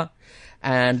Mayor.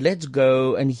 And let's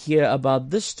go and hear about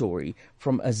this story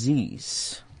from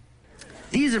Aziz.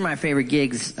 These are my favorite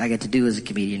gigs I get to do as a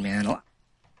comedian, man.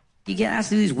 You get asked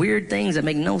to do these weird things that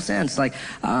make no sense. Like,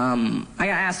 I got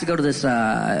asked to go to this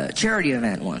charity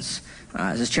event once.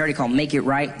 There's this charity called Make It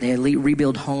Right. They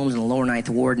rebuild homes in the Lower Ninth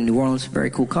Ward in New Orleans. Very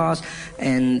cool cause.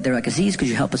 And they're like, Aziz, could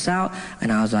you help us out?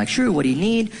 And I was like, sure, what do you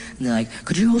need? And they're like,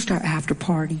 could you host our after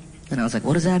party? And I was like,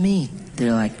 what does that mean?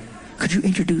 They're like, could you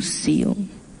introduce Seal? And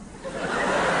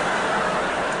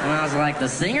I was like, the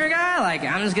singer guy? Like,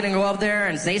 I'm just gonna go up there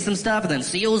and say some stuff and then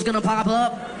Seal's gonna pop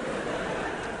up?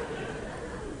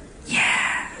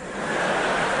 Yeah.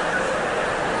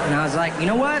 And I was like, you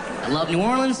know what? I love New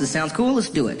Orleans. This sounds cool. Let's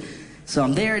do it. So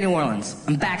I'm there in New Orleans.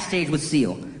 I'm backstage with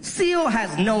Seal. Seal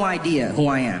has no idea who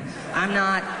I am. I'm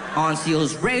not on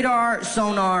Seal's radar,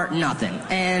 sonar, nothing.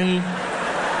 And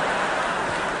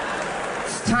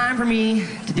it's time for me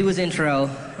to do his intro.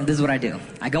 And this is what I do.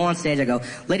 I go on stage, I go,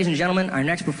 ladies and gentlemen, our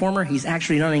next performer, he's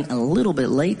actually running a little bit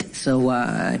late, so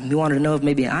he wanted to know if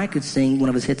maybe I could sing one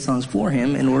of his hit songs for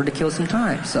him in order to kill some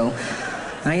time. So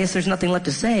I guess there's nothing left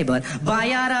to say, but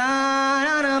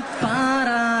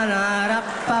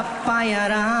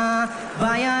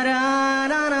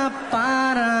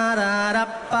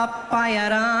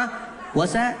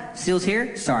what's that? Seal's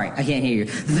here? Sorry, I can't hear you.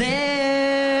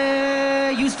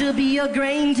 There used to be a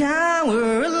grain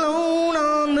tower alone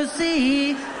on the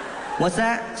sea. What's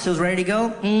that? Seal's ready to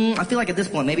go? I feel like at this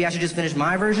point, maybe I should just finish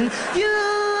my version.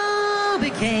 You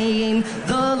became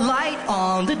the light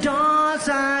on the dark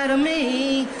side of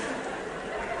me.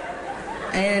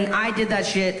 And I did that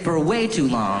shit for way too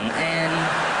long. And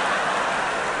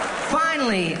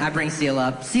finally, I bring Seal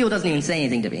up. Seal doesn't even say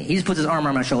anything to me. He just puts his arm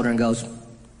around my shoulder and goes,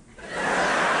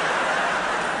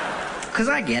 because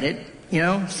I get it, you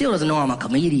know? Seal doesn't know I'm a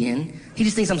comedian. He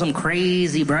just thinks I'm some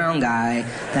crazy brown guy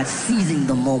that's seizing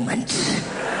the moment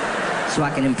so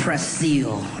I can impress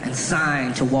Seal and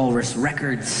sign to Walrus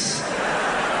Records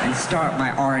and start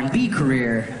my R&B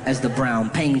career as the Brown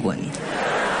Penguin.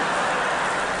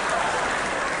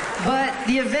 But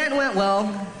the event went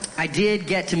well. I did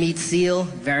get to meet Seal.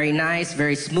 Very nice,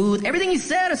 very smooth. Everything he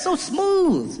said is so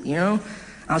smooth, you know?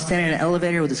 I was standing in an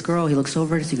elevator with this girl. He looks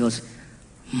over at us. He goes,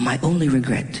 my only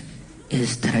regret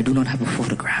is that I do not have a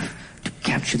photograph to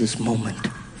capture this moment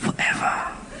forever.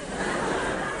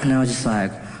 And I was just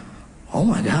like, oh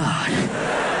my God.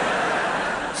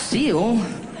 Seal,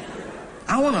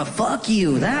 I want to fuck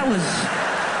you. That was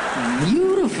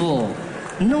beautiful.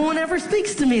 No one ever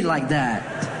speaks to me like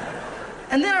that.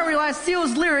 And then I realized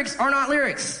Seal's lyrics are not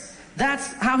lyrics. That's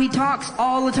how he talks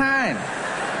all the time.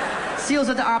 Seal's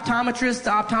at the optometrist.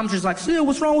 The optometrist's like, Seal,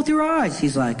 what's wrong with your eyes?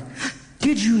 He's like,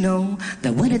 did you know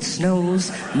that when it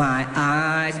snows, my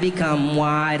eyes become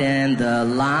wide and the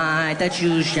light that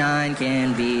you shine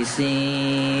can be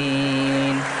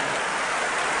seen?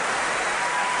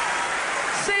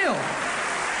 Seal,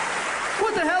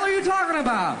 what the hell are you talking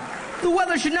about? The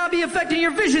weather should not be affecting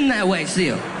your vision that way,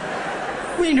 Seal.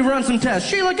 We need to run some tests.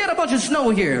 Sheila, get a bunch of snow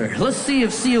here. Let's see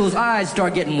if Seal's eyes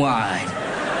start getting wide.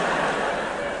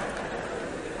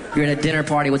 You're at a dinner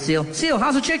party with Seal. Seal,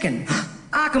 how's the chicken?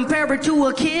 I compare it to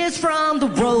a kiss from the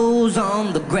rose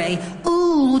on the gray.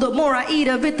 Ooh, the more I eat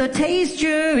of it, the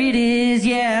tastier it is,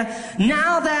 yeah.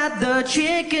 Now that the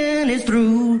chicken is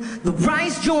through, the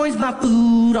rice joins my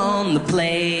food on the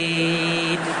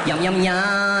plate. Yum, yum,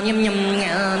 yum, yum, yum,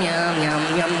 yum, yum, yum,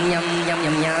 yum, yum, yum,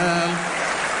 yum, yum.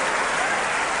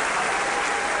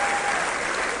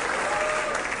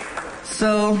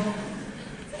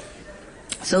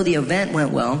 So the event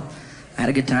went well. I had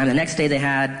a good time. The next day they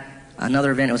had another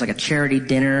event. It was like a charity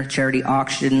dinner, charity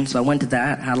auction. So I went to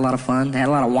that, had a lot of fun. They had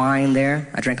a lot of wine there.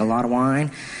 I drank a lot of wine.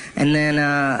 And then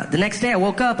the next day I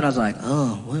woke up and I was like,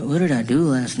 oh, what did I do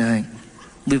last night?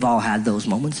 We've all had those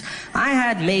moments. I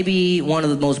had maybe one of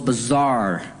the most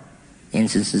bizarre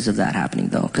instances of that happening,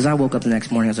 though. Because I woke up the next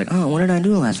morning, I was like, oh, what did I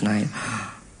do last night?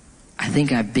 I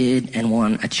think I bid and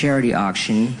won a charity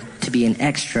auction to be an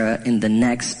extra in the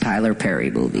next Tyler Perry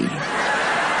movie.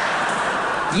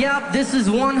 Yep, this is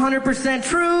 100%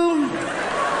 true.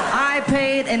 I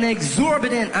paid an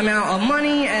exorbitant amount of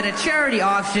money at a charity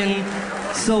auction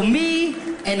so me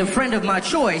and a friend of my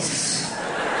choice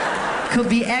could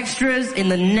be extras in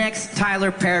the next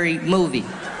Tyler Perry movie.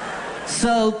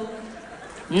 So,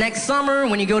 next summer,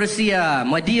 when you go to see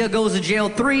Madea Goes to Jail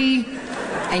 3,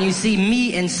 and you see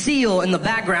me and Seal in the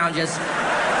background just...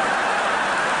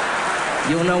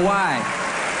 You'll know why.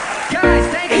 Guys,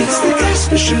 thank you It's so the much.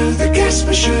 Casper Show, the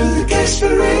Casper Show, the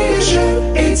CasperRadio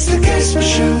Show. It's the Casper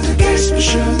Show, the Casper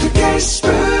Show, the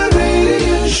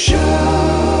CasperRadio Show.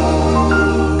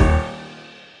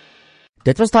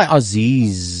 Dit was daai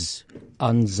Aziz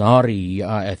Ansari.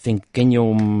 I think ken jy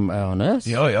hom, honest?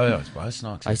 Ja, is baie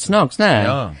snaaks. Hy snaaks, né?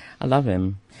 Ja. I love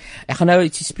him. Ek gaan nou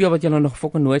ietsie speel wat julle nog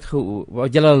fucking nooit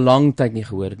wat julle 'n lang tyd nie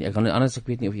gehoor het nie. Ek gaan anders ek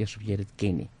weet nie of jy dit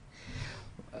ken nie.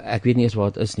 Ek weet nie eens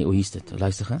wat dit is nie. O, hier's dit.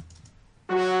 Luister gou.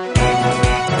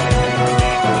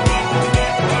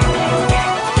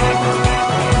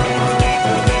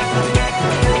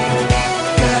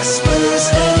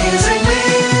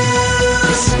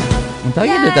 Onthou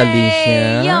jy dit,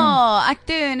 Alicia? Ja, ek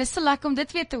doen. Dit is so lekker om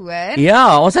dit weer te hoor.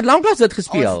 Ja, ons het lanklaas dit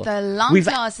gespeel. Ons het 'n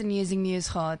lanklaas in Using News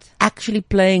gehad. Actually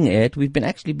playing it. We've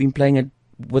been playing it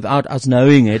without us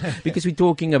knowing it, because we're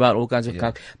talking about all kinds of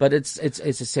cock, but it's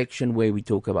a section where we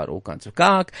talk about all kinds of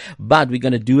cock, but we're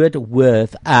going to do it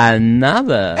with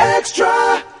another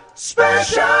Extra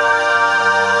special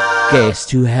guest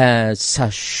who has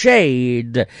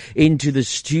sashayed into the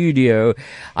studio.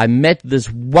 I met this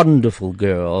wonderful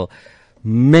girl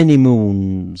many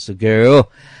moons ago,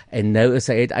 and nou is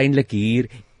sy uiteindelik hier,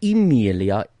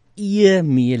 Emelia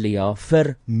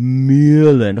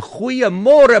Vermeulen.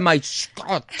 Goeiemôre my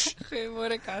skat.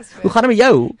 Goeiemôre Casper. Hoe gaan dit met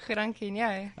jou? Goed, dankie en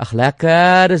jy? Ag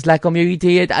lekker, dis lekker om jou hier te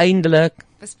hê uiteindelik.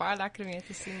 Dis baie lekker om jou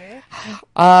te sien hè.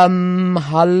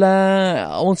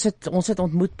 Hallo, ons het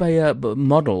ontmoet by 'n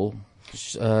model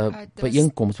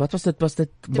byeenkoms. Wat was dit? Was dit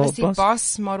die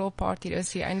Bas model party. Dit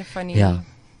was die einde van die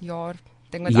jaar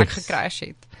ding wat ek gecrash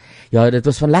het. Ja, dit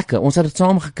was van lekker. Ons het dit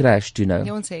saam gecrash toe nou.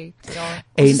 Ja, ons het. Ja.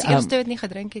 Ons eerste het nie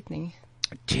gedrink het nie.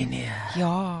 Genie.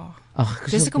 Ja. Ag,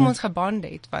 dis hoekom ons geband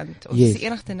het, want ons is die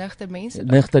enigste nigter mense.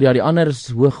 Nigter, ja, die ander is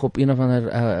hoog op een of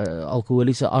ander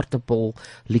alkoholiese aartappel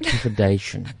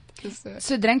liquidation.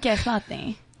 So drink jy glad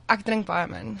nie? Ek drink baie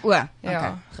min. O, ja,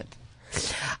 okay, goed.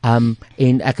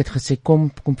 En ek het gesê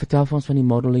kom vertel vir ons van die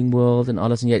modeling world en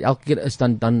alles, en jy elke keer is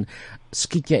dan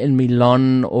skiet jy in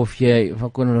Milan of jy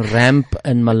van 'n ramp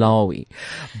in Malawi.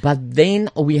 But then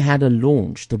we had a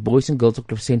launch, the Boys and Girls of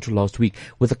Cliff Central last week,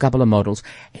 with a couple of models.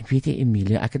 En weet jy,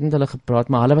 Emelia, ek het met hulle gepraat,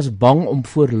 maar hulle was bang om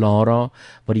voor Lara,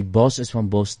 wat die boss is van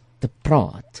Bos, te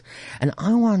praat. And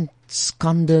I want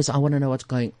scandals, I want to know what's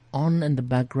going on in the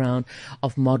background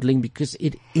of modeling, because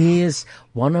it is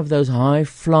one of those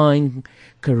high-flying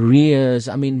careers.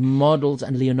 I mean, models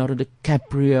and Leonardo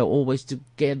DiCaprio always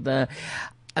together.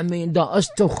 I mean, daar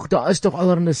is tog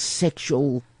allerlei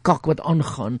sexual kak wat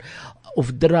aangaan,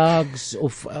 of drugs,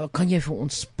 of kan jy vir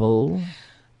ons spil?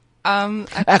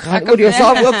 Ek gaan oor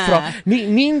jouself ook vra.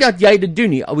 Nie dat jy dit doen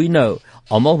nie. We know.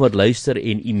 Almal wat luister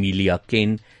en Emelia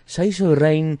ken, sy is so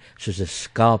rein soos 'n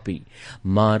skapie.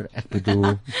 Maar ek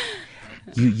bedoel,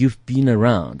 you've been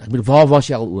around. Ek bedoel, waar was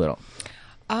jy al oral?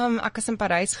 Ek was in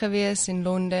Parys gewees, in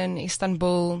Londen,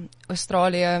 Istanbul,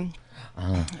 Australië,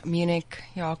 Munich.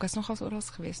 Ja, ek was nogals oral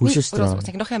gewees. Hoe is Australië? Ek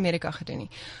het nog in Amerika gedoen nie.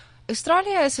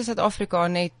 Australië is soos Suid-Afrika,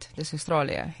 net dis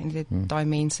Australië en dit daai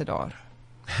mense daar.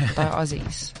 Daai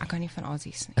Aussies. Ek kan nie van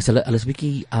Aussies nie. Is hulle is 'n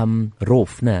bietjie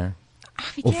rof, né?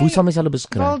 Of hoe sal mens hulle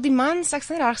beskryf? Wel, die mans, ek sê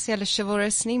nie reg sê hulle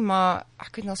chivalrous nie, maar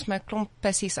ek weet ons my klomp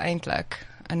pissies eintlik,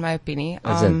 in my opinie.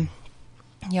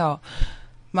 Ja.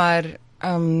 Maar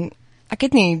ek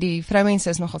weet nie, die vroumense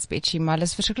is nogal sketchy, maar hulle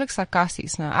is verskriklik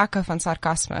sarkasties. Nou, ek hou van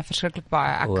sarkasme, verskriklik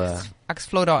baie. Ek is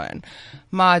vlot daarin.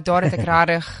 Maar daar het ek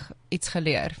regtig iets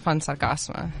geleer van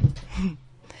sarkasme.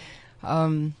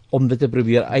 Om dit te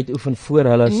probeer uitoefen voor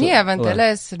hulle Nee, want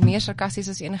hulle is meer sarkasties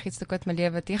as enigiets wat ek my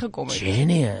lewe teëgekom het.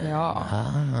 Genius.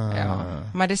 Ja.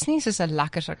 Maar dis nie soos 'n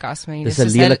lekker sarkasme nie. Dis 'n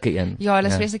lelike een. Ja, hulle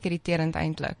is vreeslik irriterend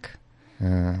eintlik.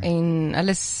 En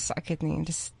hulle is, ek weet nie,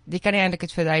 jy kan nie eintlik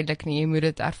dit verduidelik nie. Jy moet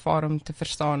dit ervaar om te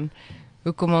verstaan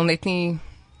hoekom hulle net nie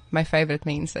my favorite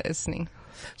mense is nie.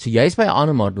 So jy's by 'n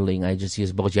ander modeling agency,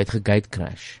 jy het gegate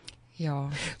crash. Ja.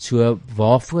 So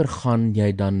waarvoor gaan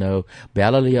jy dan nou?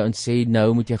 Bel hulle jou en sê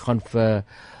nou moet jy gaan vir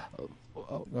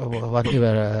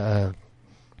whatever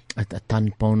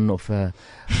tampon of 'n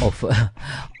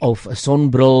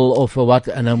sonbril of wat,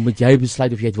 en dan moet jy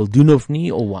besluit of jy dit wil doen of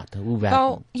nie, of wat. Hoe werk dit?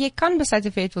 Wel, jy kan besluit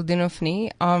of jy dit wil doen of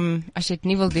nie. As jy dit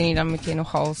nie wil doen nie, dan moet jy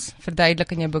nogals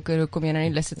verduidelik in jou boeke hoekom jy nou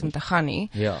nie lus het om te gaan nie.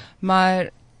 Ja. Maar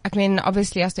ek meen,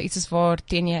 obviously, as daar iets is waar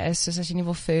teen jy is, soos as jy nie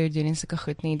wil food doen en sulke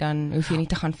goed nie, dan hoef jy nie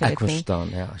te gaan vir dit nie. Ek verstaan,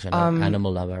 ja, as jy nou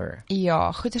animal lover.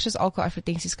 Ja, goeders soos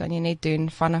alkoholadvertensies kan jy net doen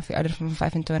vanaf die ouderdom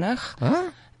van 25.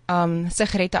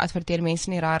 Sigarette adverteer mense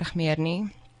nie rarig meer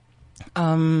nie.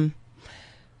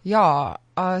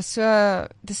 So,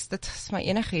 dit is maar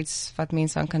enigiets wat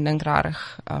mense aan kan dink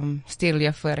rarig, stel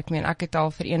jy voor. Ek meen, ek het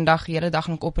al vir een dag, die hele dag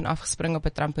op en af gespring op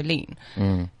 'n trampolien.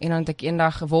 En dan het ek een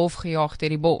dag 'n wolf gejaag deur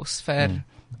die bos vir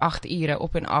 8 ure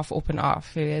op en af,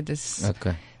 jy weet,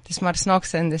 dis maar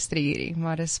snaakse industrie hierdie,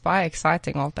 maar dis baie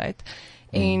exciting altyd.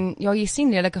 En ja, jy sien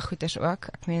lelike goeders ook.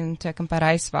 Ek meen, toe ek in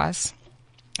Parys was,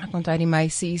 ek onthou die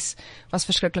meisies was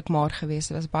verskriklik maar geweest,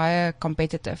 het was baie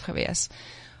competitive geweest.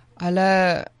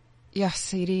 Hulle,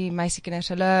 hierdie meisiekinders,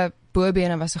 hulle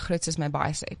bobene was so groot soos my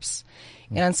biceps.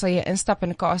 En dan sal jy instap in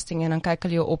 'n casting en dan kyk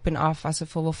hulle jou op en af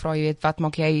asof hulle wil vra, jy weet, wat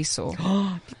maak jy hierso?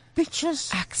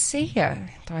 Bitches. Ek sê jou,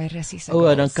 daai Russiese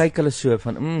en dan kyk hulle so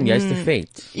van, jy's te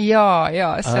vet.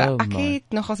 Ja, so ek het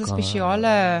nogal 'n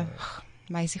spesiale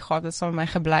meisie gehad wat saam met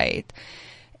my gebly het.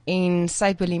 En sy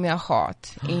het bulimia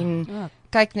gehad. En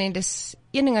kyk net, dis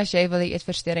een ding as jy wil 'n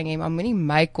eetversteuring hê, maar moenie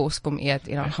my kos kom eet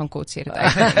en dan gaan kotseer dit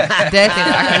uit. Dit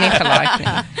het ek nie gelike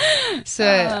nie. So,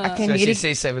 ek kan hierdie... So as jy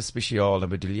sê sy was spesiaal, dan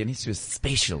bedoel jy nie so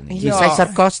special nie. Jy sê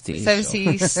sarkasties. Sy was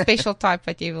die special type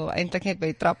wat jy wil eintlik net by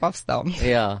die trap afstaan.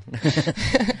 Ja.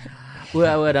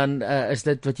 Dan is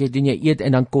dit wat jy doen, jy eet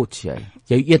en dan kots jy.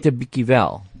 Jy eet 'n bietjie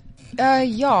wel.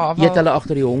 Ja, eet hulle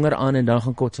agter die honger aan en dan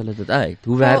gaan kots hulle dit uit.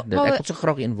 Hoe werk dit? Ek wil so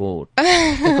graag een woord.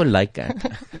 Ek wil like it.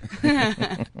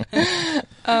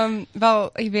 Wel,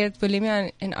 jy weet,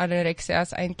 bulimia en anorexia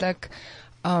is eintlik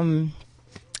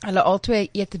hulle albei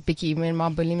eet 'n bietjie,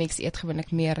 maar bulimics eet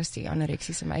gewoonlik meer as die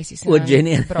anoreksiese meisies.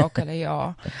 Jenny. Braak hulle,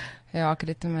 ja. Ja, ek het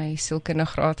dit in my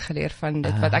sielkundegraad geleer van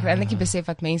dit, wat ek eintlik nie besef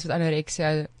wat mense met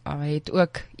anoreksia het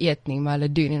ook eet nie, maar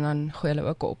hulle doen en dan gooi hulle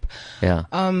ook op. Ja.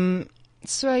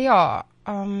 So ja,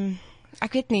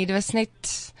 ek weet nie, dit was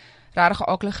net regtig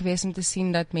akelig geweest om te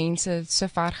sien dat mense so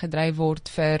ver gedryf word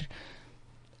vir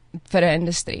 'n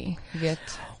industrie,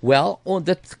 weet. Wel,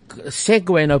 dit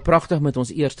segue nou pragtig met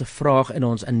ons eerste vraag in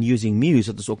ons in Using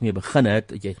Muse, wat ons ook mee begin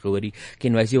het, jy gehoor die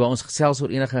kenwysie waar ons gesels oor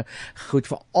enige goed,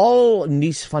 veral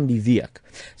nuus van die week.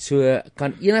 So,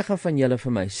 kan enige van julle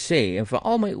vir my sê, en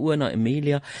veral my oë na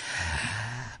Emelia,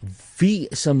 wie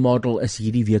se model is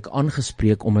hierdie week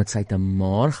aangespreek omdat sy te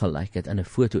maar gelyk het in 'n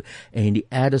foto en die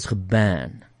ad is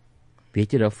geban?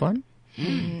 Weet jy daarvan?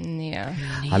 Nee.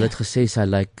 Hulle het gesê sy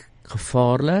lyk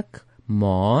gevaarlik,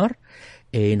 maar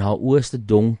en haar oë is te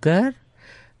donker,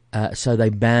 so they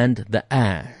banned the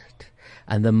ad.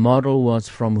 And the model was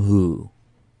from who?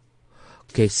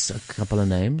 Guess a couple of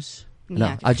names.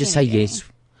 No, I'll just say yes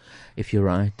if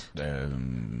you're right.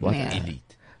 What?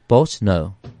 Elite. Boss?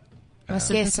 No. Was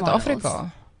it South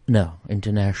Africa? No,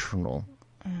 international.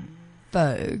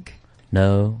 Vogue.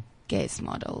 No. Guest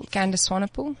models. Candace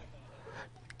Swanepoel?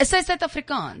 Is dit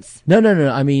Suid-Afrikaans? No.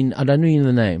 I mean, I don't mean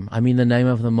the name. I mean the name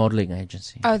of the modeling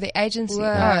agency. Oh, the agency.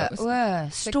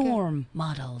 Storm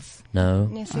models. No.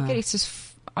 Nee, seker iets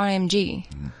soos IMG.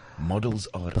 Models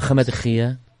are... Begin met 'n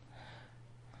G.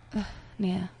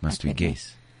 Nee. Must we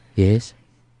guess? Yes.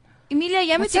 Emilia,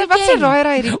 jy moet wat se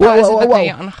raai hierdie pose wat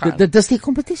jy aangaan. Dit is die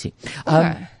kompetisie.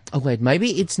 Okay, maybe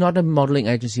it's not a modeling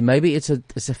agency. Maybe it's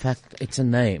a fact, it's a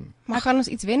name. Maar gaan ons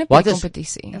iets wen op die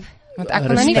kompetisie? Want ek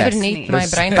kan nou nie verniet my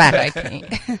brein gebruik nie.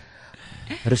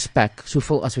 Respek,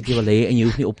 soveel as wat jy wil hê en jy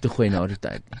hoef nie op te gooi na die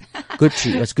tyd.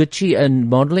 Gucci, is Gucci 'n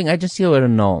modeling agency or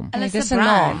 'n naam? It's a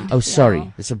naam. Oh,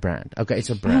 sorry, it's a brand. Okay, it's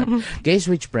a brand. Guess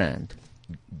which brand?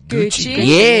 Gucci.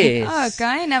 Yes. Oh,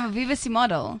 okay, nou wie was die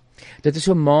model? Dit is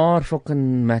so maar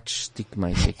fucking matchstick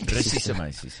meisie. Russiese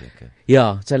meisie seker.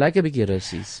 Ja, sy lyk 'n bietjie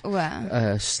Russies.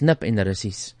 Wow. Snip en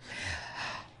Russies.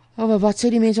 Wat sê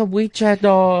die mense op WeChat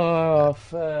daar?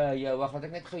 Jou, wag, wat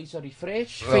ek net gou hier so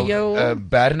refresh vir jou.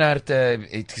 Bernard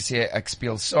het gesê ek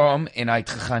speel saam en hy het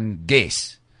gegaan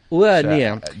guess.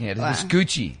 Nee, dit is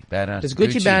Gucci, Bernard. Dis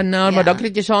Gucci Bernard, maar dan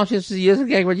kry jy soms as jy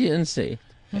kyk wat jy insê.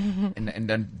 En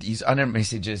dan these other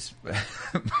messages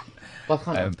wat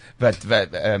gaan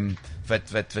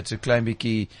wat so klein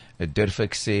bietjie durf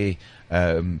ek sê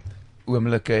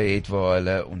oomblikke het waar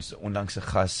hulle ons onlangse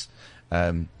gas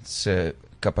se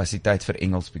kapasiteit vir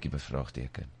Engels bietjie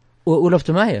bevraagteken. Olaf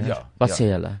de Meyer? Ja. Wat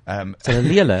sê hulle? Is hulle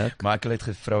lelik? Maar ek het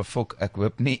gevra, fok, ek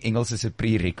hoop nie Engels is 'n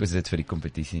prerequisite vir die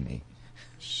kompetisie nie.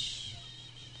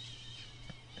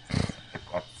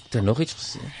 Het hy nog iets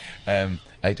gesê?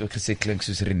 Hy het ook gesê, klink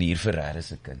soos Renier Ferreira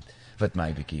se kind, wat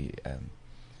my bietjie,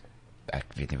 ek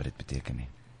weet nie wat dit beteken nie.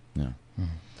 Ja.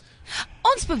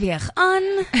 Ons beweeg aan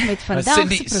met vandag se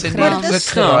program. Cindy ook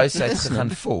geraai, sy het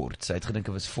gegaan Ford, sy het gedink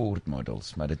het was Ford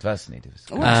models, maar dit was nie, dit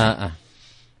was...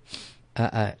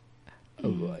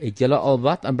 Het julle al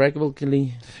wat? Unbreakable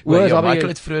Kimmy?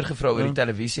 Michael het vroeër gevra oor die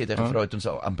televisie, het hy gevra het ons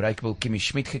al Unbreakable Kimmy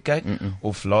Schmidt gekyk,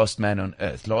 of Last Man on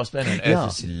Earth. Last Man on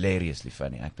Earth is hilariously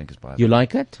funny, ek dink is baie. You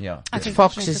like it? Ja. It's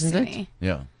Fox, isn't it?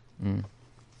 Ja.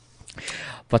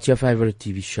 What's your favorite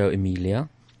TV show, Emelia?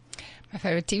 My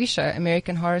favorite TV show,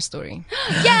 American Horror Story.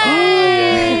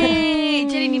 Yay!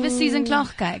 Het jy die nuwe season klaar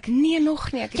gekyk? Nee,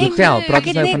 nog nie. Hotel, praat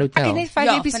ons nou van Hotel. Ek het net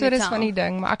 5 episodes van die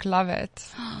ding, maar ek love it.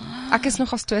 Ek is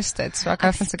nog as twisted, so ek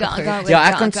hou van sulke goed. Ja,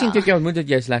 ek kan sien toe ek jou ontmoet dat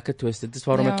jy is lekker twisted. Dis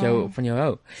waarom ek jou van jou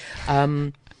hou.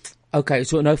 Okay,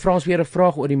 so nou vra ons weer 'n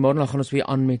vraag oor die môre, dan gaan ons weer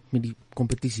aan met die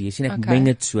kompetisie. Jy sien ek meng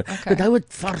dit so. Dit hou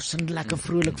dit vars en lekker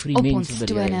vrolik vir die mense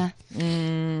by die.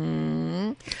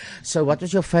 So what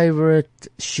was your favorite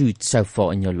shoot so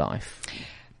far in your life?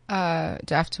 Do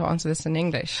I have to answer this in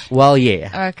English? Well,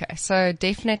 yeah. Okay, so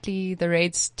definitely the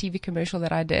Reds TV commercial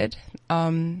that I did.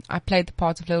 I played the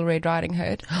part of Little Red Riding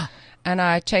Hood, and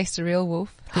I chased a real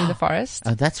wolf through the forest.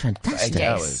 Oh, that's fantastic. 8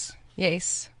 hours.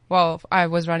 Yes. Well, I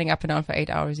was running up and down for 8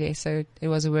 hours, yes, so it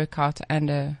was a workout and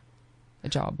a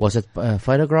job. Was it a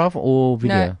photograph or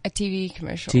video? No, a TV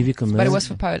commercial. TV commercial. But it was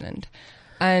for Poland.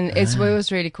 And it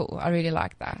was really cool. I really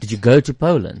liked that. Did you go to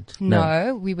Poland?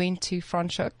 No, we went to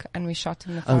Franschhoek and we shot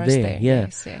in the forest there. Yeah.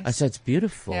 Yes, yes. I said it's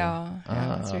beautiful. Yeah,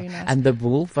 it's really nice. And the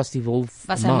wolf, was die wolf?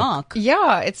 Was hy Mark?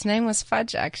 Yeah, its name was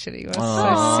Fudge actually. It was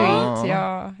so sweet.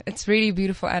 Yeah, it's really a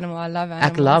beautiful animal. I love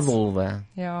animals. Ek love wolwe.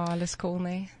 Ja, alles cool,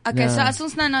 nee. Okay, so as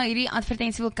ons nou na hierdie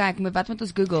advertensie wil kyk, wat moet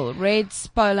ons Google? Reds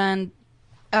Poland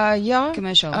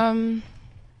commercial.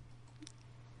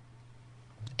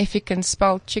 If you can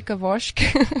spell Chikavoshk.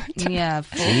 Yeah,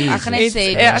 I can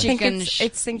say chicken. I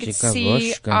think it's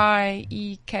Cieko,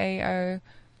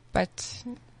 but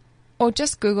or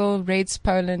just Google Reds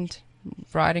Poland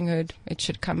Riding Hood. It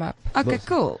should come up. Okay,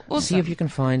 cool. Awesome. See if you can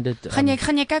find it. Gaan jy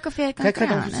kyk of jy kan kry?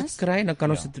 Kry, dan kan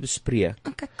ons dit bespreek.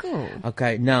 Okay, cool.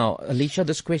 Okay, now Alicia,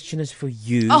 this question is for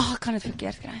you. Oh, ek kan dit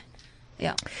verkeerd kry.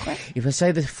 Ja. If I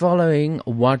say the following,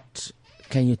 what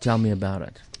can you tell me about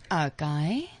it?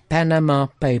 Okay. Panama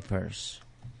Papers.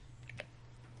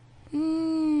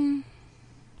 What?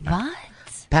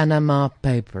 Panama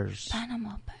Papers.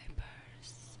 Panama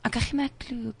Papers. Ek gee my 'n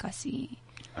klou, Cassie.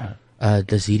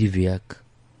 Dis hierdie week.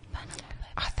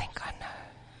 I think I know.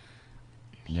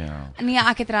 Ja. Nee,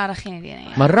 ek het regtig geen idee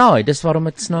nie. Maar raai, dis waarom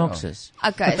dit snaaks is.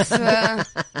 Okay, so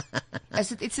is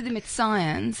dit iets te doen met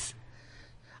science?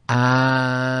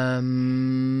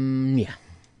 Nee.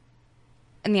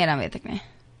 Nee, dan weet ek nie.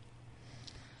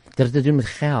 Dit het te doen met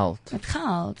geld. Met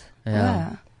geld?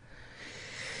 Ja.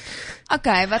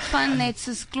 Okay, wat van net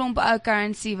soos klomp ou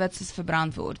currency wat soos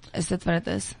verbrand word? Is dit wat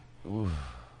dit is?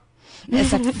 Is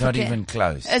dit not even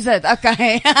close? Is dit?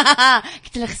 Okay. Ek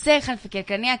het hulle gesê gaan verkeerd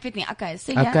kry. Nee, ek weet nie. Okay,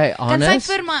 sê jy. Okay, kan sy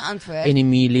vir my antwoord? En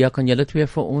Emelia, kan julle twee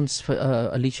vir ons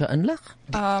Alicia inlig?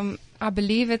 I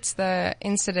believe it's the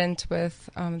incident with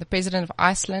the president of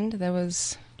Iceland. There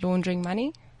was laundering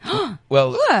money.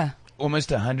 Well,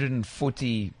 almost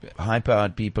 140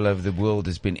 high-powered people over the world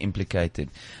has been implicated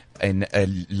in a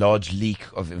large leak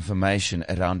of information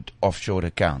around offshore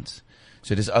accounts.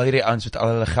 So dis al hierdie ouens wat al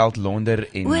hulle geld launder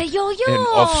en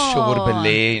offshore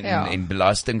belê en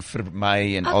belasting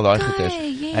vermy en al daai goeders.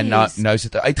 Yes. En nou is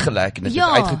dit uitgelek en dit het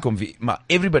uitgekom maar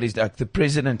everybody's like the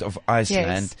president of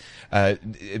Iceland.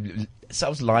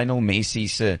 Selfs Lionel Messi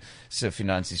se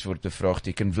finansies word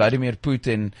bevraagteken. Vladimir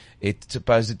Putin het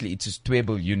supposedly iets soos $2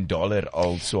 billion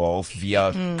al so half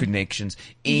via connections.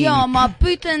 Ja, maar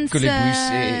Putin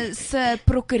se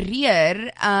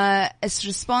prokureur is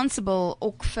responsible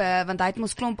ook vir, want hy het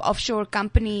mos klomp offshore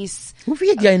companies. Hoe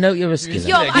weet jy nou ewe skielik?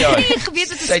 Ja, ek het nie geweet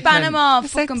dit is Panama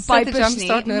fucking Papers nie.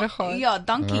 Ja,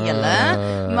 dankie julle.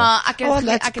 Maar ek het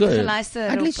geluister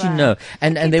op. At least you know.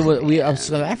 And we are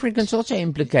South Africans also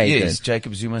implicated. Yes,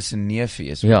 Jacob Zuma se neefie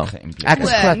is geïmpliseer. Ek is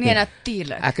glad nie. Nee,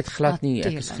 natuurlik. Ek is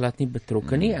glad nie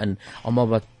betrokke nie en almal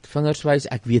wat vingers wys,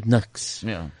 ek weet niks.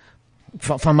 Ja.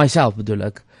 Van myself bedoel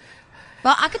ek.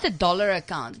 Wel, ek het 'n dollar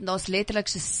account en daar's letterlik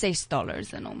so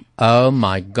 $6 in hom. Oh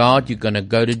my God, you're gonna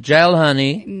go to jail,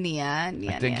 honey. Nee.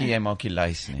 Ek dink jy maak die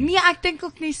lys nie. Nee, ek dink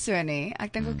ook nie so nie.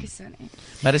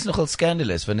 Maar dis nogal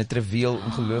scandalous want dit reveal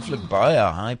ongelooflik baie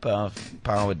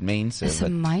high-powered mense. It's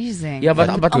amazing. Ja,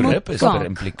 wat korrup is vir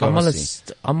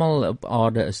implikasie. Almal op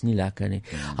aarde is nie lekker nie.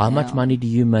 How much money do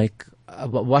you make?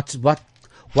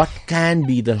 what can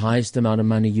be the highest amount of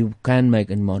money you can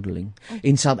make in modeling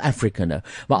in South Africa nou.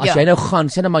 Maar as jy nou gaan,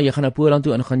 sê nou maar jy gaan na Poland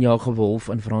toe en gaan jou gewolf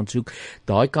in Frans soek,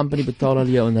 daai company betaal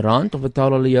hulle jou in rand of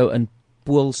betaal hulle jou in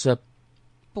Poolse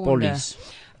polies?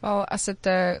 Wel, as dit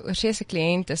 'n oorseese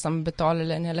kliënt is, dan betaal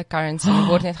hulle in hulle currency en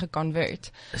word net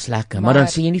geconvert. Dis lekker, maar dan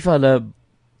sê jy nie vir hulle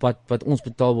wat ons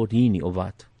betaal word hier nie of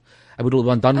wat? Ek bedoel,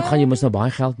 want dan gaan jy mos nou baie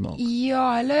geld maak.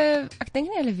 Ja, ek dink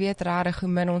nie hulle weet regtig hoe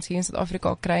min ons hier in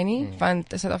Suid-Afrika kry nie,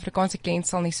 want 'n Suid-Afrikaanse kliënt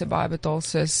sal nie so baie betaal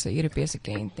soos 'n Europese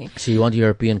kliënt nie. So you want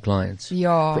European clients?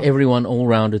 Ja. For everyone all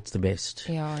round it's the best.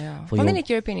 Ja. Want nie net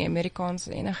European nie, Amerikaans,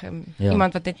 enige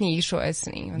iemand wat net nie hierso is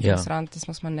nie, want ons rand is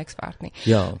mos maar niks werd nie.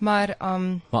 Ja. Maar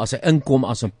as hy inkom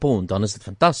as 'n pond, dan is dit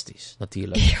fantasties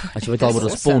natuurlik. As jy betaal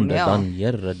word as ponde, dan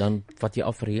dan vat jy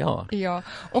af vir 'n jaar. Ja,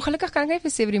 ongelukkig kan ek nie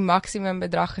vir sê wat die maksimum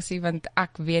bedrag is, want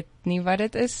ek weet nie wat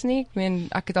dit is nie. Ek meen,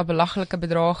 ek het al belaglike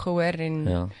bedrae gehoor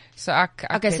en so ek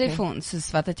sê vir ons,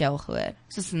 soos wat het jy al gehoor?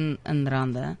 Soos in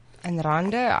rande? In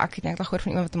rande, ek het net gehoor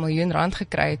van iemand wat $1 miljoen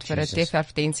gekry het vir 'n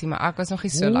TV-advertensie, maar ek was nog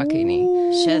nie so lucky nie.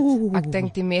 Shit. Ek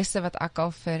dink die meeste wat ek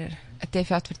al vir 'n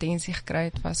TV-advertensie gekry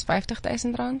het was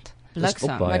R50,000.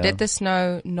 Maar dit is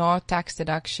nou na tax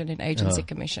deduction en agency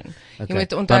commission. Jy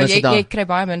moet onthou, jy kry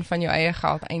baie min van jou eie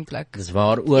geld eintlik. Dis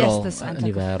waar oral in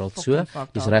die wêreld so.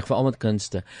 Dis reg vir al met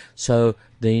kunste. So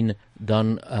dan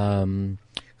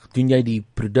doen jy die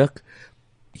produk,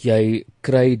 jy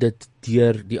kry dit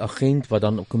deur die agent wat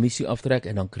dan op kommissie aftrek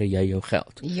en dan kry jy jou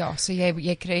geld. Ja, so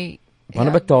jy kry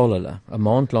wanneer betaal hulle? 'n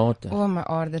maand later. O my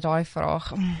aarde, daai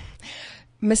vraag.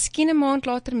 Miskien 'n maand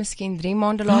later, miskien 3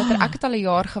 maande later. Ek het al 'n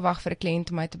jaar gewag vir 'n kliënt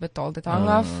om my te betaal. Dit hang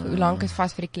af hoe lank is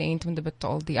vas vir die kliënt om te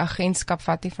betaal. Die agentskap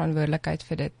vat nie verantwoordelikheid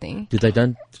vir dit nie. Do they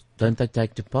don't they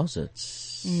take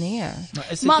deposits? Nee. Maar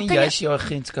is dit nie juist jou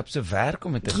agentskap se werk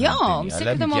om dit te doen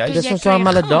nie? Dis ons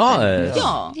almal daar is.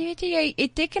 Ja, jy weet jy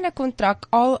teken 'n kontrak,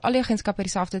 al die agentskappe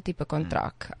dieselfde tipe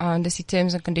kontrak. Dis die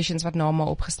terms and conditions wat NAMA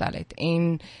opgestel het.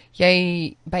 En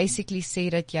jy basically sê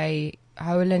dat jy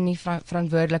hou hulle nie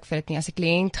verantwoordelik vir dit nie. As 'n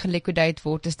kliënt geliquidate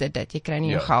word, is dit. Jy kry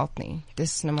nie jou geld nie.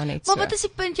 Dis nou maar net so. Maar wat is die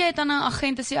punt jy het aan 'n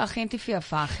agent as die agent nie vir jou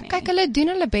veg nie? Kyk, hulle doen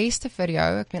hulle beste vir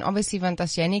jou. Ek meen obviously, want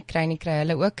as jy nie kry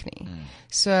hulle ook nie.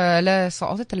 So hulle sal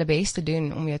altyd hulle beste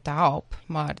doen om jou te help,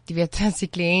 maar jy weet as die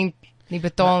kliënt nie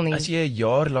betaal nie. As jy 'n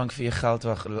jaar lank vir jou geld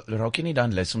wag, raak jy nie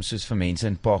dan lus om soos vir mense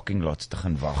in parking lots te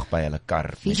gaan wag by hulle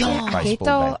kar met ek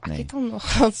het al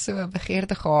nogal so 'n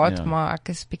begeerte gehad, maar ek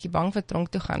is bietjie bang vir tronk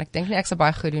toe gaan. Ek dink nie ek sal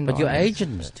baie goed doen. But your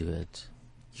agent must do it.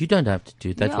 You don't have to do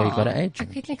it. That's why you got an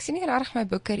agent. Ek sien nie regtig my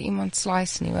boeker iemand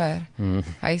slice nie, hoor.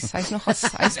 Hy's nog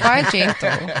baie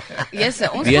gentle. Yes,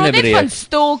 ons gaan net van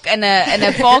stalk in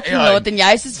 'n parking lot en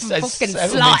jy's is fucking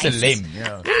slice.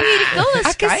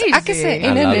 Ek is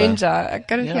 'n ninja. Ek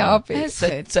kan dit nie help nie. Sy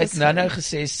het nou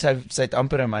gesê sy het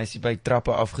amper 'n meisie by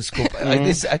trappe afgeskop.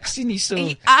 Ek sien nie so.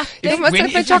 Ek dink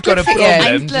dit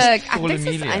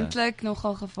is eintlik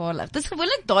nogal gevaarlik. Dis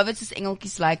gewoonlik daai wat soos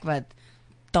engeltjies lyk wat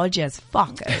dodgy as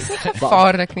fuck is.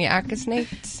 Gevaarlik nie, ek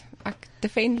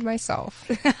defend myself.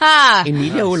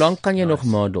 Emilia, hoe lank kan jy nog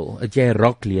model? Het jy 'n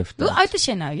rockleeftijd? Hoe oud is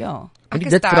jy nou, ja? Ek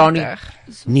is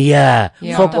 30. Nee,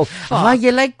 fok op.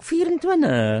 Jy lyk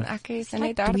 24. Ek is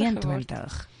net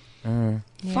 22.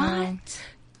 Wat? Nee.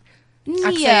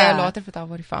 Ek sal jou later vertel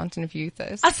wat die Fountain of Youth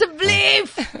is.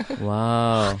 Asseblief!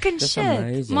 Wow. Fucking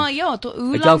shit. Maar ja,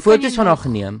 hoe lank het jy foto's van haar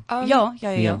geneem? Ja.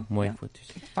 Mooi foto's.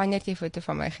 Wanneer het jy foto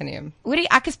van my geneem? Hoorie,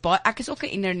 ek is ook 'n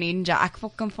inner ninja. Ek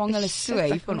fucking vang hulle so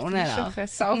hier van onder af.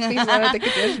 Selfies wat ek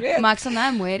dit eers weet. Maar ek sal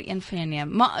nou mooier een van jou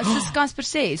neem. Maar soos Casper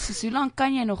sê, soos hoe lank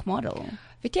kan jy nog model?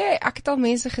 Weet jy, ek het al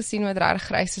mense gesien wat regtig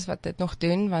grys is wat dit nog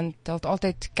doen, want hulle het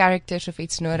altyd characters of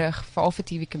iets nodig, veral vir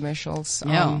TV commercials.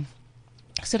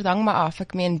 So dit hang maar af.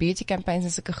 Ek meen beauty campaigns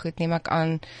is sulke goed, neem ek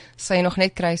aan, sal jy nog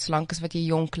net kry solank as wat jy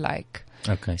jonk lyk.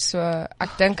 Okay. So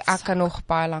ek dink ek kan nog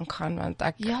baie lank gaan, want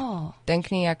ek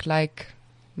dink nie ek lyk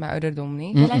my ouderdom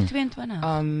nie. Jy lyk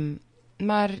 22.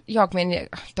 Maar ja, ek meen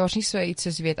daar's nie so iets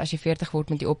soos jy weet as jy 40 word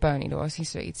met die ophou nie. Daar's nie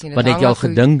so iets nie. Wat het jy al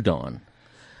gedink daaraan?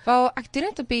 Wel, ek doen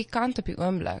dit op die kant op die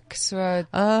oomblik. So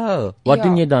wat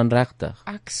doen jy dan regtig?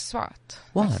 Ek swat.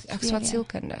 Wat? Ek swat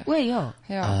sielkunde. O ja.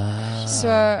 So,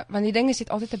 want die ding is jy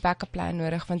het altyd 'n backup plan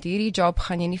nodig, want hierdie job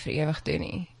gaan jy nie vir ewig doen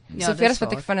nie. So vir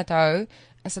wat ek van dit hou,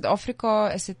 in Suid-Afrika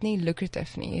is dit nie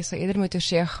lucrative nie. Jy sal eerder moet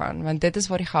oorsee gaan, want dit is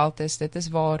waar die geld is, dit is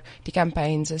waar die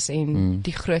campaigns is en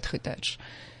die groot goeders.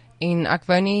 En ek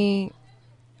wou nie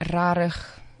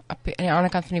rarig aan die ander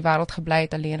kant van die wêreld gebly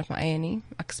het alleen op my eie nie.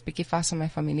 Ek is bietjie vas aan my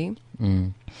familie.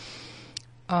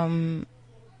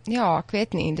 Ja, ek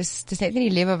weet nie. Dis net nie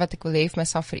die lewe wat ek wil hê vir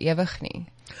myself vir ewig nie.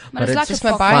 Maar dit is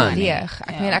my baie leeg.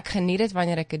 Ek meen ek geniet dit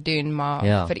wanneer ek dit doen,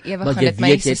 maar vir ewig gaan dit my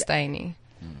nie sustain nie.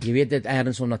 Jy weet dit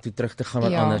ergens om na toe terug te gaan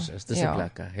wat anders is. Dis 'n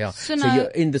plekke. Ja. So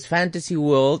you're in this fantasy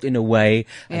world in a way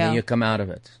and then you come out of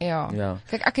it. Ja.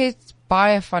 Kyk, ek het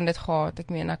baie van dit gehad. Ek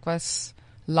meen ek was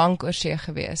lank oor see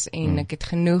gewees en ek het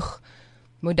genoeg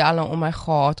modelle om my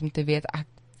gehad om te weet ek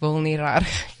wil nie reg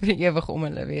vir ewig om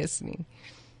hulle wees nie.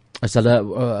 Is hulle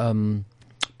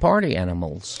party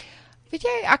animals? Weet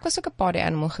jy, ek was ook 'n party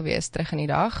animal gewees terug in die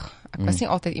dag. Ek was nie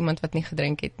altyd iemand wat nie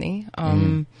gedrink het nie.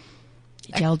 Het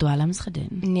jy al dwelms gedoen?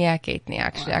 Nee, ek het nie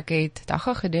actually. Ek het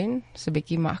dagga gedoen, so 'n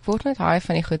bietjie, maar ek word net high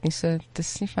van die goed nie, so dit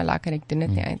is nie vir my lekker, ek doen dit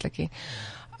nie eintlik nie.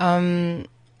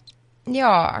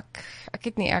 Ja,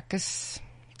 ek is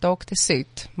dalk te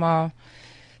soet, maar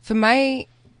vir my,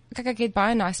 kyk ek het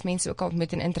baie nice mense ook al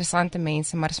ontmoet en interessante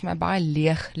mense, maar dit is my baie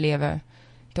leeg lewe.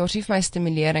 Daar's nie vir my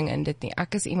stimulering in dit nie.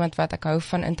 Ek is iemand wat ek hou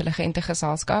van intelligente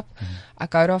geselskap.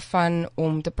 Ek hou daarvan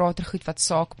om te praat oor goed wat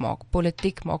saak maak.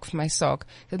 Politiek maak vir my saak.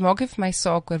 Dit maak nie vir my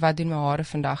saak oor wat doen my hare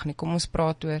vandag nie. Kom ons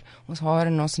praat oor ons hare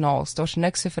en ons naels. Daar's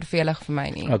niks so vervelig vir my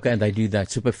nie. Okay, and they do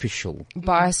that superficial.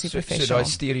 Baie superficial. So daai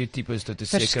stereotypes tot 'n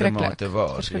sekere mate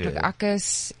waar.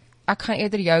 Verskriklik. Ek gaan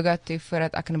eerder yoga toe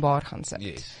voordat ek in 'n bar gaan sit.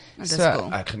 Yes. So,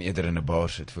 cool. Ek gaan eerder in 'n bar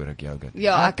sit voor ek yoga.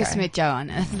 Ja, ek is met jou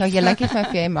Hannes. Nou jy lyk nie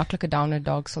vir jy maklike download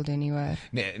dog sal doen nie hoor.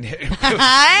 Nee.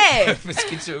 Hey!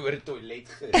 Miskien so oor 'n toilet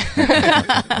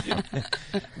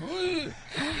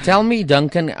Tell me,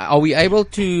 Duncan, are we able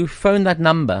to phone that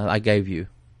number I gave you?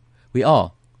 We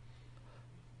are.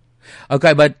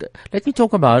 Okay, but let me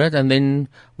talk about it and then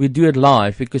we do it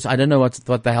live because I don't know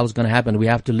what the hell's going to happen. We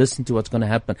have to listen to what's going to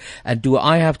happen. And do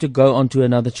I have to go onto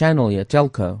another channel here,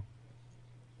 telco?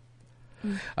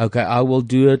 Okay, I will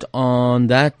do it on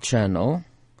that channel,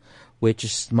 which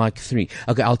is mic 3.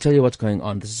 Okay, I'll tell you what's going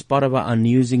on. This is part of our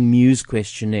Unusing Muse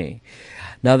questionnaire.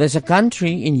 Now, there's a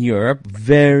country in Europe,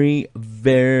 very,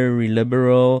 very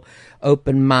liberal,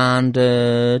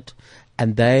 open-minded,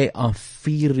 and they are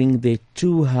viering their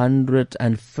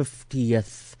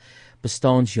 250th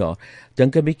bestaanjaar.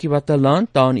 Dink 'n bietjie wat 'n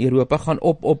land daar in Europa gaan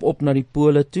op na die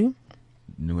pole toe?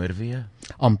 Noorwe.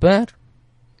 Amper.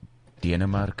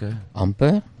 Denemarke.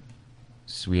 Amper.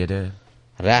 Swede.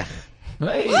 Reg.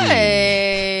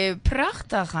 Hey,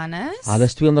 pragtig Hannes. Hulle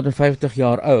is 250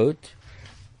 jaar oud.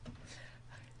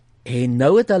 En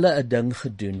nou het hulle 'n ding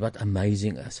gedoen wat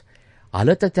amazing is.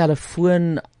 Hulle het 'n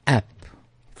telefoon-app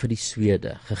vir die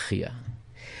Swede gegee.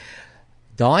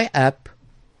 Daai app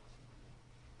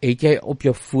het jy op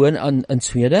jou foon in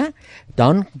Swede,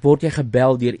 dan word jy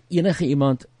gebel deur enige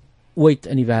iemand ooit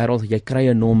in die wêreld. Jy kry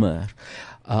 'n nommer.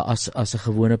 As 'n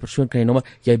gewone persoon kry 'n nommer.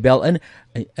 Jy bel in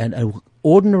and an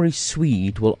ordinary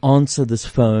Swede will answer this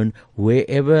phone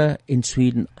wherever in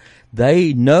Sweden.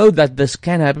 They know that this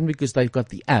can happen because they've got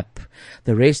the app.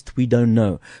 The rest we don't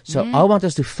know. So I want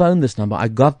us to phone this number. I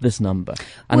got this number.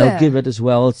 And I'll give it as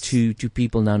well to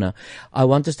people now. I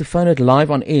want us to phone it live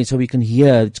on air so we can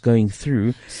hear it's going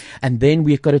through. And then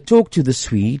we've got to talk to the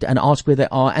Swede and ask where they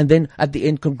are. And then at the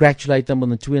end, congratulate them on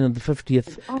the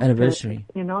 250th anniversary.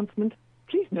 The announcement.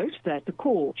 Please note that the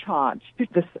call charge to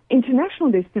this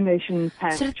international destination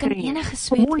has changed.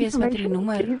 For more information,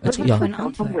 please visit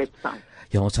our website.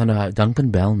 Ja, ons gaan nou Duncan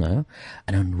bel nou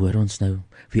en dan hoor ons nou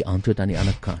wie antwoord aan die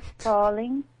ander kant.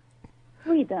 Calling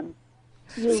Sweden.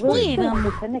 You will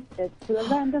be connected to a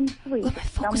random Swede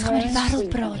somewhere in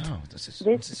Sweden.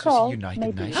 This call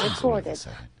may be recorded.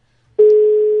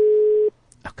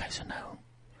 Okay, so nou.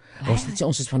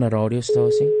 Ons is van 'n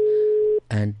radiostasie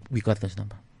and we got this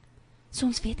number. So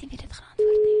ons weet nie wie dit gaan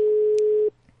antwoord nie.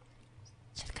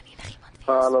 So dit kan enigiemand wees.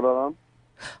 Hallo.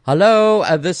 Hello,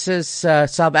 this is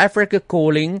South Africa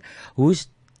calling. Who's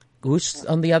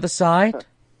on the other side?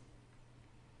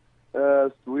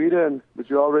 Sweden, but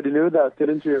you already knew that,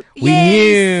 didn't you? We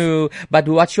knew, but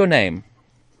what's your name?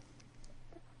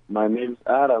 My name's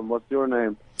Adam. What's your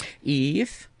name?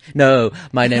 Eve? No,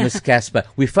 my name is Casper.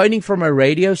 We're phoning from a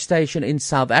radio station in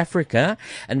South Africa,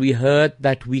 and we heard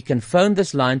that we can phone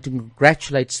this line to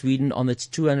congratulate Sweden on its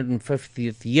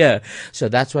 250th year. So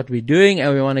that's what we're doing,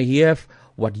 and we want to hear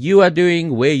what you are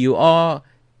doing, where you are,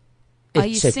 etc. Are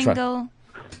you single?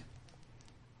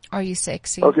 Are you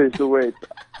sexy? Okay, so wait.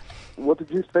 What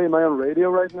did you say? Am I on radio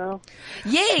right now?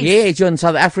 Yes. Yes, you're on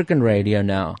South African radio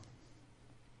now.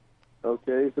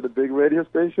 Okay, is it a big radio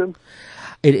station?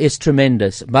 It is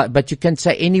tremendous, but you can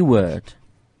say any word.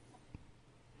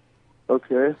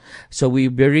 Okay. So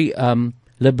we're very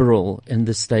liberal in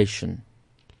the station.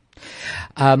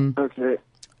 Okay.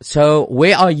 So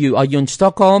where are you? Are you in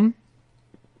Stockholm?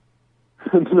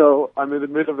 No, I'm in the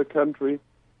middle of the country,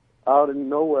 out in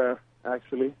nowhere,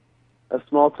 actually. A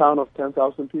small town of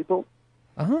 10,000 people.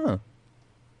 Uh-huh.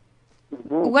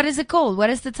 What is it called? What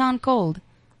is the town called?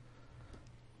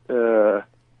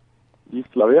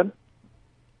 Slavian.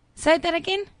 Say that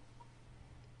again.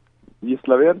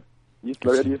 Slavian.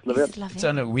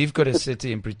 So no, we've got a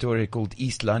city in Pretoria called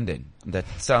East London. That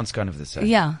sounds kind of the same.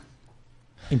 Yeah.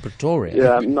 In Pretoria.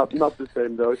 Yeah, not the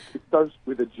same though. It starts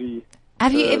with a G.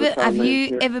 Have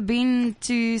you ever been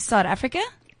to South Africa?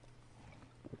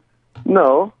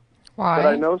 No. Why?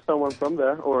 But I know someone from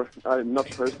there, or not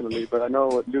personally, but I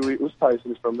know Louis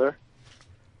Oosthuizen is from there.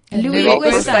 Louis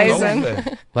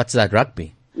Oosthuizen. What's that,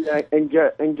 rugby? Yeah, and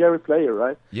Gary Player,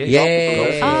 right?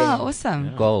 Yeah. Oh,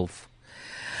 awesome. Golf.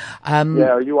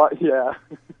 Yeah.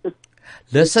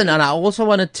 Listen, and I also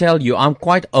want to tell you, I'm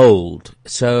quite old,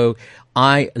 so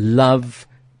I love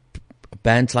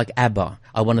bands like ABBA.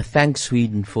 I want to thank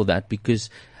Sweden for that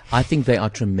because I think they are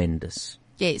tremendous.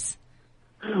 Yes.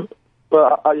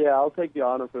 But I'll take the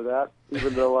honor for that,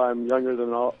 even though I'm younger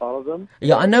than all of them.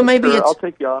 Yeah, I know. Maybe I'll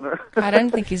take the honor. I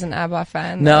don't think he's an ABBA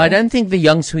fan. No, I don't think the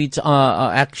young Swedes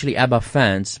are actually ABBA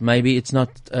fans. Maybe it's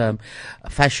not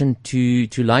fashion to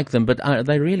like them, but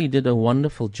they really did a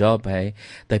wonderful job. Hey,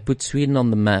 they put Sweden on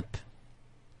the map.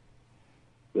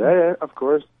 Yeah, of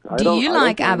course. Do you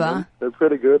like ABBA? They're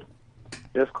pretty good.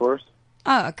 Yeah, of course.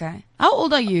 Oh, okay. How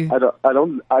old are you? I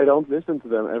don't listen to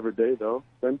them every day though.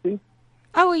 20.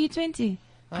 Oh, are you 20?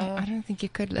 I don't think you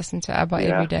could listen to ABBA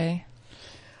every day.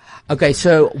 Okay,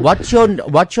 so what's your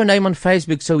name on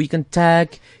Facebook so we can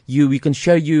tag you? We can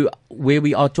show you where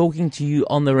we are talking to you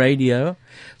on the radio.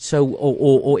 So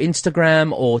or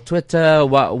Instagram or Twitter.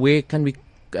 Where can we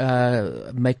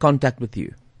make contact with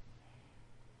you?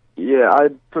 Yeah,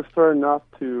 I'd prefer not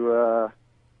to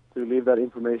leave that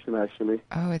information actually.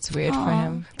 Oh, it's weird for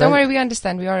him. Don't worry, we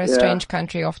understand. We are a strange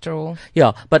country after all.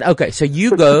 Yeah, but okay, so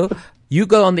you go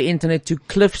on the internet to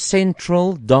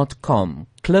cliffcentral.com.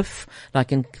 Cliff,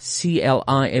 like in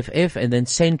CLIFF, and then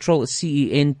Central,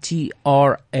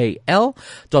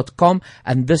 CENTRAL.com,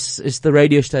 and this is the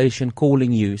radio station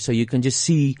calling you, so you can just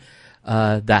see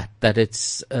that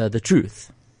it's the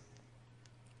truth.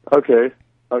 Okay.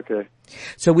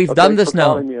 So we've done this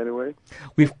now. Me anyway.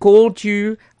 We've called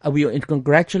you. We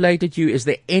congratulated you. Is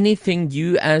there anything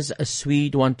you as a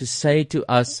Swede want to say to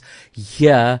us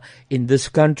here in this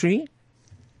country?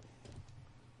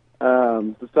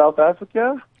 To South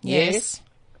Africa? Yes.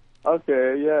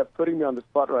 Okay, yeah, putting me on the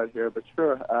spot right here, but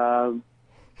sure.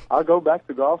 I'll go back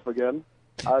to golf again.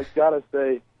 I gotta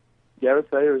say, Gary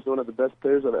Player is one of the best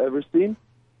players I've ever seen.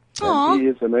 Aww. And he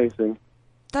is amazing.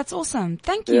 That's awesome.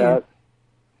 Thank you.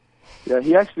 Yeah,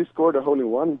 he actually scored a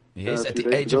hole-in-one. Yes, at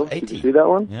the age of 80. Did you see that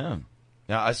one? Yeah,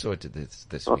 I saw it this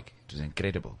week. It was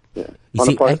incredible. Yeah, on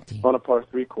a par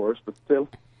 3 course, but still,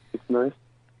 it's nice.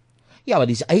 Yeah, but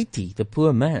he's 80, the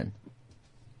poor man.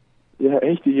 Yeah,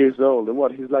 80 years old. And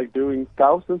what, he's like doing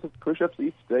thousands of push-ups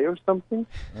each day or something?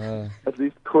 At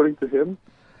least according to him.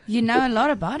 You know a lot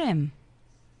about him.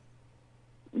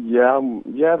 Yeah,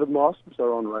 the Masters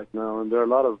are on right now, and there are a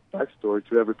lot of backstory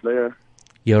to every player.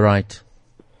 You're right.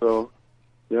 So,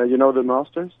 yeah, you know the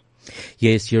Masters?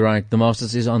 Yes, you're right. The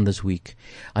Masters is on this week.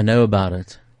 I know about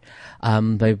it.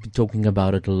 They've been talking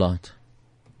about it a lot.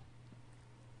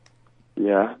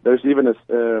 Yeah, there's even a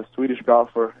Swedish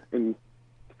golfer in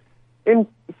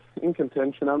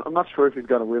contention. I'm not sure if he's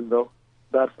gonna win though.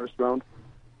 That first round.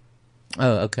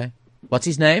 Oh, okay. What's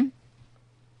his name?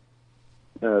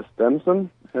 Stenson,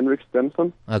 Henrik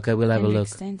Stenson. Okay, we'll have a look.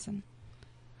 Stenson.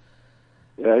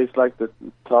 Yeah, he's like the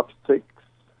top 6,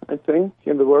 I think,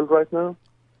 in the world right now.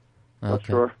 Not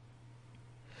sure.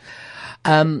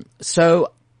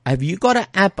 So, have you got an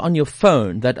app on your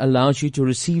phone that allows you to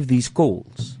receive these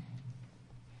calls?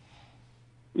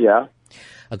 Yeah.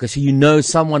 Okay, so you know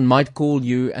someone might call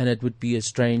you and it would be a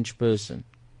strange person.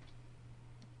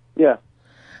 Yeah.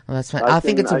 Well, that's fine. I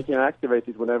think I can activate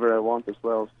it whenever I want as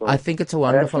well. So I think it's a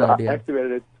wonderful idea. I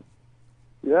activated it.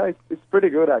 Yeah, it's pretty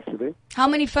good actually. How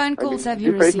many phone calls have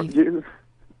you received?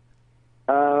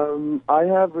 I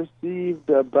have received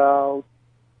about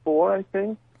 4, I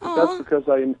think. That's because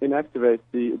I deactivate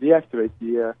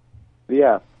the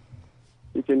app.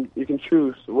 You can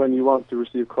choose when you want to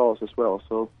receive calls as well.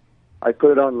 So I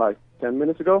put it on like 10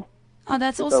 minutes ago. Oh,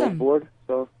 that's I was awesome. bored,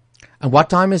 so. And what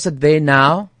time is it there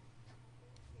now?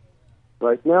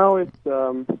 Right now it's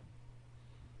I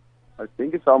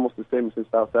think it's almost the same as in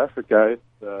South Africa. It's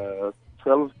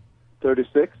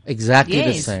 12:36. Exactly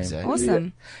the same. Exactly.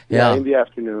 Awesome. Yeah, in the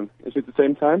afternoon. Is it the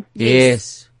same time?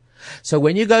 Yes. So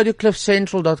when you go to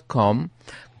cliffcentral.com,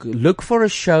 look for a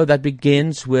show that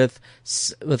begins with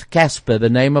Casper, the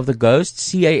name of the ghost,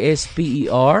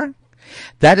 CASPER.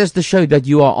 That is the show that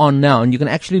you are on now, and you can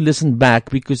actually listen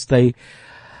back because they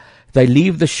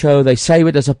leave the show, they save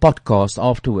it as a podcast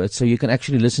afterwards, so you can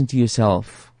actually listen to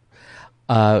yourself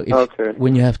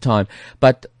when you have time.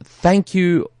 But thank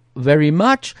you very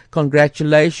much.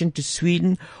 Congratulations to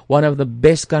Sweden, one of the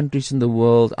best countries in the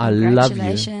world. I love you.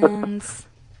 Congratulations.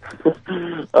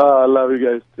 I love you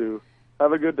guys too.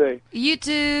 Have a good day. You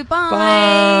too. Bye.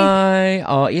 Bye.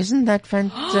 Oh, isn't that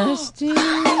fantastic?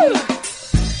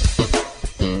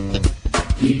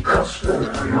 The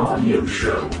CasperRadio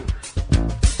Show.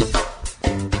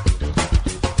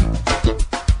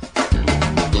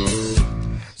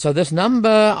 So this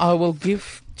number I will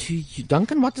give to you.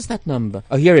 Duncan, what is that number?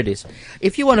 Oh, here it is.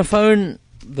 If you want to phone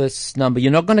this number,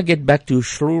 you're not going to get back to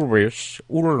Schlurwis.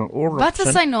 Wat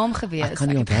is sy naam gewees? Ek kan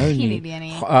nie onthou geen nie. idee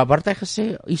nie. Wat het hy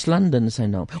gesê? East London is sy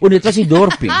naam. Dit was die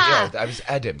dorpie. Ja, hy was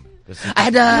Adam.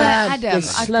 Adam,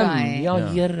 dis slim. Ja,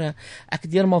 Here, ek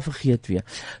het heeltemal vergeet weer.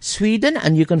 Sweden,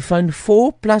 and you can phone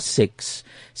 4+6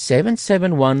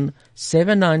 771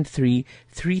 793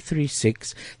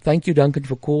 336. Thank you, Duncan,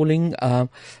 for calling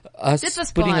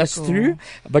us, putting us through.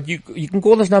 But you can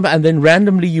call this number, and then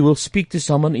randomly you will speak to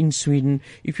someone in Sweden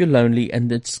if you're lonely,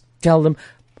 and tell them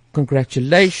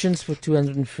congratulations for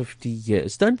 250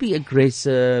 years. Don't be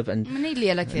aggressive and moenie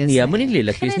lelik wees nie. Moenie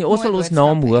lelik wees nie. Ons sal ons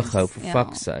naam hoog hou, for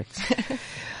fuck's sake.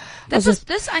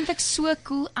 Dis eintlik so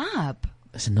cool app.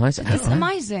 It's a nice app. It's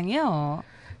amazing, ja.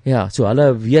 Ja, so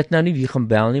hulle weet nou nie wie gaan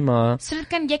bel nie, maar so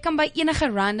jy kan by enige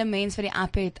random mens wat die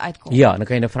app het uitkom. Ja, dan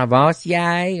kan jy nou vra, waar is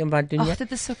jy en wat doen jy? Ag,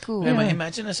 dit is so cool. Ja, maar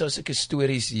imagine as ons sulke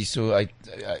stories hier so uit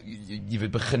jy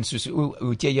begin soos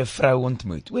hoe het jy jou vrou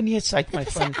ontmoet? O nee, sy het my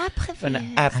van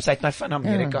 'n app, sy het my van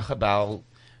Amerika gebel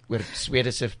oor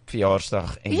Swede se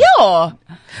verjaarsdag en ja.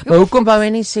 Maar hoekom wou hy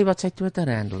nie sê wat sy Twitter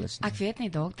handle is nie? Ek weet nie,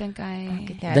 dalk dink hy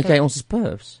dink hy ons is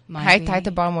pervs. Hy het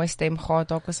 'n baie mooi stem gehad,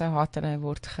 dalk is hy hot en hy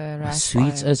word geraas.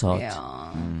 Sweets is hot.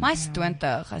 Ja. Maar hy's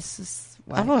 20, is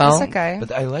well, that's okay.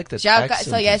 But I like that accent.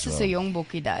 So jy is so jong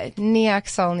bokkie daai. Nee, ek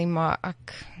sal nie, maar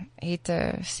ek het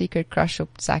 'n secret crush op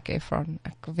Zac Efron.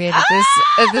 Ek weet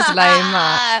dit is lame,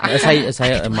 maar is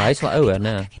hy maar hy's wel ouer,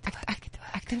 né?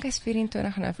 Ek dink hy's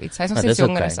 24 en of iets. Hy's nog steeds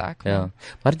jonger as ek. Ja.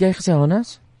 Wat het jy gesê,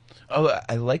 Hannes? Oh,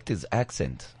 I liked his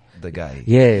accent, the guy.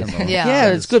 Yes.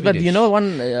 Yeah, it's good, but you know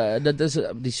that is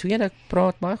die Swede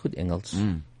praat baie goed Engels.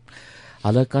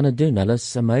 Hulle kan dit doen. Hulle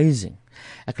is amazing.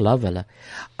 Ek love hulle.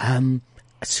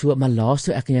 So maar laas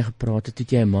toe ek en jy gepraat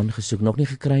het jy 'n man gesoek, nog nie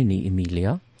gekry nie,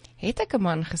 Emelia. Het ek 'n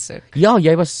man gesoek? Ja,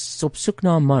 jy was op soek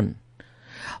na 'n man.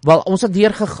 Wel, ons het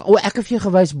ek het vir jou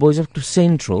gewys Boys of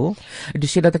Central. En jy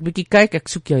sê dat ek bietjie kyk, ek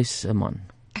soek jy's 'n man.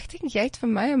 Ek dink jy het vir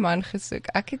my 'n man gesoek.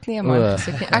 Ek het nie 'n man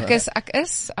gesoek nie. Ek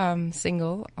is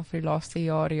single of die laaste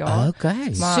jaar, ja.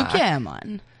 Okay. Soek jy 'n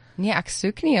man? Nee, ek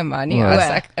soek nie 'n man nie. As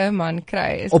ek 'n man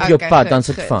kry, is op jou pad, dan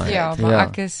sit fyn. Ja,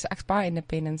 maar ek's baie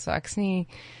independent, so ek's nie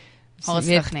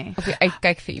haastig nie. Of jy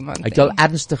uitkyk vir iemand. Ek het al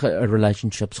ernstige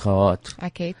relationships gehad.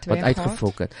 Ek het 2 wat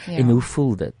uitgefok het. Ja. En hoe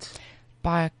voel dit?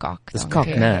 Baie kak. Dis kak,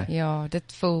 né? Ja, dit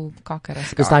voel kakker as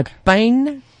kak. Dis daai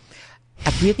pyn.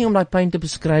 Ek weet nie om daai pyn te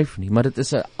beskryf nie, maar dit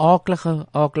is 'n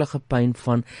aaklige pyn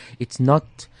van it's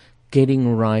not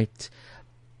getting right.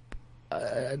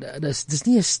 Dis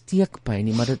nie 'n steekpyn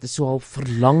nie, maar dit is so al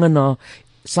verlange na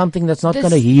something that's not going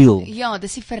to heal. Ja,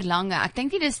 dis die verlange. Ek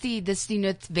dink nie dis die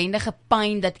noodwendige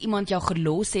pyn dat iemand jou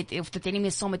gelos het of dat jy nie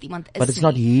meer saam met iemand is nie. But it's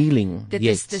not healing. Dit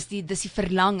is die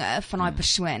verlange van daai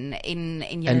persoon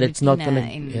en jou rutine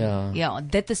en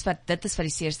dit is wat die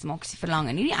seerste maak, is die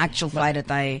verlange, nie die actual feit dat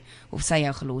hy of sy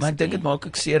jou gelos het. Maar ek dink dit maak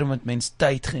ook seer omdat mens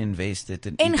tyd geïnvest het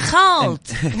en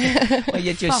geld. Maar jy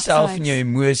het jouself en jou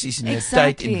emosies en jou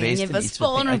tyd invest in iets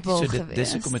wat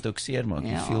dis hoekom dit ook seer maak.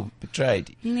 You feel betrayed.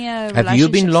 Have you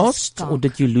been lost or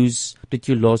did you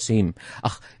lose him?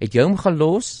 Ag, het jy hom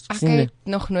gelos? Ek het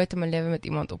nog nooit in my lewe met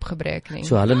iemand opgebreek nie.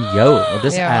 So hulle jou,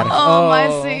 dis erg.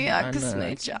 Ek is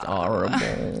net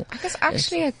horrible. Ek is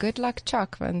actually a good luck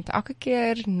chuck, want elke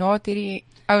keer na hierdie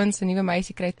ouens 'n nuwe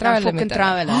meisie kry, trou hulle met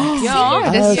hulle.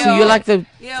 Ja, dis so you like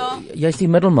jy's die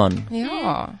middelman.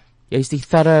 Ja. Jy's die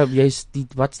verre, jy's die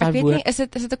wat's daai woord? Ek weet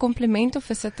nie, is dit 'n kompliment of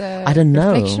is dit 'n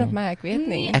reflection op my? Ek weet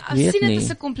nie. Ek weet sien nie. Dit is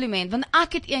 'n kompliment want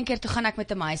ek het een keer toe gaan ek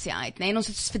met 'n meisie uit, nê, en ons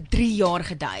het vir 3 jaar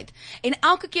gedate. En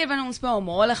elke keer wanneer ons by haar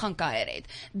maale gaan kuier het,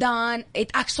 dan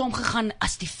het ek saam gegaan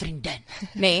as die vriendin,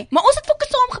 nê. Maar ons het ook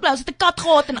saam gebly, ons het 'n kat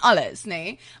gehad en alles,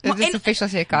 nê. Maar dit is official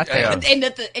as jy 'n kat het.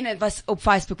 En dit was op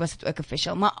Facebook was dit ook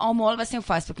official, maar almal was nie op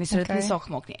Facebook nie, so dit het nie saak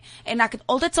gemaak nie. En ek het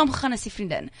altyd saam gegaan as die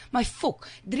vriendin. My fok,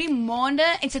 3 maande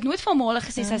en sy het nooit van maale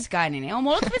gesê sy sky nie.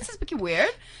 Almal het geweet sy's 'n bietjie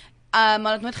weird.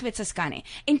 Maar het nooit geweet sy sky nie.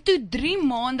 En toe 3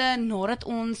 maande nadat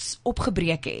ons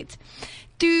opgebreek het,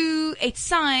 toe het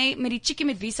sy met die chickie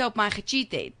met wie sy op my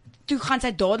gecheat het, toe gaan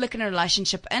sy dadelik in 'n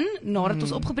relationship in, nadat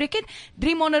ons opgebreek het.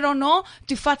 3 maande daarna,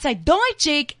 toe vat sy daai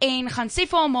chick en gaan sê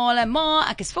vir haar ma,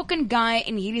 ek is fucking gay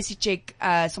en hier is die chick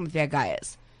saam met wie hy gay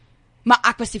is. Maar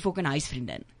ek was die fucking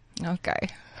huisvriendin. Okay.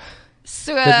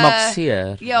 So dit maak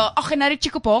seer. Ja, ag en nou die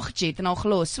chick op haar gechat en al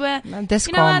gelos. So dis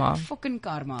karma. Fucking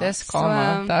karma. Dis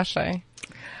karma, daar sê.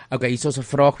 Okay, hier's 'n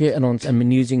vraag weer in ons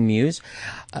amusing news.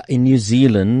 In New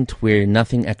Zealand, where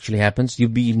nothing actually happens,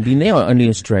 you've been there or only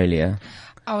Australia?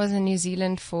 I was in New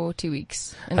Zealand for 2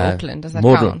 weeks in Auckland. Does that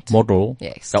count? Model.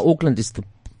 Yes. Now, Auckland is the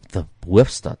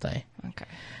hoofstad, eh? Okay.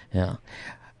 Yeah.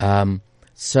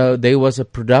 So there was a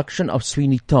production of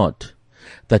Sweeney Todd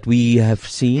that we have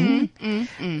seen.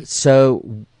 So,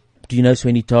 do you know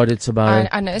Sweeney Todd? It's about.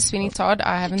 I know Sweeney Todd.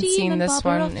 I haven't seen this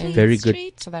one in very good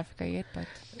South Africa yet, but.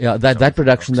 Yeah, that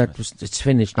production it's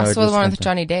finished now. I saw the one with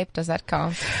Johnny Depp. Does that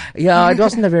count? Yeah, it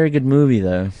wasn't a very good movie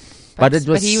though. But it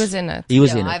was. But he was in it. He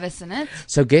was in it. I was in it.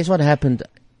 So guess what happened?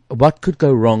 What could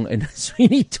go wrong in a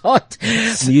Sweeney Todd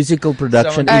musical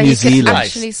production in New Zealand? You could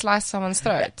actually slice someone's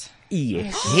throat.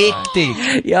 Yes.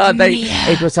 Hectic. Yeah,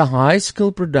 it was a high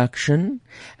school production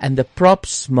and the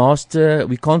props master,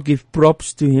 we can't give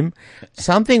props to him.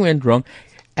 Something went wrong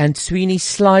and Sweeney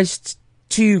sliced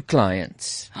 2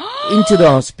 clients into the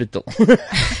hospital.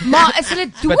 Maar is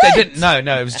hulle dood? But they didn't, no,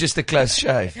 it was just a close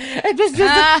shave. It was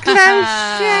just a close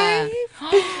shave.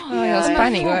 Ja,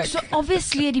 spanning ook. So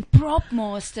obviously die prop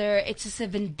master, it's just 'n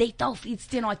vendetta of iets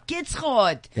teen haar kids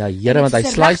gehad. Ja, Here, want hy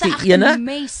slice die ene.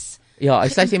 Ja, hy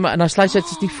slice hom en dan slice hy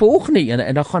die volgende ene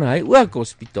en dan gaan hy ook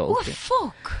hospitaal toe. Oh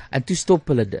fuck. En toe stop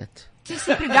hulle dit. Dis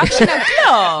die production nou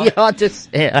klaar. Ja, dis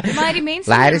Maar die mense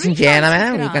Ladies and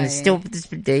gentlemen, we're going to stop this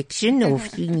production of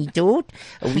Sweeney Todd.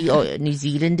 We are New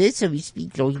Zealanders, so we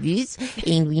speak like this,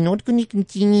 and we're not going to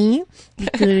continue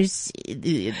because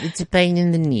it's a pain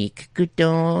in the neck. Good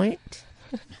night.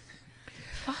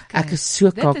 Ek is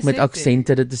so kak met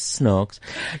aksente, dit is snaaks.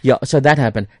 Ja, so that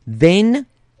happened. Then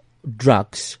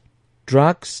drugs.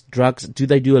 Do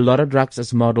they do a lot of drugs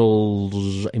as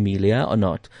models, Emelia, or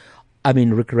not? I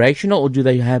mean, recreational, or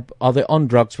are they on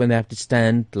drugs when they have to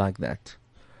stand like that?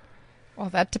 Well,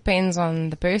 that depends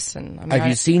on the person. I mean, have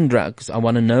you seen drugs? I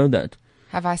want to know that.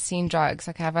 Have I seen drugs?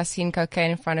 Like, have I seen cocaine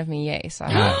in front of me? Yes,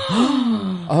 I have.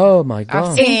 Oh my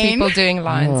God. I've seen people doing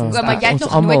lines and stuff. Maar jy het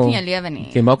nog nooit in jou lewe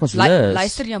nie. Jy maak ons lus.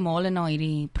 Luister jy mal na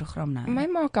hierdie program nou? My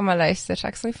ma kan maar luister.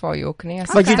 Ek sal nie vir haar jok nie.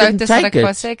 But you didn't take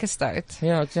it. Seker stout.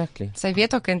 Yeah, exactly. Sy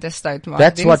weet ook kind is stout, maar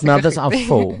that's what mothers are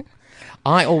for.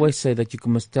 I always say that you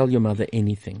must tell your mother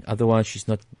anything, otherwise she's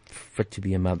not fit to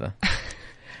be a mother.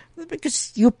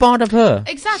 Because you're part of her.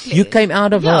 Exactly. You came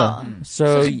out of her.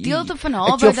 So it's your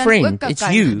friend. It's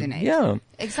you. Yeah.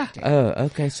 Exactly. Oh,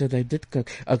 okay. So they did cook.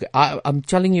 Okay. I'm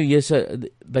telling you, yes,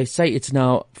 they say it's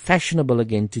now fashionable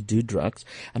again to do drugs.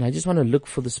 And I just want to look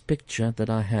for this picture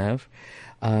that I have.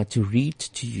 To read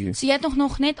to you. So jy het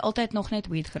nog net altyd nog net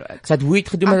weed gerook. Sy het weed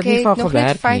gedoen, maar dit het nie van gewerk nie. Ek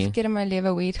het nog net 5 keer in my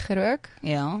lewe weed gerook.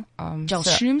 Ja.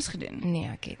 Shrooms gedoen. Nee,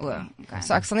 ek het nie.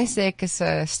 So ek sal nie sê ek is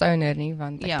 'n stoner nie,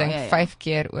 want ek dink 5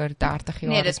 keer oor 30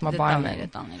 jaar is maar baie min.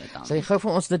 So jy gou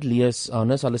vir ons dit lees,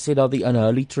 Hannes. Hulle sê daar the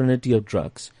unholy trinity of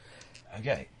drugs.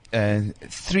 Okay.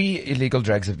 3 illegal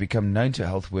drugs have become known to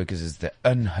health workers as the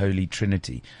unholy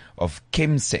trinity of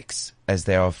chemsex, as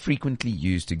they are frequently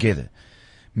used together.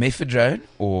 Mephedrone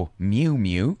or Mew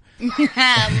Mew.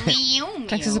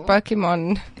 Klinkt as 'n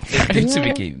Pokemon.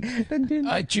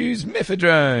 I choose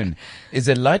Mephedrone. Is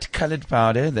a light-colored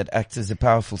powder that acts as a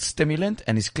powerful stimulant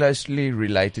and is closely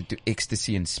related to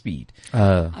ecstasy and speed.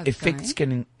 Effects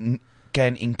can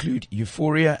include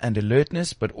euphoria and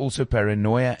alertness, but also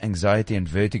paranoia, anxiety, and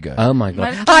vertigo. Oh my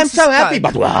God! I'm so happy,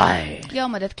 but why? Ja,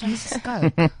 maar dit klink so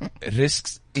skou.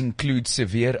 Risks include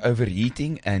severe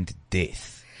overheating and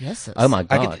death. Yes. Oh my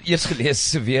God. Ek het eers gelees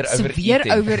severe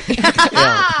overeating.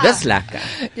 Ja, dis lekker.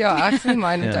 Ja, ek sien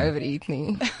my net overeat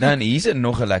nie. Dan hier's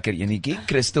nog 'n lekker enetjie,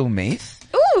 crystal meth.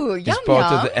 Ooh, It's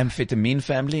part of the amphetamine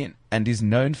family and is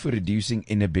known for reducing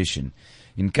inhibition.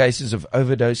 In cases of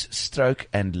overdose, stroke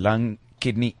and lung,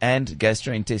 kidney and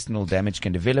gastrointestinal damage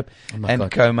can develop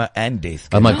and coma and death.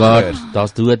 Oh my God,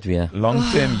 daar's dood weer.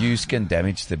 Long-term use can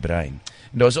damage the brain.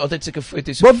 En daar's altyd sulke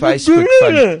foto's op Facebook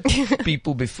van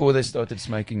people before they started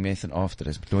smoking meth and after.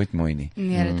 Dis nooit mooi nie.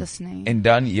 Nee, dit is nie. En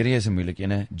dan hierdie is 'n moeilike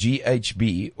ene,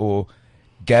 GHB or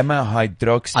gamma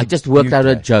hydroxy. I just worked out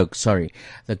a joke, sorry.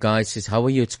 The guy says, "How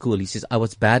were you at school?" He says, "I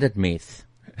was bad at meth."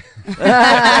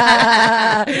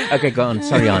 Okay, go on.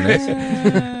 Sorry, Hannes.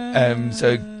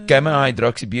 So gamma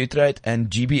hydroxybutyrate and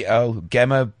GBL,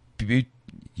 gamma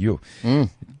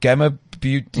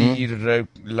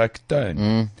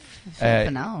butyrolactone,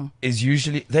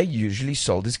 they're usually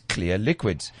sold as clear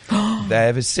liquids. They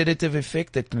have a sedative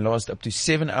effect that can last up to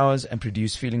 7 hours and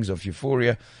produce feelings of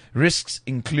euphoria. Risks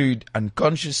include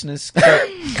unconsciousness,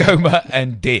 coma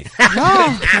and death.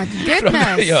 Oh, my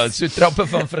goodness. Ja, so trappe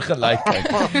van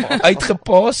vergelykheid.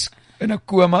 Uitgepaas in 'n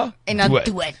coma, en dan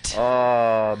dood.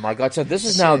 Oh my God! So this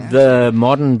is now the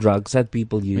modern drugs that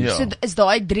people use. So is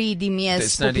daai 3 die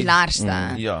mees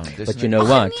populairste? Ja, but you know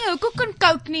what? Nee, hoekom kan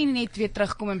coke nie net weer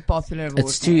terugkom en popular word?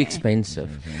 It's too expensive.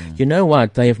 You know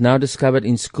what? They have now discovered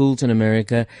in schools in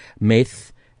America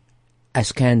meth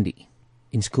as candy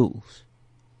in schools.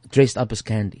 Dressed up as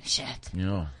candy. Shit.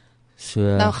 Ja. So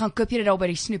nou gaan koop jy dit al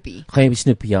by die Snoopy. Gaan jy by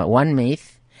Snoopy, ja. One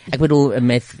meth. Ek bedoel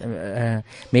meth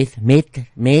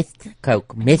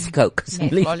coke. Meth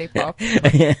lollipop.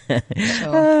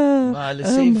 Maar hulle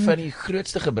sê van die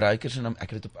grootste gebruikers, en ek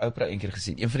het dit op Oprah eendag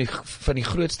gesien, een van die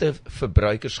grootste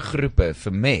verbruikersgroepe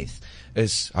vir meth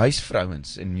is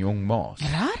huisvrouens en jong ma's.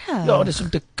 Rare. Ja, dis om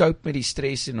te cope met die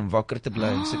stres en om wakker te bly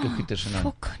en sulke goeters en dan.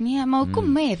 Fok, nee, maar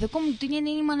hoekom meth? Hoekom doen jy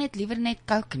nie maar net liewer net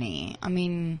coke nie? I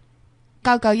mean,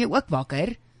 coke hou jy ook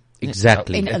wakker.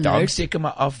 Exactly. En dit hang seker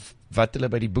maar af wat hulle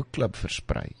by die boekklub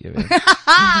versprei, jy weet.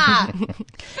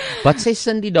 Wat sê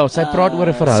Cindy daar? Sy praat oor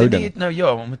 'n verhouding. Cindy het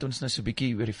nou omdat ons nou so 'n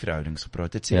bietjie oor die verhoudings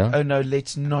gepraat het, sê, oh no,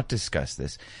 let's not discuss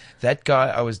this. That guy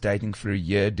I was dating for a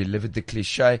year delivered the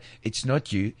cliché, it's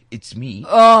not you, it's me.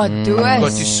 Oh, doos. I've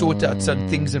got to sort out some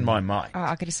things in my mind.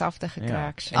 Ek het dieselfde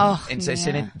gekry. En sy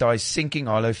sê net daai sinking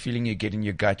hollow feeling you get in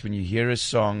your gut when you hear a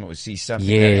song or see something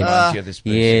that reminds you of this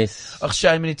person. Yes. Ach,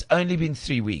 shame, it's only been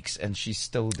 3 weeks and she's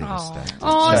still devastated.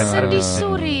 Oh, Cindy,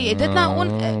 sorry. Het dit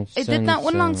nou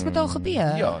onlangs met haar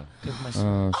gebeur? Ja, dit my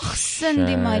so. Ach,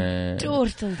 Cindy, my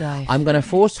tortelduif. I'm gonna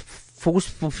force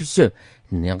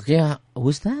ja,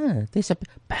 who's that? There's a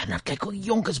Bernard, kyk hoe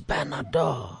jonk is Bernard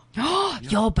daar.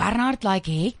 Ja, Bernard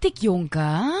like hectic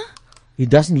jonke. He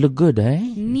doesn't look good, eh?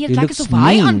 Nee, dit lyk asof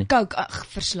hy aan coke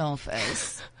verslaaf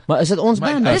is. Maar is dit ons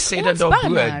Bernard? Dis sê dan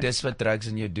daarbo, dis wat drugs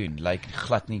in jou doen, like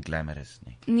glad nie glamorous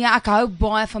nie. Nee, ek hou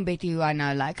baie van Betty hoe hy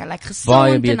nou lyk. Hy lyk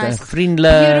gesond en hy's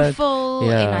vriendelik,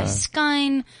 beautiful en hy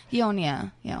skyn. Ja nee,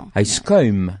 ja. Hy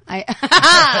skuim.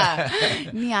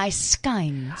 Nee, hy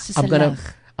skyn soos 'n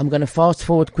lig. I'm going to fast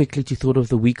forward quickly to Thought of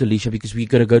the Week, Alicia, because we've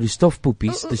got to go to Stoff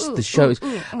Poopies. The show is...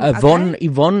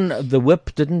 Yvonne, the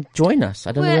whip, didn't join us.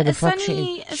 I don't know where the fuck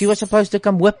she was supposed to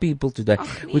come whip people today,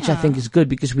 which I think is good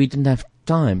because we didn't have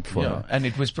time for her. And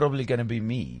it was probably going to be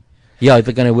me. Yeah,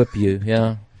 they're going to whip you,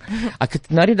 yeah. Ek het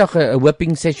nou die dag 'n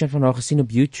whipping session van haar gesien op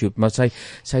YouTube, maar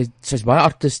sy's baie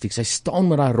artisties. Sy staan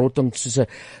met daai rotting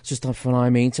soos dan van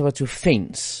daai mense wat so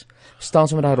fence. Staan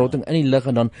sy met daai rotting in die lug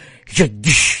en dan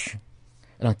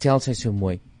en dan tel sy so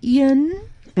mooi. 1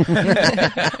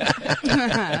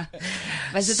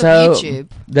 Was dit op YouTube?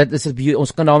 Dit is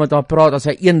ons kan daar met haar praat as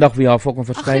sy eendag weer haar fucking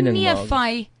verskyning maak. Ag nee,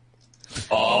 Fai.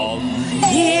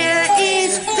 Here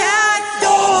is the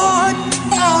thought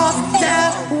of the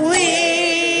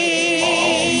week.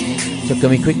 So can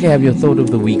we quickly have your thought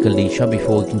of the week, Alicia,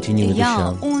 before we continue with the show?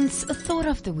 Ja, ons thought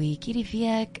of the week hierdie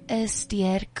week is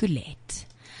deur Colette.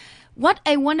 What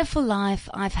a wonderful life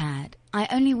I've had. I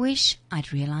only wish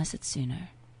I'd realized it sooner.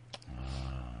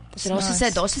 So daar's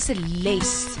is 'n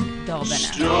les daar binne.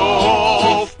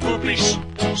 Stof poopies,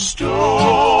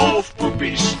 stof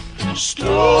poopies,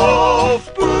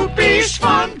 stof poopies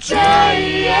van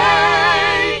JH.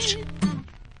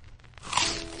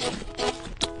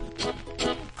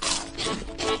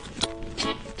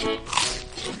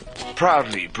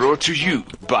 Proudly brought to you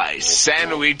by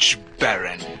Sandwich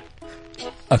Baron.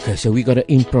 Okay, so we got to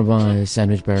improvise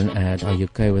Sandwich Baron ad. Are you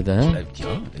okay with that?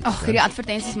 Ag, die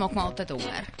advertensies maak my altyd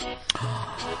honger.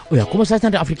 O ja, kom ons kyk na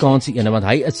die Afrikaanse ene want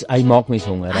hy maak mense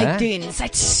honger, hè? Hy doen,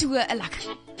 sy't so 'n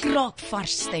lekker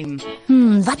kraakvars stem.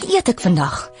 Wat eet ek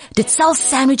vandag? Dit sal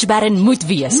Sandwich Baron moet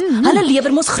wees. Hulle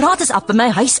lewer mos gratis af by my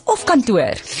huis of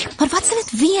kantoor. Maar wat sal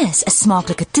dit wees? 'n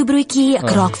Smaaklike toebroodjie, 'n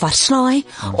kraakvars slaai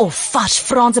of vars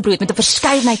Franse brood met 'n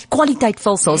verskeidenheid kwaliteit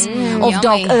vulsels of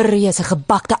dalk 'n reuse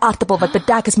gebakte aartappel wat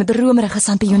bedek is met romerige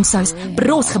sampioensous,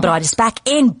 brosgebraaide spek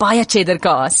en baie cheddar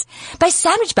kaas. By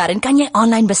Sandwich Baron kan jy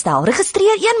aanlyn bestel.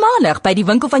 Registreer eenmalig by die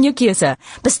winkel van jou keuse.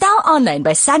 Bestel aanlyn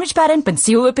by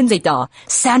sandwichbaron.co.za.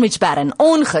 Sandwich Baron,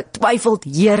 ongetwyfeld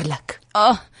heerlik.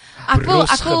 Ek wil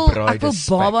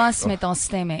babas met haar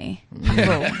stem hê.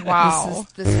 Wow.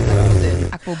 Dis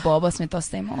ek wil babas met haar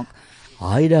stem maak.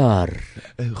 Haai daar.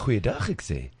 Goeiedag, ek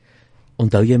sê.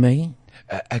 Onthou jy my?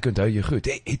 Ek onthou jou goed.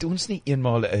 Het ons nie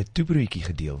eenmaal 'n toebroodjie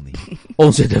gedeel nie?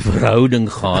 Ons het 'n verhouding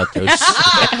gehad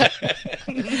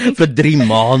vir 3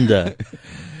 maande.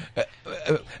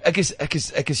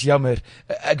 ek is jammer.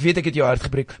 Ek weet ek het jou hart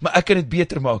gebreek, maar ek kan dit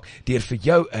beter maak deur vir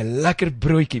jou 'n lekker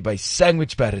broodjie by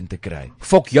Sandwich Baron te kry.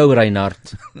 Fok jou,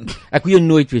 Reinhard. Ek wil jou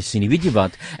nooit weer sien nie. Weet jy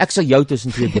wat? Ek sal jou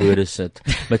tussen twee brode sit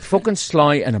met fucking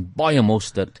slaai en 'n baie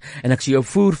mosterd en ek sal jou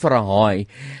voer vir 'n haai.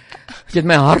 Jy het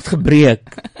my hart gebreek.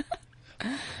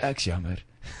 Ek's jammer.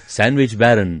 Sandwich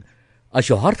Baron, as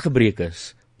jou hart gebreek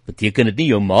is, beteken dit nie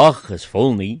jou maag is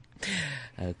vol nie.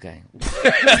 Okay.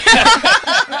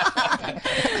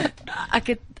 Ek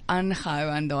het aangehou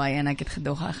aan daai en ek het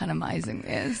gedog hy gaan amazing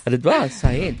wees. Dit was,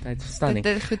 hy het verstaan nie.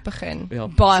 Dit het goed begin. Ja,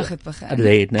 Baie goed begin. Dit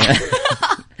het, nee.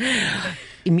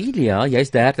 Emelia, jy's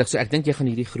 30, so ek dink jy gaan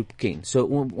hierdie groep ken. So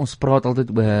ons praat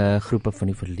altyd oor groepe van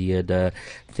die verlede,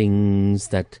 things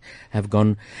that have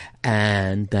gone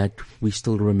and that we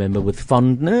still remember with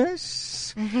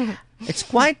fondness. It's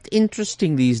quite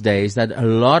interesting these days that a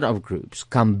lot of groups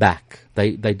come back.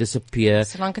 They disappear.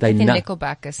 Solank dit nie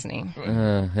Nickelback is nie.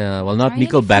 Yeah, well, not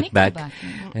Nickelback back.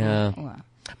 Yeah.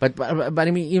 But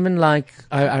I mean, even like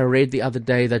I read the other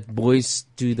day that boys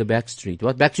do the Backstreet.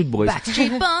 What Backstreet Boys?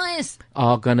 Backstreet Boys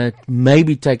are gonna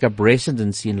maybe take up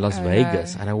residency in Las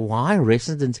Vegas. I don't know why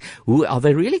residence. Who are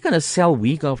they really gonna sell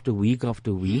week after week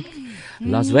after week?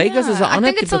 Las Vegas is 'n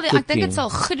ander tipe cooking. Ek dink dit sal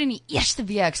goed in die eerste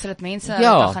week sodat mense dit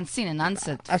gaan sien en dan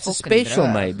sit. As a special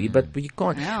maybe, but you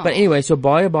can't. Yeah. But anyway, so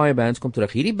baie bands kom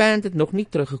terug. Hierdie band het nog nie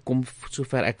teruggekom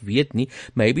sover ek weet nie.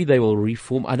 Maybe they will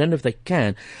reform. I don't know if they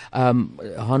can.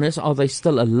 Hannes, are they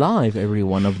still alive, every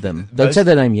one of them? Don't say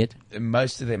their name yet.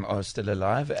 Most of them are still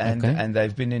alive, and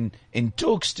they've been in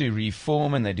talks to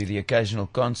reform, and they do the occasional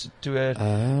concert tour,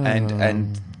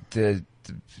 and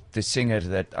the singer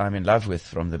that I'm in love with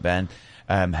from the band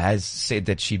has said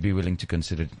that she'd be willing to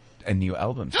consider a new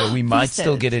album. So we might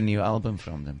still get a new album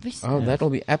from them. Oh, that'll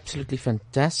be absolutely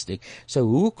fantastic. So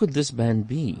who could this band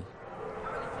be?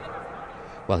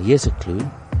 Well, here's a clue.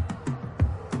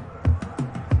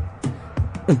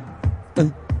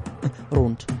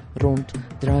 Rond, rond,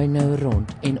 draai nou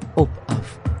rond en op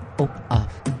af.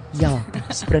 Ja,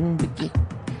 spring bietjie,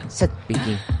 sit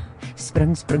bietjie.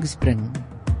 Spring, spring, spring.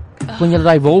 Kon jy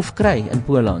daai wolf kry in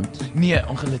Poland? Nee,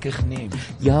 ongelukkig nie.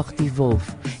 Jaag die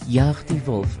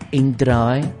wolf en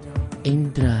draai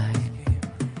en draai.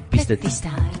 Wie is dit? Die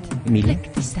staart. Emelia?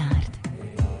 Die staart.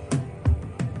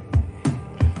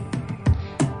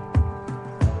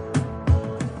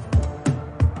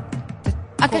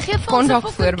 Ek kon dalk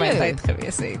voor my tyd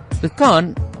gewees het. Dit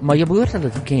kan, maar jy behoort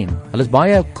dit te ken. Hulle is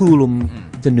baie cool om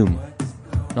te noem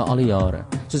na al die jare.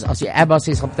 Soos as jy ABBA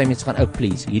sê, gaan party mense gaan, oh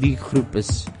please, hierdie groep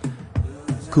is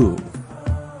cool.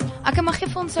 Ek mag gee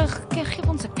ons 'n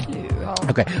clue.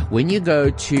 Okay, when you go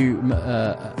to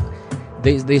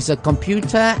there's a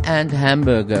computer and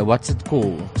hamburger. What's it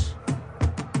called?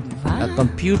 What? A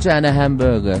computer and a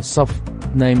hamburger. Soft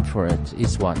name for it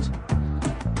is what?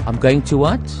 I'm going to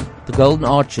what? The Golden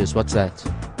Arches. What's that?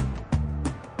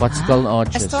 What's the Golden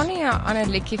Arches? Is daar nie 'n ander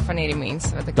liedjie van hierdie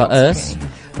mense wat ek daar is?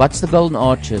 What's the Golden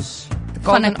Arches? The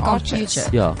Golden Arches.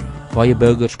 Ja, waar jy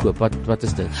burgers koop. Wat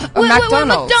is dit?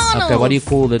 McDonald's. Okay, what do you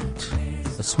call it?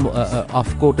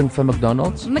 Afkorting van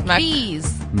McDonald's? McVee's.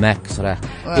 Max, reg.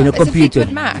 In 'n computer.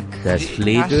 Dis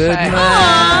Fleetwood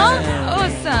Mac.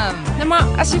 Awesome. Nou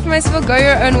maar as jy vir my wil go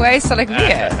your own way, sal ek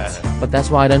weet. But that's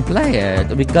why I don't play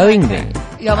it. We're going there.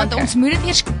 Ja, want ons moet dit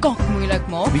eers kak moeilik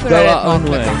maak vir dit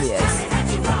maklik wees.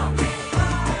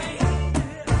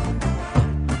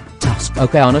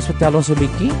 Okay, Hannes, vertel ons 'n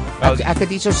bietjie. Ek het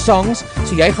hier so songs,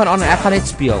 so jy gaan aan en ek gaan net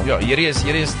speel. Ja, hierdie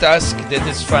is Tusk. Dit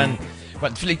is van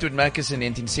want Fleetwood Mac is in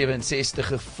 1967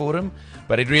 gevorm,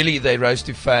 but they rose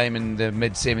to fame in the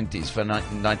mid-70s from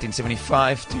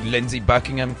 1975 to Lindsey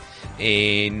Buckingham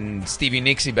en Stevie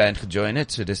Nicks die band gejoin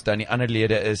het. So dis dan die ander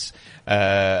lede is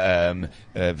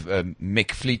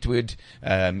Mick Fleetwood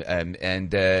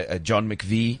and John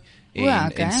McVie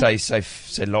en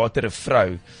sy latere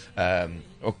vrou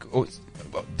ook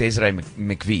Desiree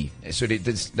McVie. So dit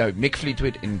is nou Mick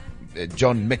Fleetwood en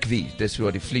John McVie, dis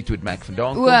waar die Fleetwood Mac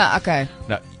vandaan kom. Okay.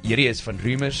 Nou, hierdie is van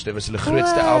Rumors, dit was hulle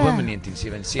grootste album in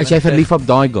 1977. Is jy verlief op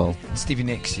daai girl? Stevie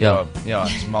Nicks, ja,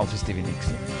 is mal vir Stevie Nicks.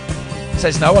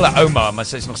 Sy's nou al 'n ouma, maar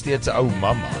sy's nog steeds 'n ou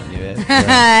mamma, jy weet.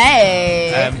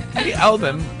 Hey. Die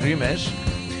album Rumors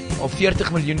al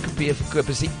 40 miljoen kopieë verkoop,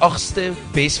 is die 8ste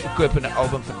besverkopende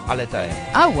album van alle tye.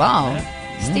 Oh wow.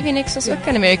 Stevie Nicks was ook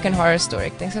 'n American Horror Story.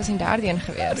 Ek dink sy was in daardie een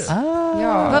gewees.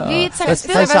 Ja. Wat weet sy?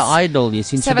 Sy's 'n idol, jy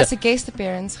sien sy was 'n guest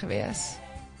appearance gewees.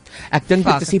 Ek dink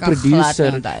dit is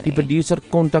die producer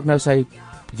kontak nou sy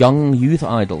young youth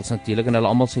idols natuurlik en hulle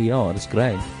almal sê ja, dis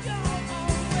great.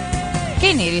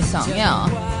 Ken hierdie song, ja.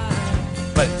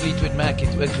 Maar Fleetwood Mac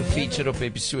het ook gefeature op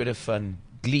episode van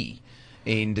Glee.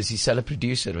 En dis dieselfde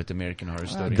producer wat American Horror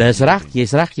Story. Dis reg,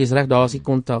 jy's reg, daar is die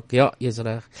kontak. Ja, jy's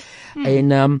reg.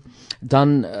 En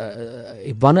dan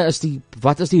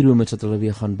wat is die rumors dat hulle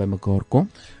weer gaan bymekaar kom?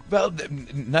 Well,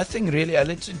 nothing really.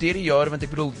 Hulle het so deur die jare, want ek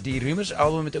bedoel, die Rumors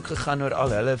album het ook gegaan oor al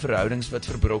hulle verhoudings wat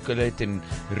verbrokkel het en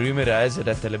rumor is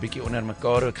dat hulle bietjie onder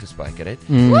mekaar ook gespyker het.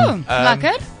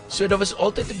 Lekker. So daar was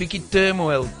altyd 'n bietjie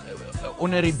turmoil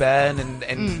onder die band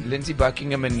en Lindsey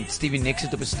Buckingham en Stevie Nicks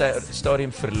het op 'n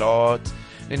stadium verlaat.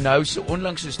 En nou so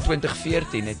onlangs soos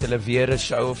 2014 het hulle weer 'n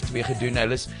show of 2 gedoen.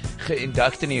 Hulle is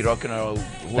geïnduct in die Rock and Roll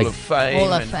Hall of Fame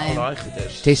en al daai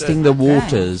goeders. Testing the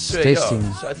waters, testing.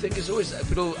 So I think it's always, ek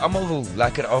bedoel, almal wil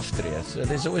lekker aftree. So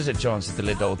there's always a chance that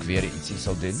hulle dalk weer ietsie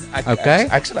sal doen.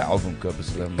 Ek sal 'n album koop as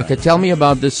hulle. Okay, tell me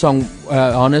about this song,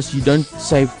 Hannes. You don't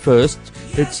say first.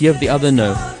 Let's hear the other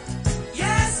note.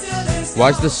 Why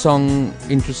is this song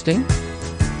interesting?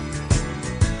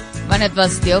 Want it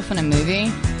was deel van 'n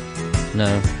movie? No.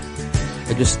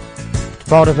 It was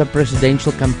part of a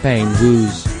presidential campaign.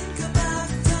 Whose?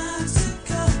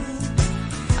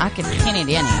 Ek het geen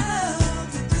idee nie.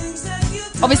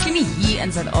 Obviously nie hier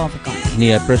in Suid-Afrika.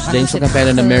 Nee, a presidential campaign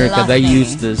in America. They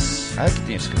used this. Ek het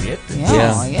eers geweet.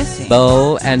 Ja, yes.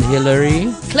 Bill and Hillary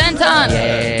Clinton.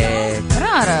 Yeah.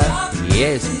 Rare.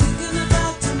 Yes.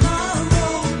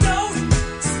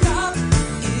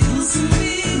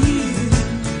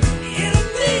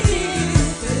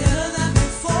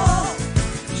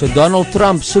 So Donald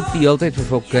Trump soek die hele tyd vir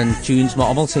fucking tunes, maar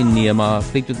almal sê nee, maar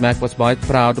Fleetwood Mac was baie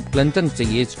proud op Clinton, sê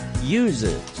yes, use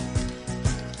it.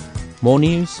 More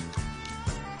news?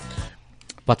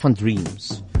 Wat van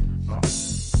Dreams?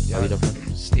 Ja,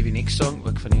 Stevie Nicks song,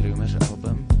 ook van die Rumors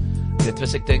album. Dit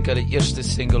was, ek dink, hulle eerste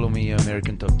single om die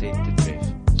American Top 10 te tref.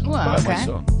 Okay.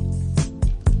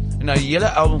 En nou, die hele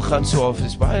album gaan so af,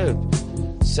 is baie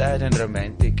sad en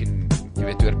romantic en, jy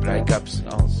weet, oor break-ups en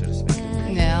al, so dis ek.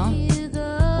 Ja.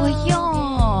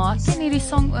 Ja, ek ken hierdie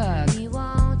song ook.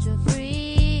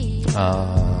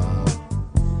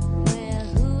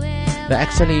 They're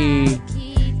actually,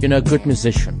 good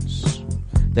musicians.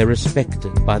 They're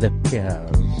respected by their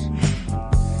peers.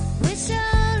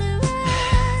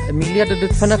 Emelia, dit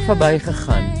het vinnig verby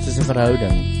gegaan, soos 'n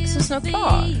verhouding. Soos nou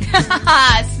klaar.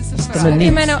 Soos 'n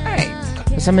minuut.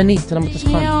 Dis 'n minuut, dan moet ons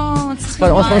gaan. Ja,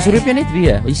 ons roep jy net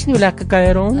weer. Jy sien hoe lekker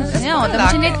kuier ons? Ja, dan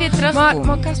moet jy net weer terugkom.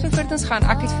 Maar Casper, voor ons gaan,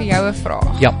 ek het vir jou 'n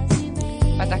vraag. Ja.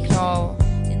 Wat ek nou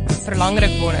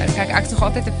verlangryk wonder. Kyk, ek is nog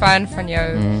altyd 'n fan van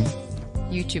jou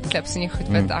YouTube klips en die goed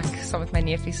wat ek saam met my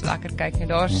neefies lekker kyk. En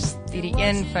daar's hierdie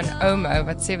een van Omo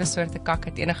wat 7 soorte kak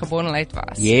het enige gebondelheid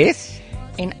was. Yes.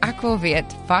 En ek wil weet,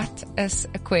 wat is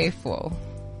 'n kweevoël?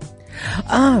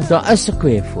 Daar is 'n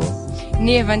kweevoël.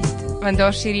 Nee, want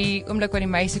daar's hierdie oomblik waar die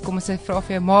meisie kom en sy vra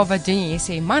vir jou, "Ma, wat doen jy?" Jy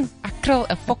sê, "Man, ek krul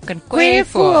 'n fucking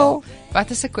kweevoël." Wat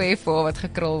is 'n kweevoël wat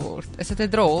gekrul word? Is dit 'n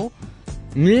drol?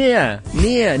 Nee.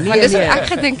 Maar dis wat ek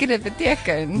gedink dit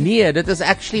beteken. Nee, dit is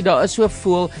actually, daar is so 'n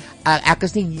voël. Ek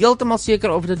is nie heeltemal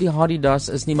seker of dit die Hadidas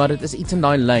is nie, maar dit is iets in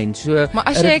daai lyn. So, maar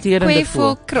as jy 'n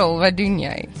kweevoël krul, wat doen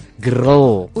jy?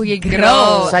 Grill. O, jy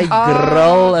grill. Sy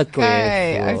grill 'n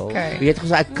kweevoël. Okay. Jy het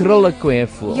gesê ek krul 'n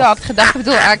kweevoël. Ja, ek het gedag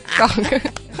bedoel ek kan.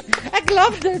 Ek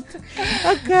love dit.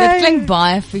 Okay. Dit klink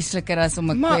baie viesliker as om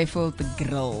 'n kweevoël te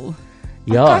grill.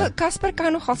 Ja. Casper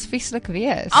kan nog als vieslik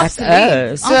wees.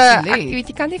 Absoluut. So, ek weet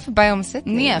jy kan nie verby hom sit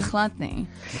nie. Nee, glad nie.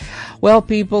 Well,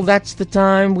 people, that's the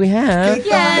time we have.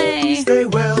 Yay. Stay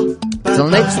well. Till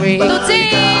next week.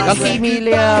 Totsiens. Dankie,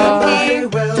 Emelia.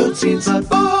 Totsiens.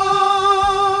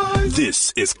 Bye.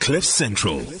 This is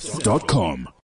CliffCentral.com.